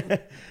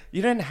it.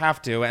 You didn't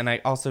have to, and I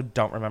also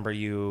don't remember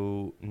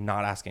you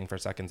not asking for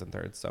seconds and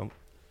thirds, so.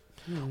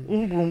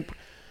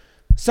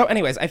 So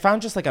anyways, I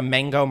found just like a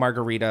mango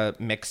margarita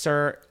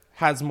mixer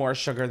has more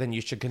sugar than you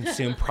should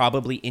consume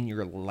probably in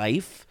your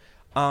life.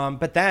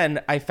 But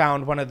then I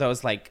found one of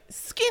those like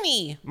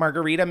skinny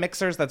margarita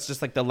mixers that's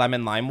just like the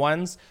lemon lime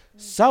ones.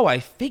 So I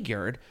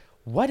figured,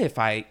 what if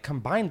I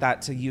combined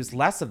that to use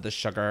less of the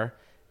sugar?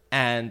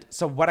 And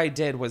so what I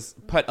did was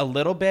put a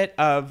little bit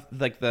of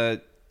like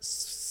the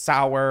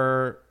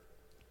sour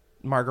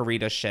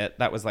margarita shit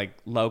that was like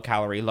low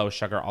calorie, low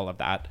sugar, all of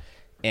that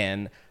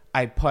in.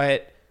 I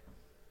put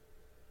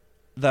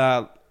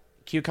the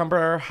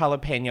cucumber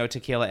jalapeno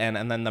tequila in,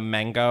 and then the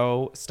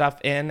mango stuff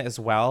in as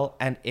well.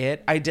 And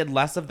I did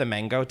less of the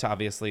mango to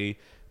obviously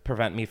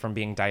prevent me from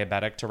being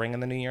diabetic to ring in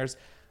the New Year's.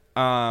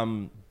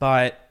 And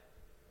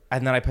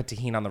then I put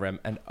tahini on the rim,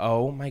 and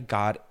oh my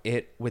God,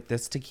 with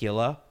this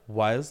tequila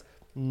was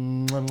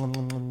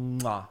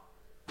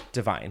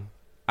divine,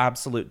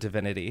 absolute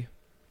divinity.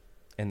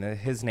 In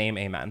his name,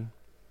 amen.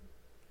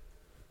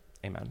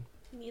 Amen.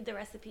 You need the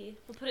recipe.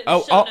 We'll put it in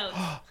the show notes.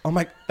 Oh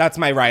my, that's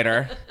my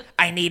writer.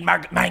 I need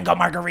mango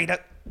margarita.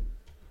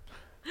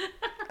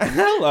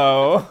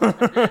 Hello.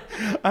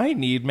 I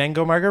need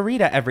mango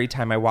margarita every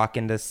time I walk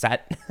into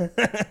set,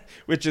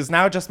 which is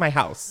now just my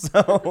house.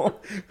 So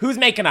who's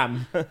making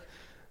them?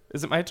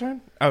 Is it my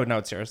turn? Oh, no,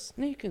 it's yours.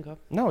 No, you can go.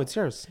 No, it's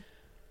yours.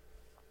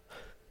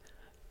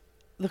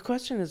 The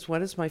question is,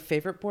 what is my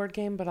favorite board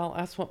game? But I'll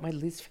ask what my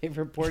least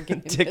favorite board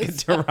game is. Ticket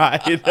to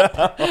Ride.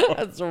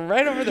 That's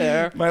right over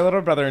there. My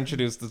little brother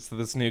introduced us to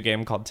this new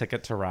game called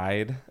Ticket to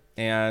Ride,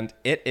 and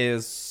it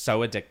is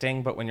so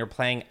addicting. But when you're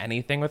playing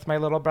anything with my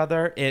little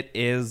brother, it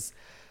is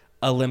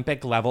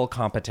Olympic level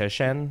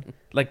competition.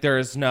 Like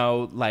there's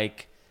no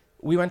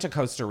we went to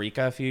Costa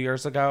Rica a few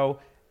years ago,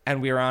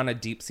 and we were on a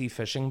deep sea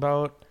fishing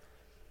boat,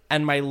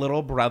 and my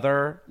little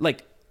brother,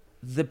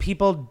 the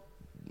people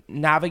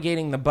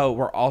navigating the boat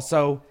were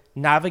also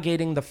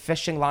navigating the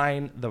fishing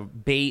line, the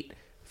bait,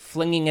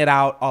 flinging it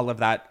out, all of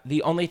that.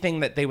 The only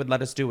thing that they would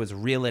let us do was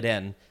reel it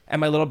in.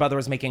 And my little brother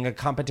was making a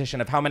competition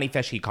of how many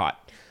fish he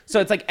caught. So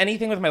it's like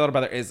anything with my little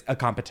brother is a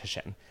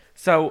competition.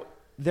 So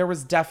there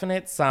was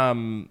definite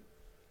some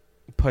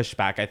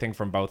pushback, I think,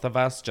 from both of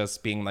us,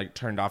 just being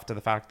turned off to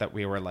the fact that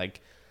we were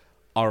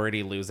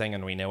already losing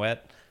and we knew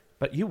it.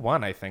 But you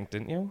won, I think,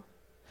 didn't you?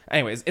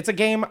 Anyways, it's a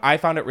game. I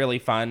found it really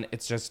fun.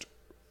 It's just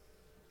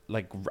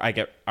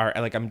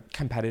I'm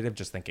competitive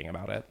just thinking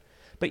about it.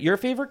 But your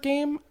favorite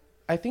game,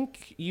 I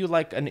think you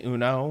like an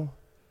Uno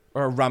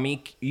or a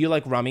Rummy. You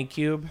like Rummy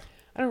Cube?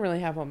 I don't really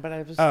have one, but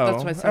that's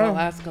why I said I'll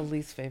ask a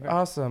least favorite.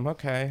 Awesome.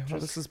 Okay.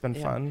 Well, this has been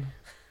fun.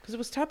 Because it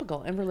was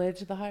topical and related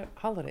to the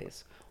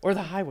holidays. Or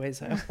the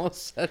highways, I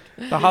almost said.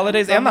 The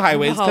holidays and the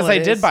highways, because I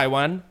did buy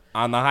one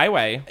on the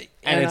highway.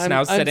 And it's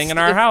now sitting in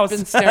our house. I've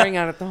been staring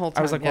at it the whole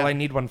time. I was like, well, I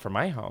need one for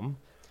my home.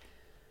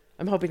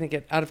 I'm hoping to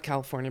get out of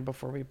California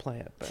before we play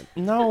it, but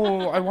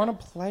No, I want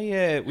to play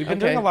it. We've been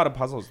doing a lot of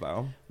puzzles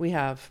though. We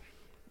have.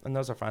 And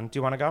those are fun. Do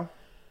you want to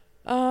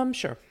go?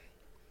 Sure.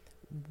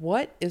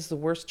 What is the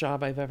worst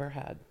job I've ever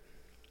had?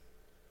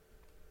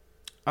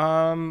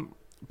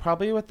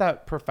 Probably with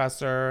that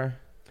professor,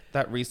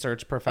 that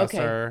research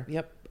professor. Okay.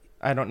 Yep.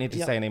 I don't need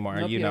to say anymore.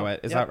 Nope, you know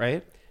it. Is that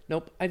right?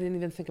 Nope. I didn't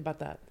even think about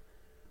that.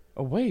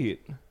 Oh,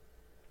 wait.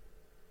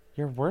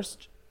 Your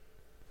worst?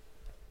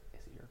 Is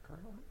it your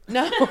current one?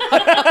 No.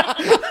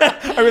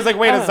 I was like,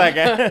 wait a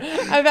second.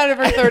 I've had it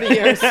for 30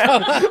 years. So.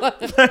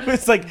 I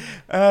was like,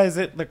 is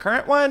it the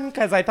current one?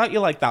 Because I thought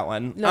you liked that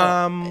one.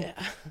 No.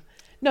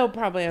 No,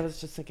 probably. I was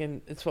just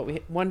thinking it's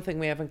one thing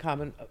we have in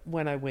common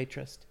when I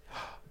waitressed.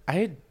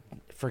 I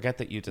forget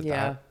that you did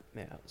that.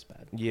 Yeah, it was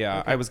bad. Yeah,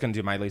 Okay. I was going to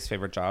do my least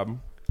favorite job.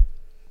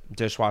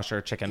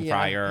 Dishwasher, chicken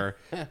fryer,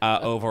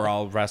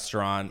 overall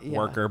restaurant,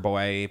 worker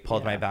boy,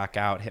 pulled my back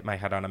out, hit my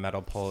head on a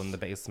metal pole in the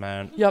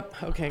basement. Yep.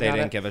 Okay, They got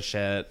didn't it. give a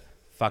shit.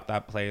 Fuck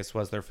that place.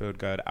 Was their food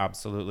good?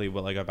 Absolutely.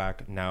 Will I go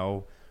back?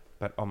 No.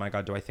 But oh my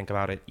God, do I think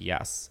about it?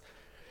 Yes.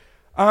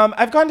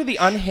 I've gone to the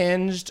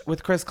Unhinged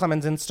with Chris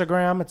Clemens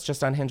Instagram. It's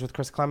just Unhinged with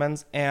Chris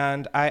Clemens.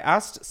 And I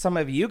asked some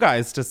of you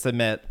guys to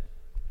submit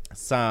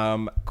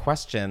some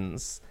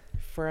questions.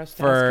 For us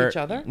to ask each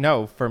other?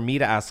 No, for me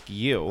to ask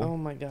you. Oh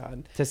my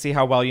God. To see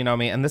how well you know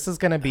me. And this is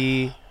going to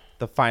be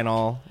the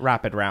final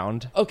rapid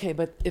round. Okay,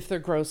 but if they're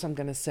gross, I'm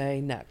going to say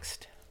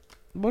next.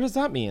 What does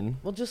that mean?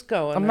 We'll just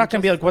go. I'm not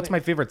going to be like, what's my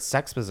favorite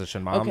sex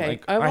position, Mom? Okay.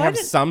 Like, I have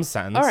some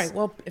sense. All right,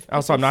 well.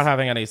 Also, I'm not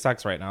having any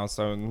sex right now,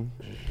 so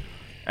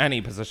any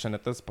position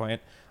at this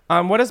point.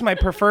 What is my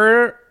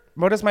preferred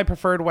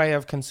way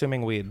of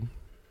consuming weed?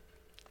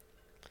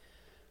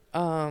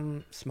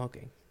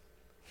 Smoking.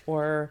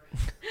 Or...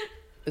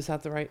 Is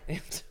that the right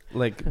answer?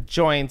 Like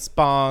joints,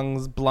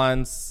 bongs,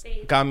 blunts,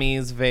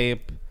 gummies, vape,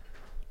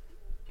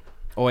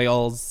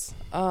 oils.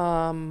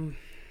 Well,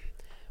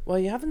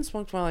 you haven't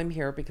smoked while I'm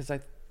here because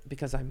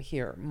I'm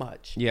here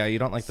much. Yeah, you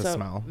don't like the So,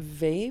 smell.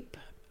 Vape,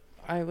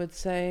 I would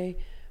say.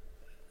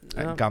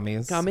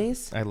 Gummies.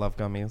 Gummies? I love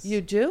gummies.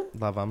 You do?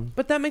 Love them.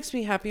 But that makes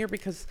me happier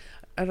because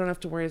I don't have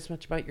to worry as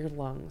much about your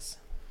lungs.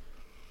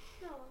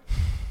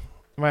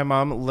 My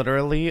mom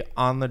literally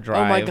on the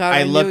drive. Oh my God!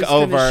 I look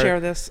over. Share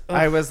this.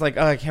 I was like,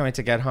 oh, I can't wait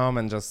to get home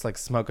and just like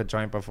smoke a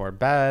joint before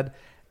bed.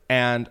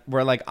 And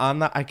we're like on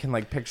the. I can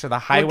like picture the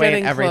highway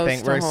and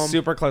everything. We're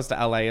super close to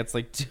LA. It's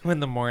like 2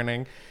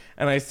 a.m.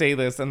 And I say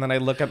this, and then I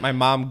look at my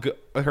mom.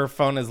 Her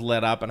phone is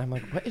lit up, and I'm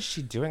like, "What is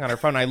she doing on her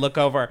phone?" I look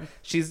over.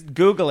 She's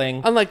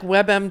Googling on like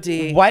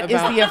WebMD. What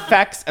is the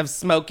effects of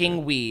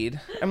smoking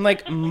weed? I'm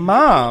like,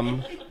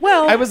 Mom.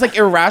 Well, I was like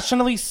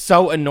irrationally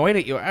so annoyed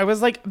at you. I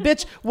was like,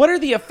 bitch, what are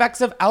the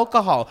effects of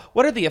alcohol?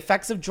 What are the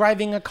effects of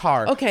driving a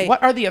car? Okay.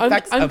 What are the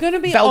effects I'm of going to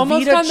be Velveeta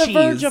almost on the cheese?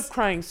 verge of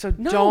crying, so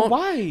No, don't.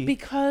 why?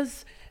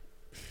 Because,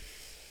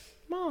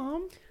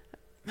 Mom,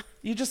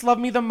 you just love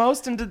me the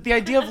most, and the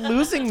idea of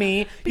losing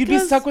me, you'd be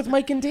Because stuck with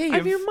Mike and Dave.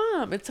 I'm your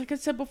mom. It's like I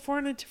said before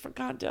in a different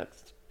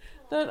context.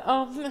 That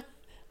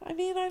I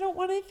mean, I don't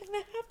want anything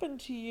to happen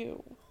to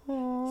you.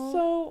 Aww.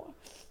 So,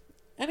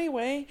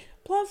 anyway,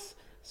 plus,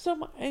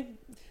 I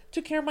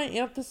took care of my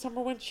aunt this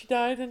summer when she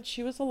died, and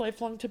she was a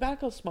lifelong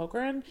tobacco smoker,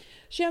 and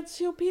she had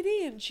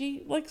COPD, and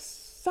she like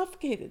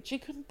suffocated. She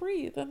couldn't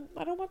breathe, and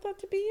I don't want that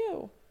to be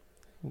you.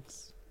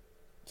 Thanks.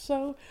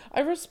 So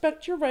I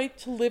respect your right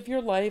to live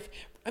your life.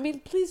 I mean,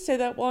 please say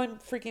that while I'm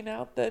freaking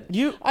out that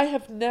I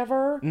have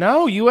never.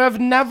 No, you have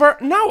never.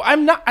 No,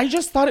 I'm not. I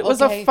just thought it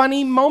was a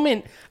funny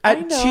moment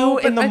at 2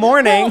 in the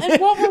morning. Well,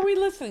 and what were we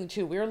listening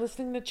to? We were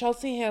listening to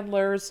Chelsea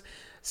Handler's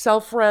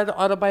self-read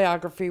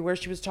autobiography where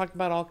she was talking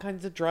about all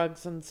kinds of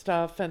drugs and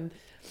stuff. And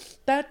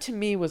that to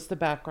me was the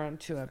background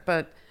to it.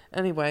 But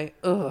anyway,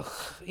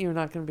 you're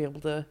not going to be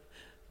able to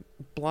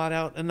blot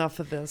out enough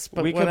of this.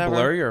 But we whatever. could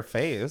blur your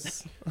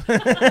face.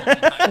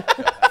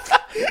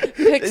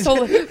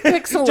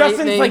 Pixelate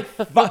Justin's me. like,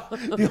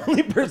 the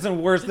only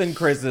person worse than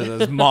Chris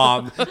is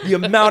Mom. The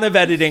amount of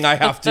editing I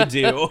have to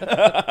do.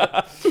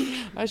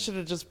 I should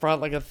have just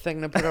brought like a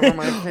thing to put over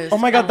my face. Oh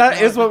my God,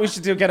 that is what we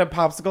should do. Get a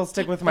popsicle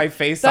stick with my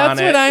face on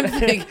it. That's what I'm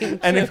thinking.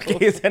 And in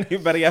case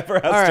anybody ever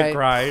has to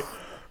cry.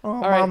 Oh,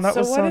 Mom, that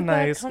was so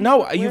nice.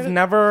 No,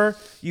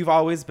 you've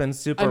always been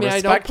super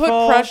respectful. I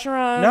don't put pressure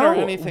on or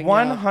anything.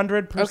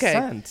 100%.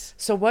 Okay.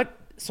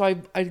 So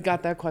I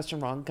got that question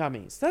wrong.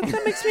 Gummies. That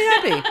makes me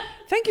happy.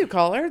 Thank you,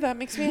 caller. That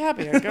makes me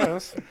happy, I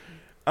guess.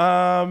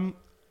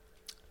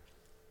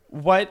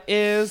 What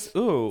is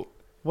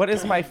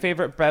my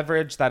favorite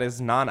beverage that is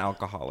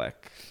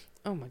non-alcoholic?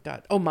 Oh my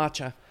God. Oh,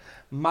 matcha.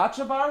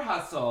 Matcha Bar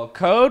Hustle.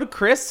 Code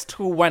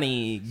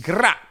Chris20.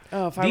 Gra.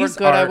 Oh, if I were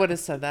good, I would have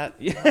said that.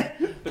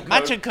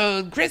 Matcha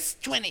code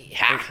Chris20.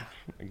 Ha.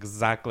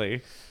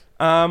 Exactly.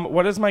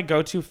 What is my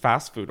go-to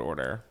fast food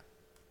order?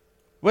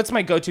 What's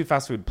my go-to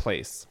fast food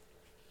place?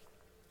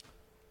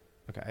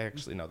 Okay, I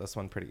actually know this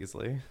one pretty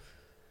easily.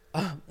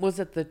 Was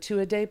it the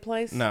 2-a-day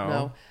place?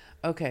 No.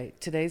 Okay,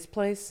 today's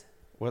place?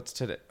 What's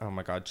today? Oh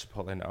my God,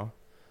 Chipotle, no.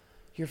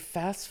 Your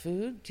fast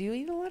food? Do you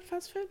eat a lot of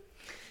fast food?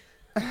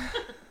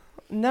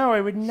 No,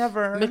 I would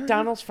never.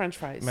 McDonald's French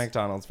fries.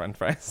 McDonald's French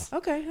fries.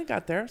 Okay, I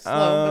got there.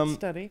 Slow but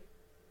steady.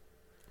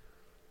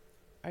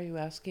 Are you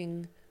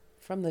asking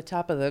from the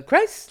top of the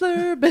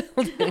Chrysler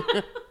building?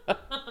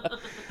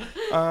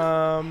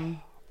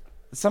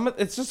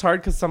 It's just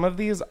hard because some of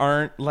these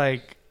aren't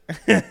like.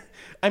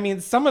 I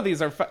mean, some of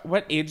these are.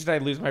 What age did I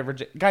lose my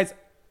virginity? Guys,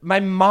 my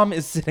mom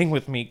is sitting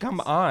with me. Come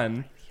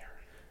on.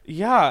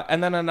 Yeah,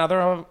 and then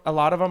a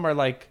lot of them are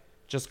like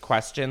just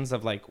questions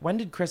of like, when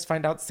did Chris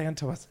find out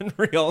Santa wasn't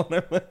real? And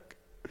I'm like,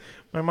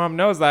 my mom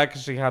knows that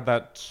because she had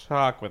that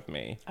talk with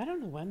me. I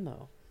don't know when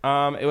though.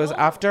 It was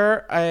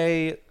after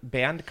a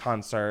band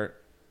concert,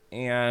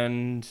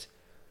 and it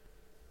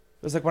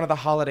was like one of the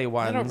holiday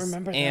ones. I don't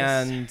remember this.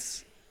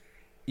 And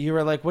you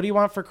were like, what do you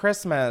want for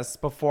Christmas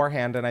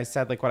beforehand? And I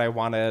said like what I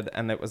wanted,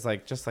 and it was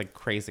like just like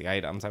crazy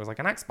items. I was like,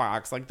 an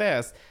Xbox, like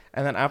this.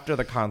 And then after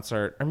the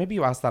concert, or maybe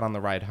you asked that on the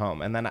ride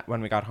home. And then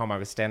when we got home, I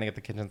was standing at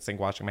the kitchen sink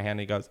washing my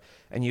hand,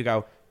 and you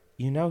go,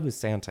 you know who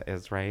Santa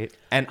is, right?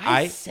 And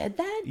I said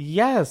that?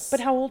 Yes. But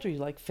how old are you?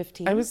 Like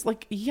 15? I was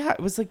like, yeah, it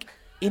was like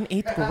in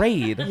 8th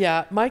grade.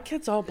 Yeah, my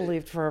kids all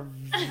believed for a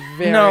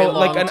very long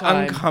like an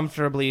time.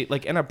 Uncomfortably,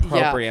 like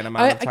inappropriate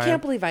amount of time. I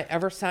can't believe I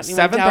ever sat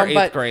anyone 7th down, or 8th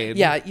but grade.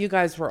 Yeah, you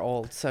guys were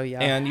old, so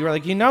yeah. And you were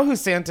like, you know who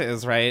Santa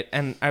is, right?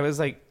 And I was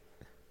like,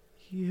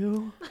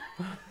 you?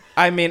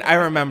 I mean, I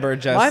remember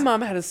just... My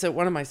mom had to sit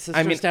one of my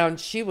sisters down.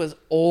 She was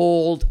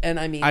old, and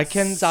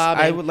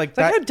sobbing. I would like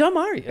that. Like, how dumb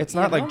are you? It's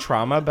not know? like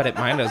trauma, but it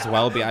might as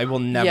well be. I will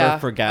never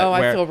forget. Oh,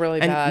 I feel really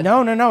bad.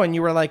 No. And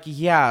you were like,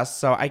 yeah,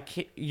 so I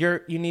can't,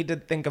 you need to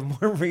think of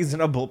more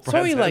reasonable presents.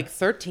 So were you like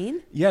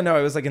 13? Yeah, no,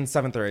 I was like in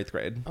 7th or 8th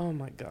grade. Oh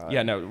my God.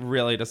 Yeah, no,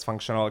 really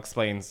dysfunctional.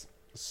 Explains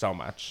so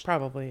much.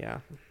 Probably, yeah.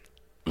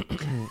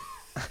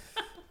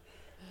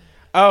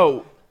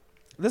 Oh,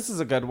 this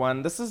is a good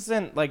one. This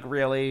isn't like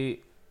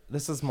really...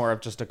 This is more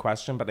of just a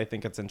question, but I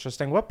think it's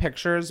interesting. What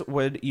pictures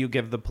would you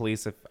give the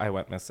police if I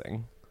went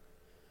missing?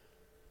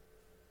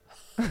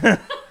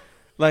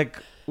 Like,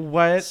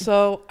 what?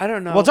 So, I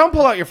don't know. Well, don't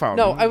pull out your phone.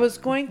 No, I was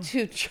going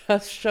to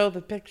just show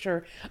the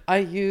picture I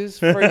used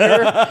for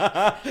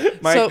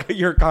your...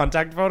 your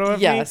contact photo of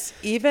me? Yes.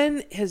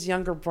 Even his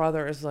younger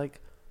brother is like,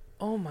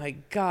 oh my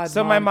God,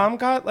 So Mom. my mom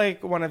got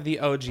like one of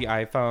the OG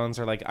iPhones,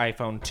 or like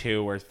iPhone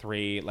 2 or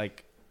 3.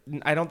 Like,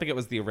 I don't think it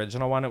was the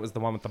original one. It was the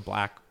one with the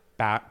black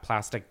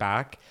plastic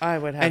back. I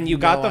would have And you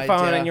got no the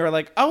phone idea. and you were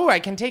like, oh,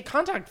 I can take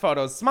contact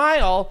photos.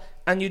 Smile.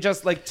 And you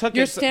just like took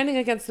You're it. standing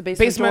against the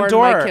basement door,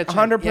 door in my kitchen.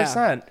 100%.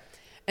 Yeah.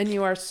 And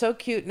you are so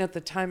cute. And at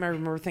the time, I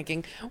remember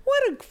thinking,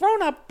 what a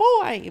grown-up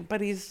boy.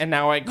 But he's... And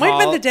now I might have call...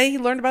 been the day he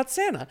learned about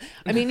Santa.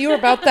 I mean, you were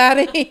about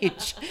that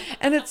age.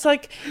 And it's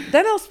like,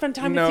 then I'll spend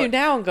time with you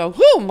now and go,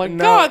 oh my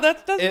God,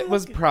 that doesn't... It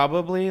was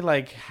probably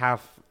like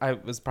half... I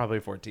was probably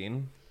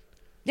 14.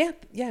 Yeah,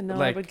 no,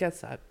 Like, I would guess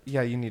that.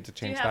 Yeah, you need to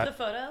change that. Do you have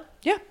the photo?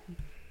 Yeah.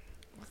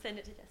 We'll send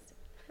it to Justin.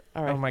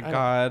 All right. Oh my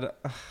God.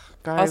 Ugh,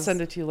 guys. I'll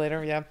send it to you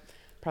later. Yeah.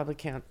 Probably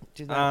can't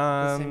do that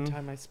at the same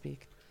time I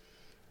speak.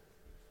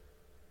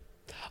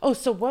 Oh,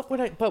 so what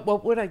would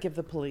I give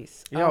the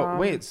police?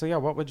 Wait. So yeah,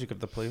 what would you give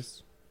the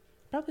police?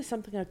 Probably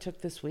something I took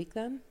this week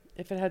then,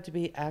 if it had to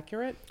be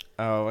accurate.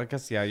 Oh, I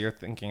guess, yeah, you're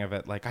thinking of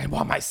it like, I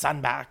want my son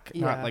back.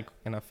 Yeah. Not like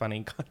in a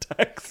funny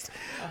context.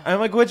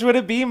 I'm like, which would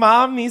it be,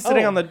 Mom? Me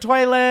sitting on the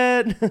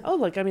toilet? Oh,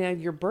 like, I mean,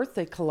 your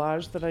birthday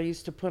collage that I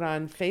used to put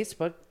on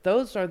Facebook,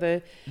 those are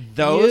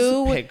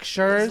those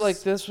pictures? Like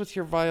this with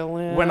your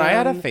violin. When I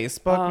had a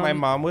Facebook, my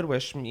mom would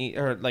wish me,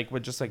 or like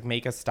would just like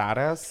make a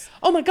status.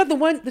 Oh my God,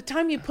 the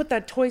time you put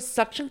that toy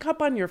suction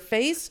cup on your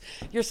face,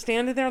 you're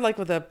standing there like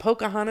with a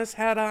Pocahontas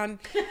hat on,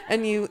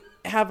 and you've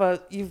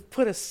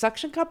put a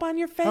suction cup on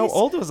your face. How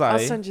old was I? I'll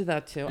send you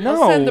that too.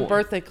 No. I'll send the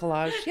birthday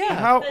collage. Yeah.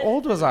 How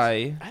old was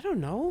I? I don't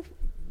know.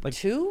 Like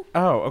 2?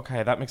 Oh,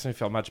 okay. That makes me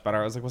feel much better.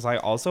 I was like, was I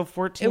also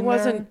 14? It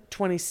wasn't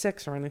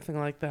 26 or anything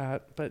like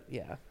that, but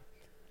yeah.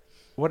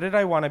 What did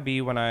I want to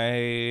be when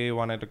I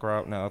wanted to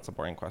grow up? No, that's a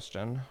boring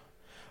question.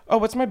 Oh,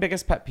 what's my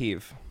biggest pet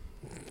peeve?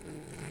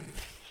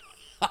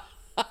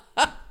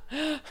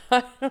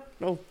 I don't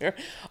know where.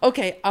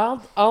 Okay,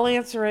 I'll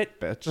answer it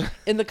Bitch.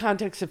 in the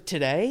context of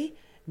today.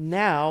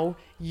 Now,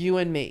 you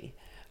and me.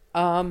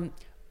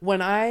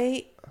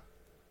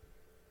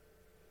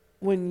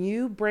 When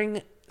you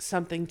bring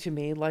something to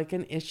me like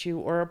an issue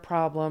or a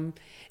problem,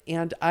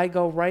 and I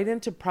go right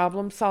into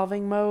problem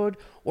solving mode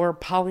or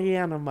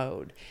Pollyanna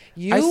mode.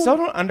 I still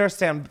don't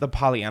understand the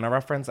Pollyanna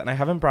reference, and I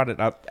haven't brought it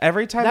up.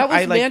 Every time that was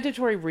I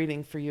mandatory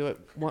reading for you at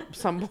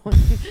some point.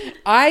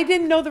 I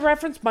didn't know the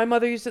reference. My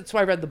mother used it, so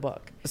I read the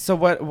book. So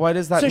what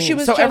does that mean?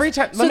 Every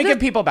time, let me give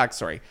people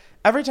backstory.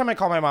 Every time I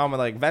call my mom with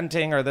like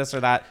venting or this or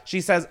that, she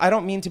says, I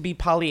don't mean to be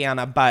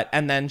Pollyanna, but,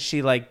 and then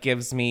she like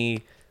gives me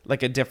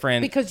like a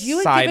different because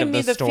you side had given of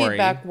me the story.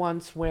 Feedback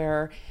once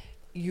where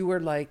you were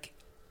like,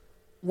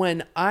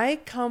 when I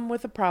come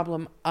with a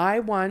problem, I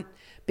want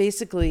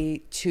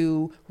basically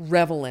to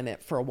revel in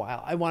it for a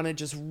while. I want to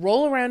just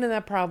roll around in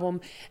that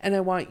problem, and I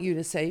want you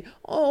to say,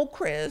 oh,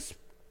 Chris,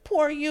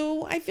 poor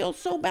you, I feel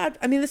so bad.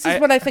 I mean, this is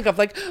what I think of,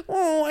 like,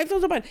 oh, I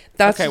feel so bad.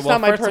 That's just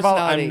not my personality. First of all,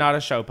 I'm not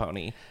a show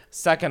pony.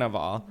 Second of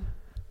all,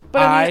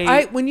 But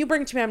I when you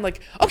bring it to me, I'm like,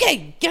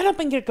 okay, get up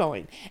and get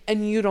going.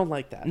 And you don't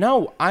like that.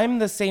 No, I'm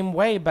the same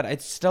way, but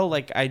it's still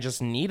like I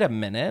just need a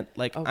minute.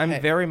 Like Okay.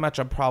 I'm very much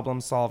a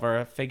problem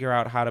solver, figure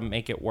out how to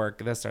make it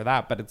work, this or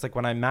that. But it's like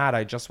when I'm mad,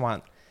 I just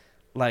want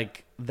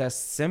like the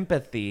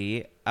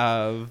sympathy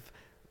of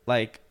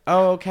like,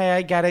 oh, okay,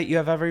 I get it. You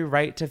have every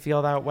right to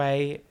feel that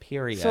way,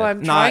 period. So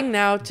I'm trying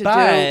now to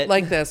do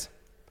like this.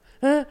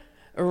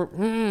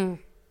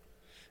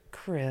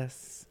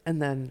 Chris. And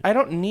then I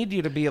don't need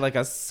you to be like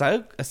a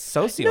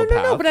sociopath.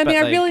 No, but I mean,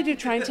 I like, really do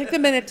try and take the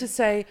minute to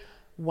say,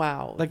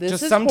 wow, like this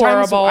just is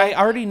sometimes horrible. I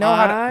already know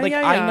how to like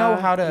Yeah, I know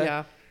yeah, how to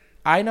yeah.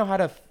 I know how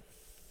to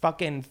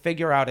fucking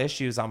figure out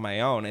issues on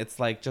my own. It's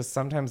like just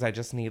sometimes I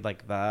just need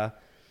like the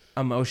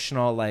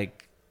emotional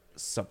like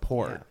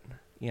support,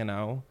 you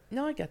know?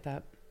 No, I get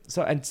that.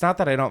 So it's not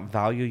that I don't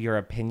value your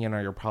opinion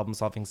or your problem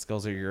solving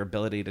skills or your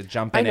ability to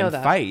jump I in know and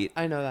that. fight.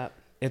 I know that.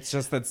 It's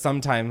just that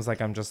sometimes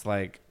like I'm just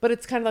like, But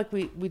it's kind of like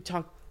we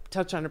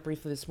touched on it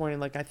briefly this morning.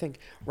 Like I think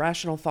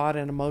rational thought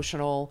and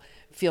emotional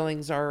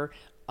feelings are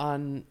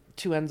on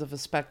two ends of a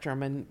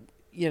spectrum. And,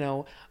 you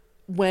know,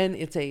 when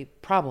it's a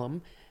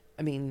problem,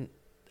 I mean,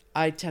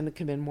 I tend to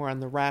come in more on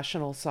the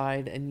rational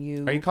side and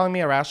you... Are you calling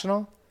me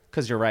irrational?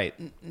 Because you're right.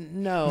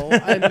 No,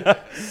 I'm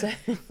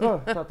saying...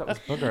 Oh, I thought that was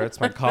booger. It's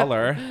my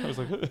collar. I was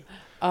like...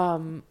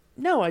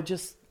 No, I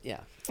just...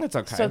 Yeah. It's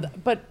okay.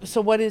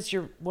 So what is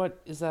your...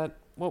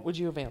 What would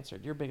you have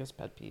answered? Your biggest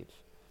pet peeve?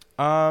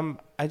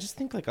 I just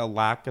think like a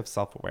lack of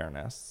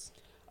self-awareness.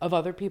 Of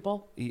other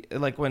people?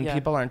 Like when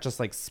people aren't just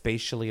like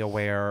spatially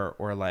aware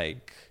or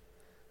like,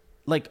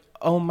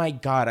 oh my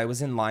God, I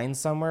was in line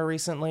somewhere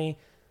recently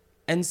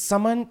and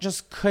someone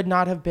just could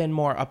not have been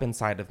more up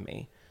inside of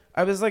me.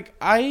 I was like,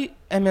 I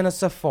am in a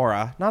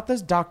Sephora, not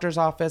this doctor's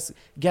office,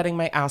 getting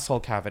my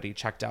asshole cavity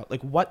checked out.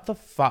 Like, what the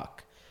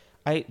fuck?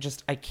 I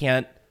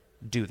can't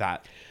do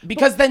that.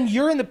 Because then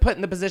you're put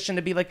in the position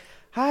to be like,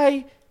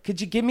 hi,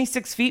 could you give me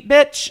 6 feet,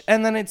 bitch?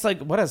 And then it's like,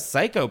 what a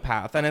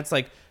psychopath. And it's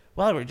like,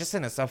 well, we're just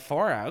in a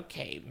Sephora.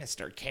 Okay,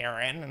 Mr.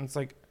 Karen. And it's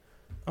like,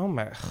 oh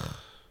my.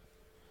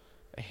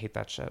 I hate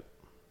that shit.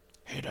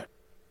 Hate it.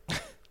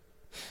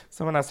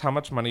 Someone asked, how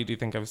much money do you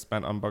think I've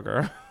spent on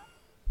booger?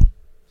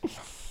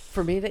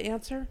 For me to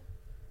answer?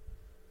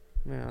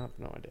 Yeah, I have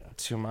no idea.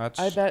 Too much?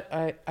 I bet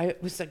I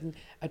was like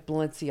at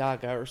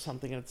Balenciaga or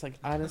something. And it's like,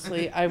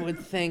 honestly, I would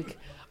think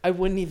I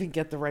wouldn't even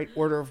get the right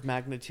order of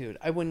magnitude.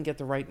 I wouldn't get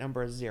the right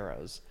number of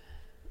zeros.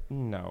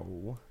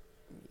 No.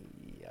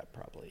 Yeah,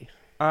 probably.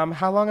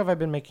 How long have I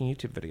been making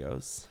YouTube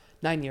videos?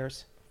 9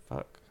 years.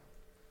 Fuck.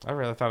 I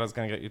really thought I was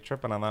going to get you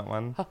tripping on that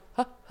one.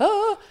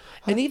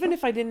 And even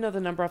if I didn't know the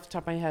number off the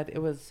top of my head, it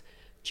was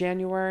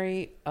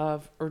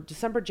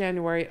December,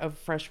 January of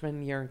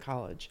freshman year in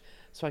college.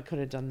 So I could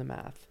have done the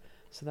math.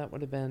 So that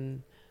would have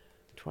been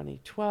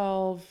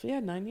 2012. Yeah,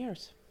 9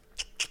 years.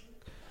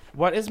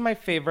 What is my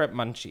favorite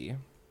munchie?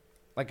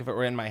 Like if it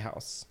were in my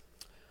house.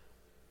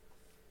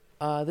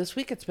 This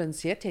week it's been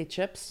Siete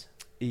chips.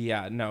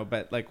 Yeah, no,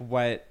 but like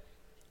what?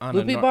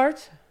 Loopy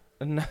Bart?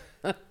 No.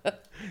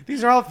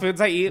 These are all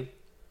foods I eat.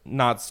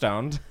 Not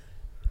stoned.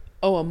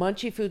 Oh, a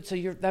munchie food. So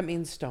that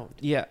means stoned.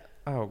 Yeah.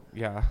 Oh,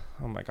 yeah.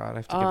 Oh my God. I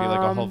have to give you like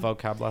a whole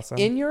vocab lesson.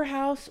 In your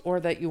house or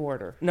that you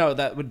order? No,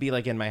 that would be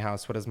like in my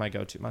house. What is my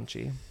go-to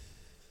munchie?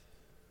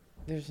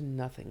 There's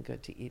nothing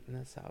good to eat in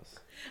this house.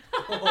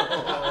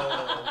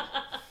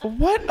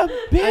 What a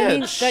bitch. I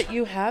mean, that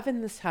you have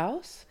in this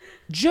house?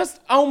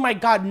 Just, oh my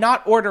God,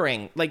 not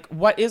ordering. Like,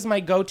 what is my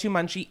go-to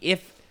munchie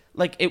if,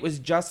 like, it was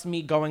just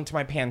me going to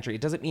my pantry?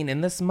 It doesn't mean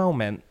in this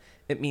moment.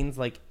 It means,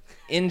 like,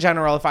 in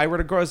general, if I were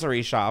to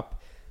grocery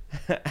shop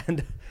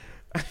and...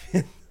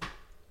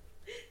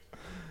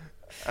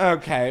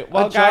 Okay,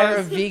 well, a jar guys,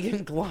 of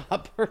vegan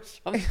glop or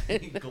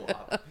something.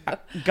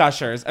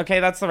 Gushers. Okay,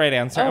 that's the right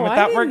answer. Oh, and with I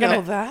that, didn't we're gonna.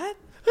 know that.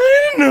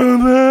 I didn't know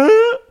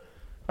that.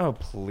 Oh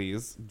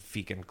please,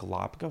 vegan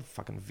glop. Go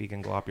fucking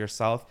vegan glop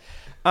yourself.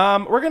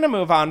 We're gonna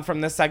move on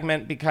from this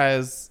segment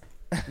because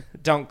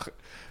don't.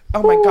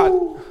 Oh my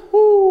God.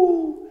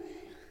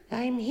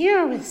 I'm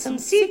here with some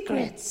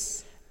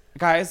secrets.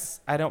 Guys,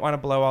 I don't want to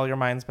blow all your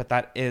minds, but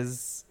that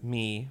is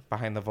me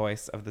behind the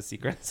voice of the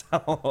Secret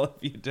Owl.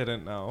 If you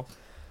didn't know.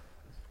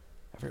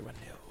 Everyone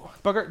knew.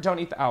 Booger, don't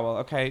eat the owl,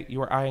 okay? You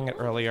were eyeing it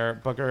earlier.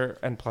 Booger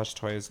and plush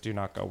toys do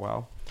not go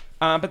well.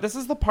 But this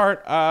is the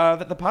part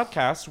of the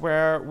podcast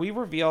where we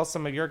reveal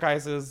some of your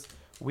guys'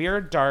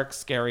 weird, dark,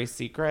 scary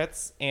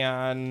secrets.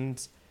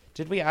 And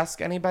did we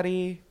ask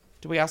anybody?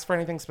 Did we ask for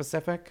anything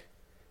specific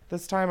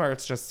this time? Or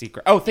it's just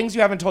secret? Oh, things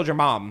you haven't told your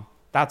mom.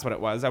 That's what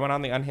it was. I went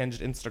on the Unhinged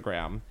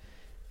Instagram.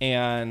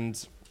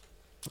 And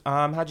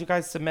how'd you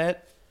guys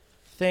submit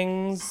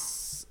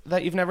things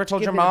that you've never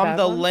told your mom?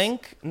 The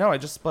link, no, I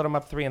just split them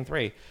up 3 and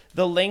 3.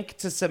 The link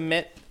to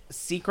submit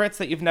secrets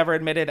that you've never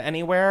admitted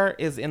anywhere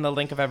is in the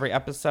link of every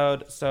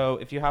episode. So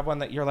if you have one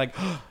that you're like,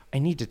 oh, I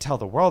need to tell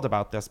the world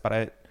about this,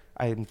 but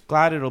I'm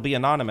glad it'll be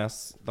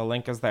anonymous, the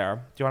link is there.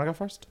 Do you want to go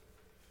first?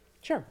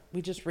 Sure.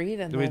 We just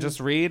read we just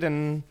read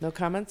and no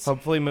comments?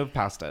 Hopefully move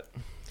past it.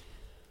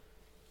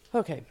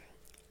 Okay.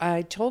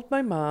 I told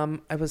my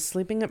mom I was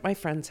sleeping at my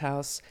friend's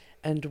house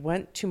and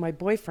went to my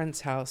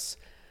boyfriend's house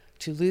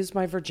to lose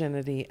my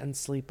virginity and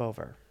sleep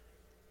over.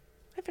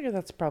 I figure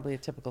that's probably a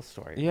typical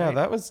story. Yeah, right?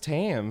 that was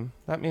tame.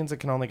 That means it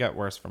can only get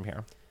worse from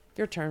here.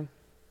 Your turn.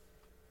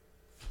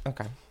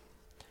 Okay.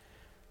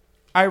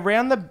 I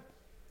ran the...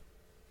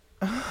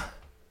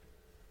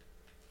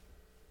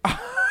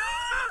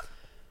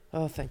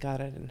 Oh, thank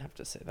God I didn't have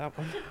to say that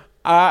one.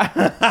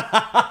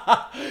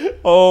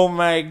 Oh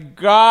my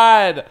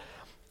God.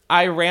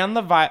 I ran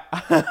the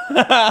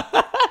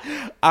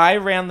I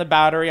ran the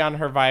battery on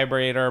her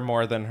vibrator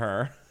more than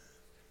her.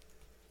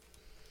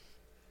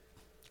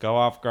 Go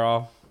off,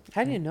 girl.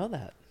 How do you know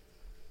that?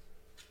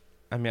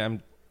 I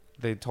mean,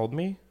 they told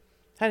me.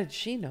 How did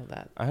she know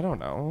that? I don't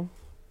know.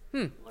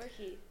 Or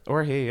he.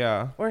 Or he,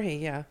 yeah. Or he,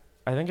 yeah.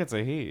 I think it's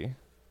a he.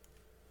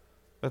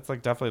 That's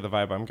like definitely the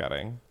vibe I'm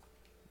getting.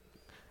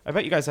 I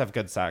bet you guys have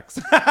good sex.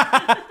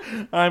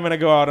 I'm going to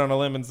go out on a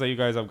limb and say you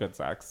guys have good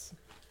sex.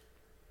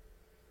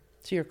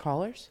 To your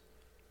callers?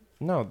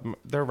 No,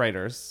 they're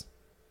writers.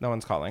 No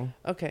one's calling.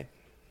 Okay.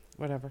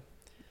 Whatever.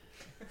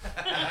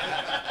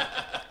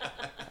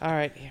 All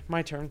right,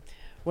 my turn.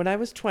 When I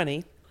was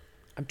 20,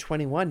 I'm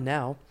 21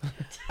 now,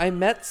 I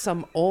met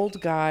some old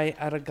guy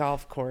at a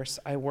golf course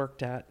I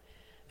worked at,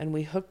 and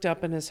we hooked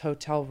up in his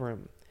hotel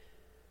room.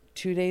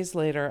 2 days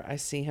later, I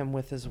see him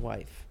with his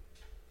wife.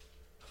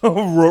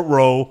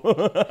 Ruh-roh.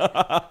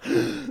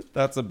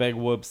 That's a big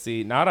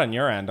whoopsie. Not on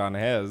your end, on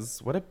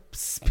his. What a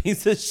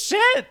piece of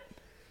shit.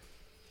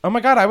 Oh my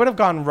God, I would have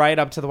gone right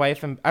up to the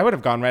wife and I would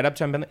have gone right up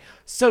to him and been like,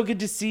 so good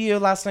to see you.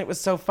 Last night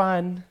was so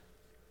fun.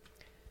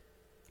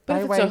 But Bye,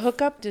 if it's a wife.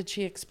 hookup, did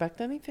she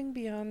expect anything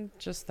beyond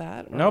just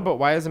that? Or- No, but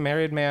why is a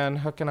married man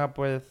hooking up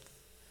with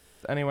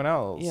anyone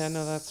else? Yeah,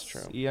 no, that's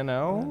true. You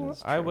know? That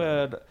is I true.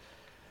 would,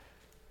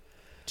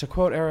 to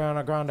quote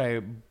Ariana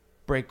Grande,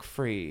 break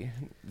free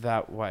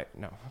that way.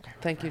 No, okay.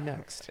 Thank you,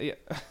 next. Yeah.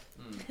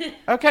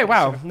 Okay,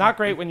 wow. Not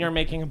great when you're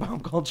making a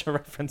pop culture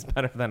reference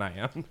better than I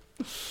am.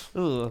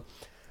 Ugh.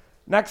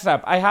 Next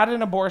up, I had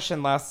an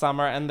abortion last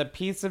summer, and the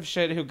piece of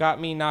shit who got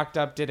me knocked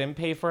up didn't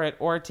pay for it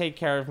or take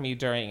care of me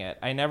during it.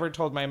 I never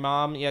told my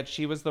mom, yet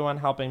she was the one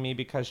helping me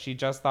because she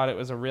just thought it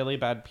was a really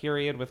bad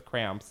period with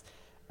cramps.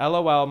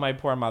 LOL, my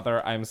poor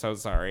mother. I'm so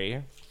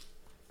sorry.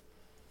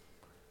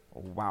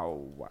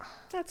 Wow.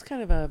 That's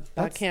kind of a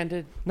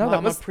backhanded No, mom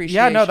that was appreciation.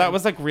 yeah. No, that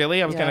was like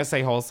really. I was Yeah. gonna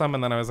say wholesome,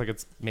 and then I was like,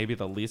 it's maybe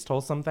the least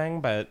wholesome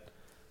thing, but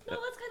No,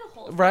 that's kind of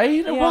wholesome. right,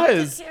 it Yeah.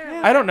 was. Took care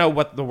of I don't know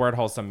what the word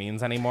wholesome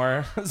means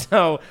anymore,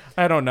 so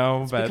I don't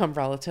know. It's but become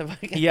relative,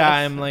 I guess. yeah,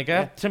 I'm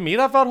like, to me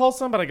that felt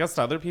wholesome, but I guess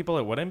to other people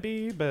it wouldn't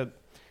be. But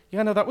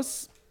yeah, no, that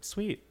was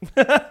sweet.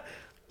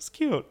 It's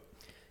cute.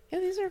 Yeah,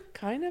 these are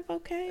kind of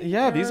okay.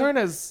 Yeah, these or- aren't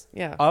as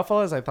Yeah.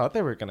 awful as I thought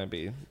they were gonna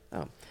be.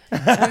 Oh.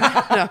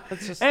 No,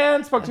 it's just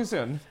And spoke too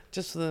soon.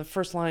 just the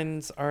first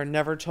lines are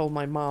never told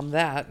my mom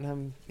that,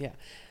 and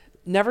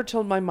never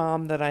told my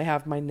mom that I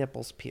have my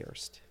nipples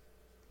pierced.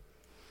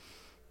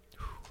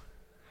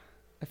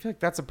 I feel like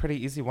that's a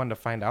pretty easy one to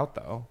find out,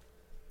 though.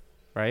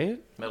 Right?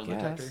 Metal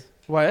Yes. detector.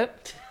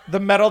 What? The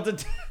metal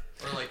detector.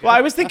 Or like Well,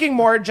 I was thinking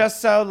more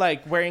just so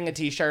like wearing a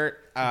t-shirt.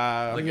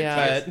 like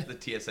Yeah. the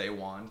TSA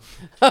wand.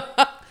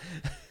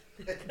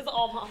 Because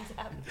all moms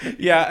have.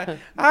 Yeah.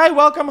 Hi,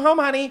 welcome home,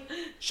 honey.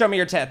 Show me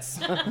your tits.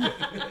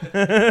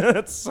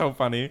 That's so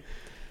funny.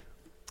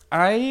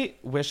 I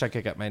wish I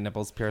could get my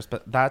nipples pierced,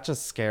 but that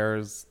just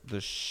scares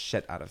the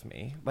shit out of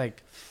me.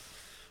 Like,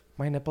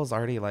 my nipples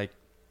already like,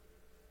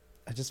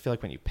 I just feel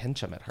like when you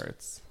pinch them, it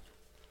hurts.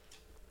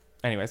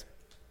 Anyways.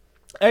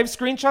 I have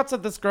screenshots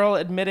of this girl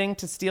admitting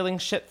to stealing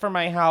shit from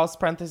my house,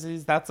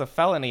 parentheses, that's a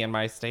felony in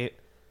my state.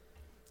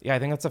 Yeah, I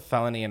think that's a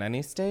felony in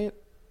any state,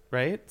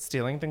 right?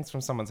 Stealing things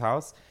from someone's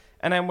house.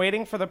 And I'm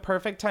waiting for the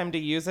perfect time to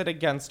use it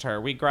against her.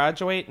 We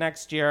graduate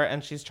next year,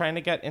 and she's trying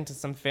to get into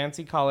some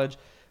fancy college,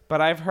 but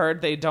I've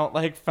heard they don't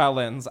like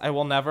felons. I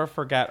will never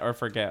forget or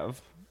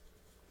forgive.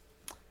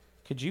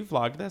 Could you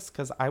vlog this?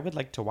 Because I would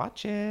like to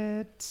watch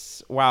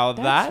it. Wow,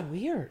 That's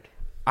weird.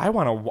 I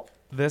want to...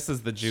 This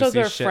is the juicy So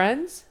they're shit.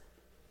 friends?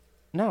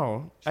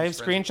 No, I have She's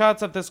friends.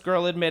 screenshots of this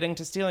girl admitting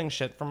to stealing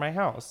shit from my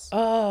house.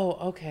 Oh,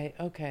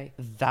 okay.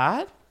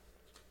 That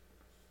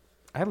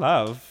I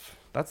love.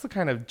 That's the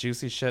kind of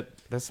juicy shit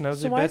this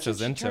nosy So why bitch hasn't is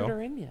she into. turned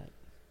her in yet?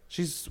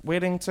 She's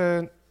waiting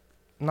to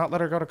not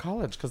let her go to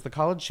college because the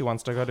college she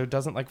wants to go to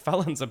doesn't like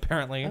felons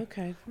apparently.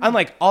 Okay.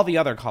 Unlike all the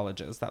other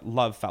colleges that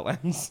love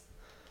felons.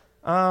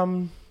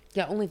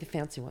 Yeah, only the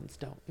fancy ones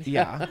don't.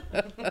 Yeah.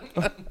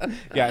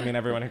 Yeah, I mean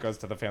everyone who goes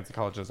to the fancy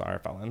colleges are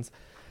felons.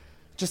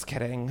 Just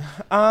kidding.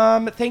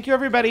 Thank you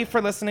everybody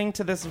for listening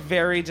to this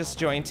very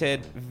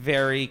disjointed,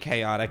 very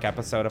chaotic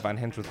episode of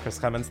Unhinged with Chris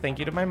Clemens. Thank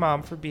you to my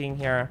mom for being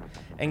here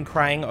and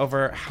crying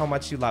over how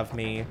much you love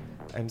me.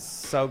 I'm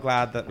so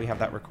glad that we have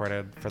that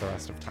recorded for the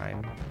rest of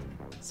time.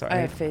 So I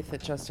have faith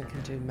that Justin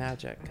can do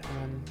magic.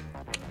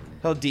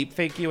 he'll deep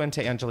fake you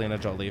into Angelina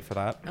Jolie for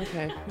that.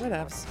 Okay,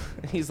 whatevs.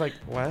 He's like,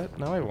 what?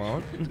 No, I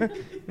won't.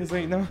 He's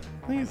like, no,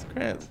 please,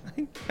 Chris.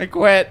 I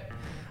quit.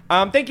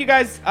 Thank you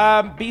guys.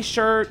 Be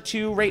sure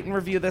to rate and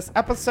review this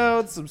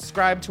episode.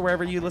 Subscribe to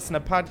wherever you listen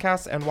to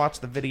podcasts and watch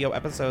the video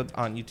episodes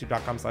on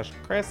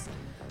youtube.com/Chris.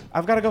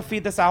 I've got to go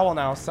feed this owl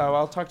now, so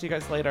I'll talk to you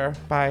guys later.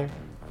 Bye.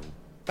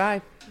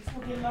 Bye. This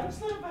will be lunch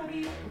there,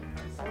 buddy.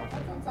 So if I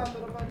comes out,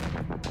 little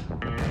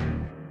buddy.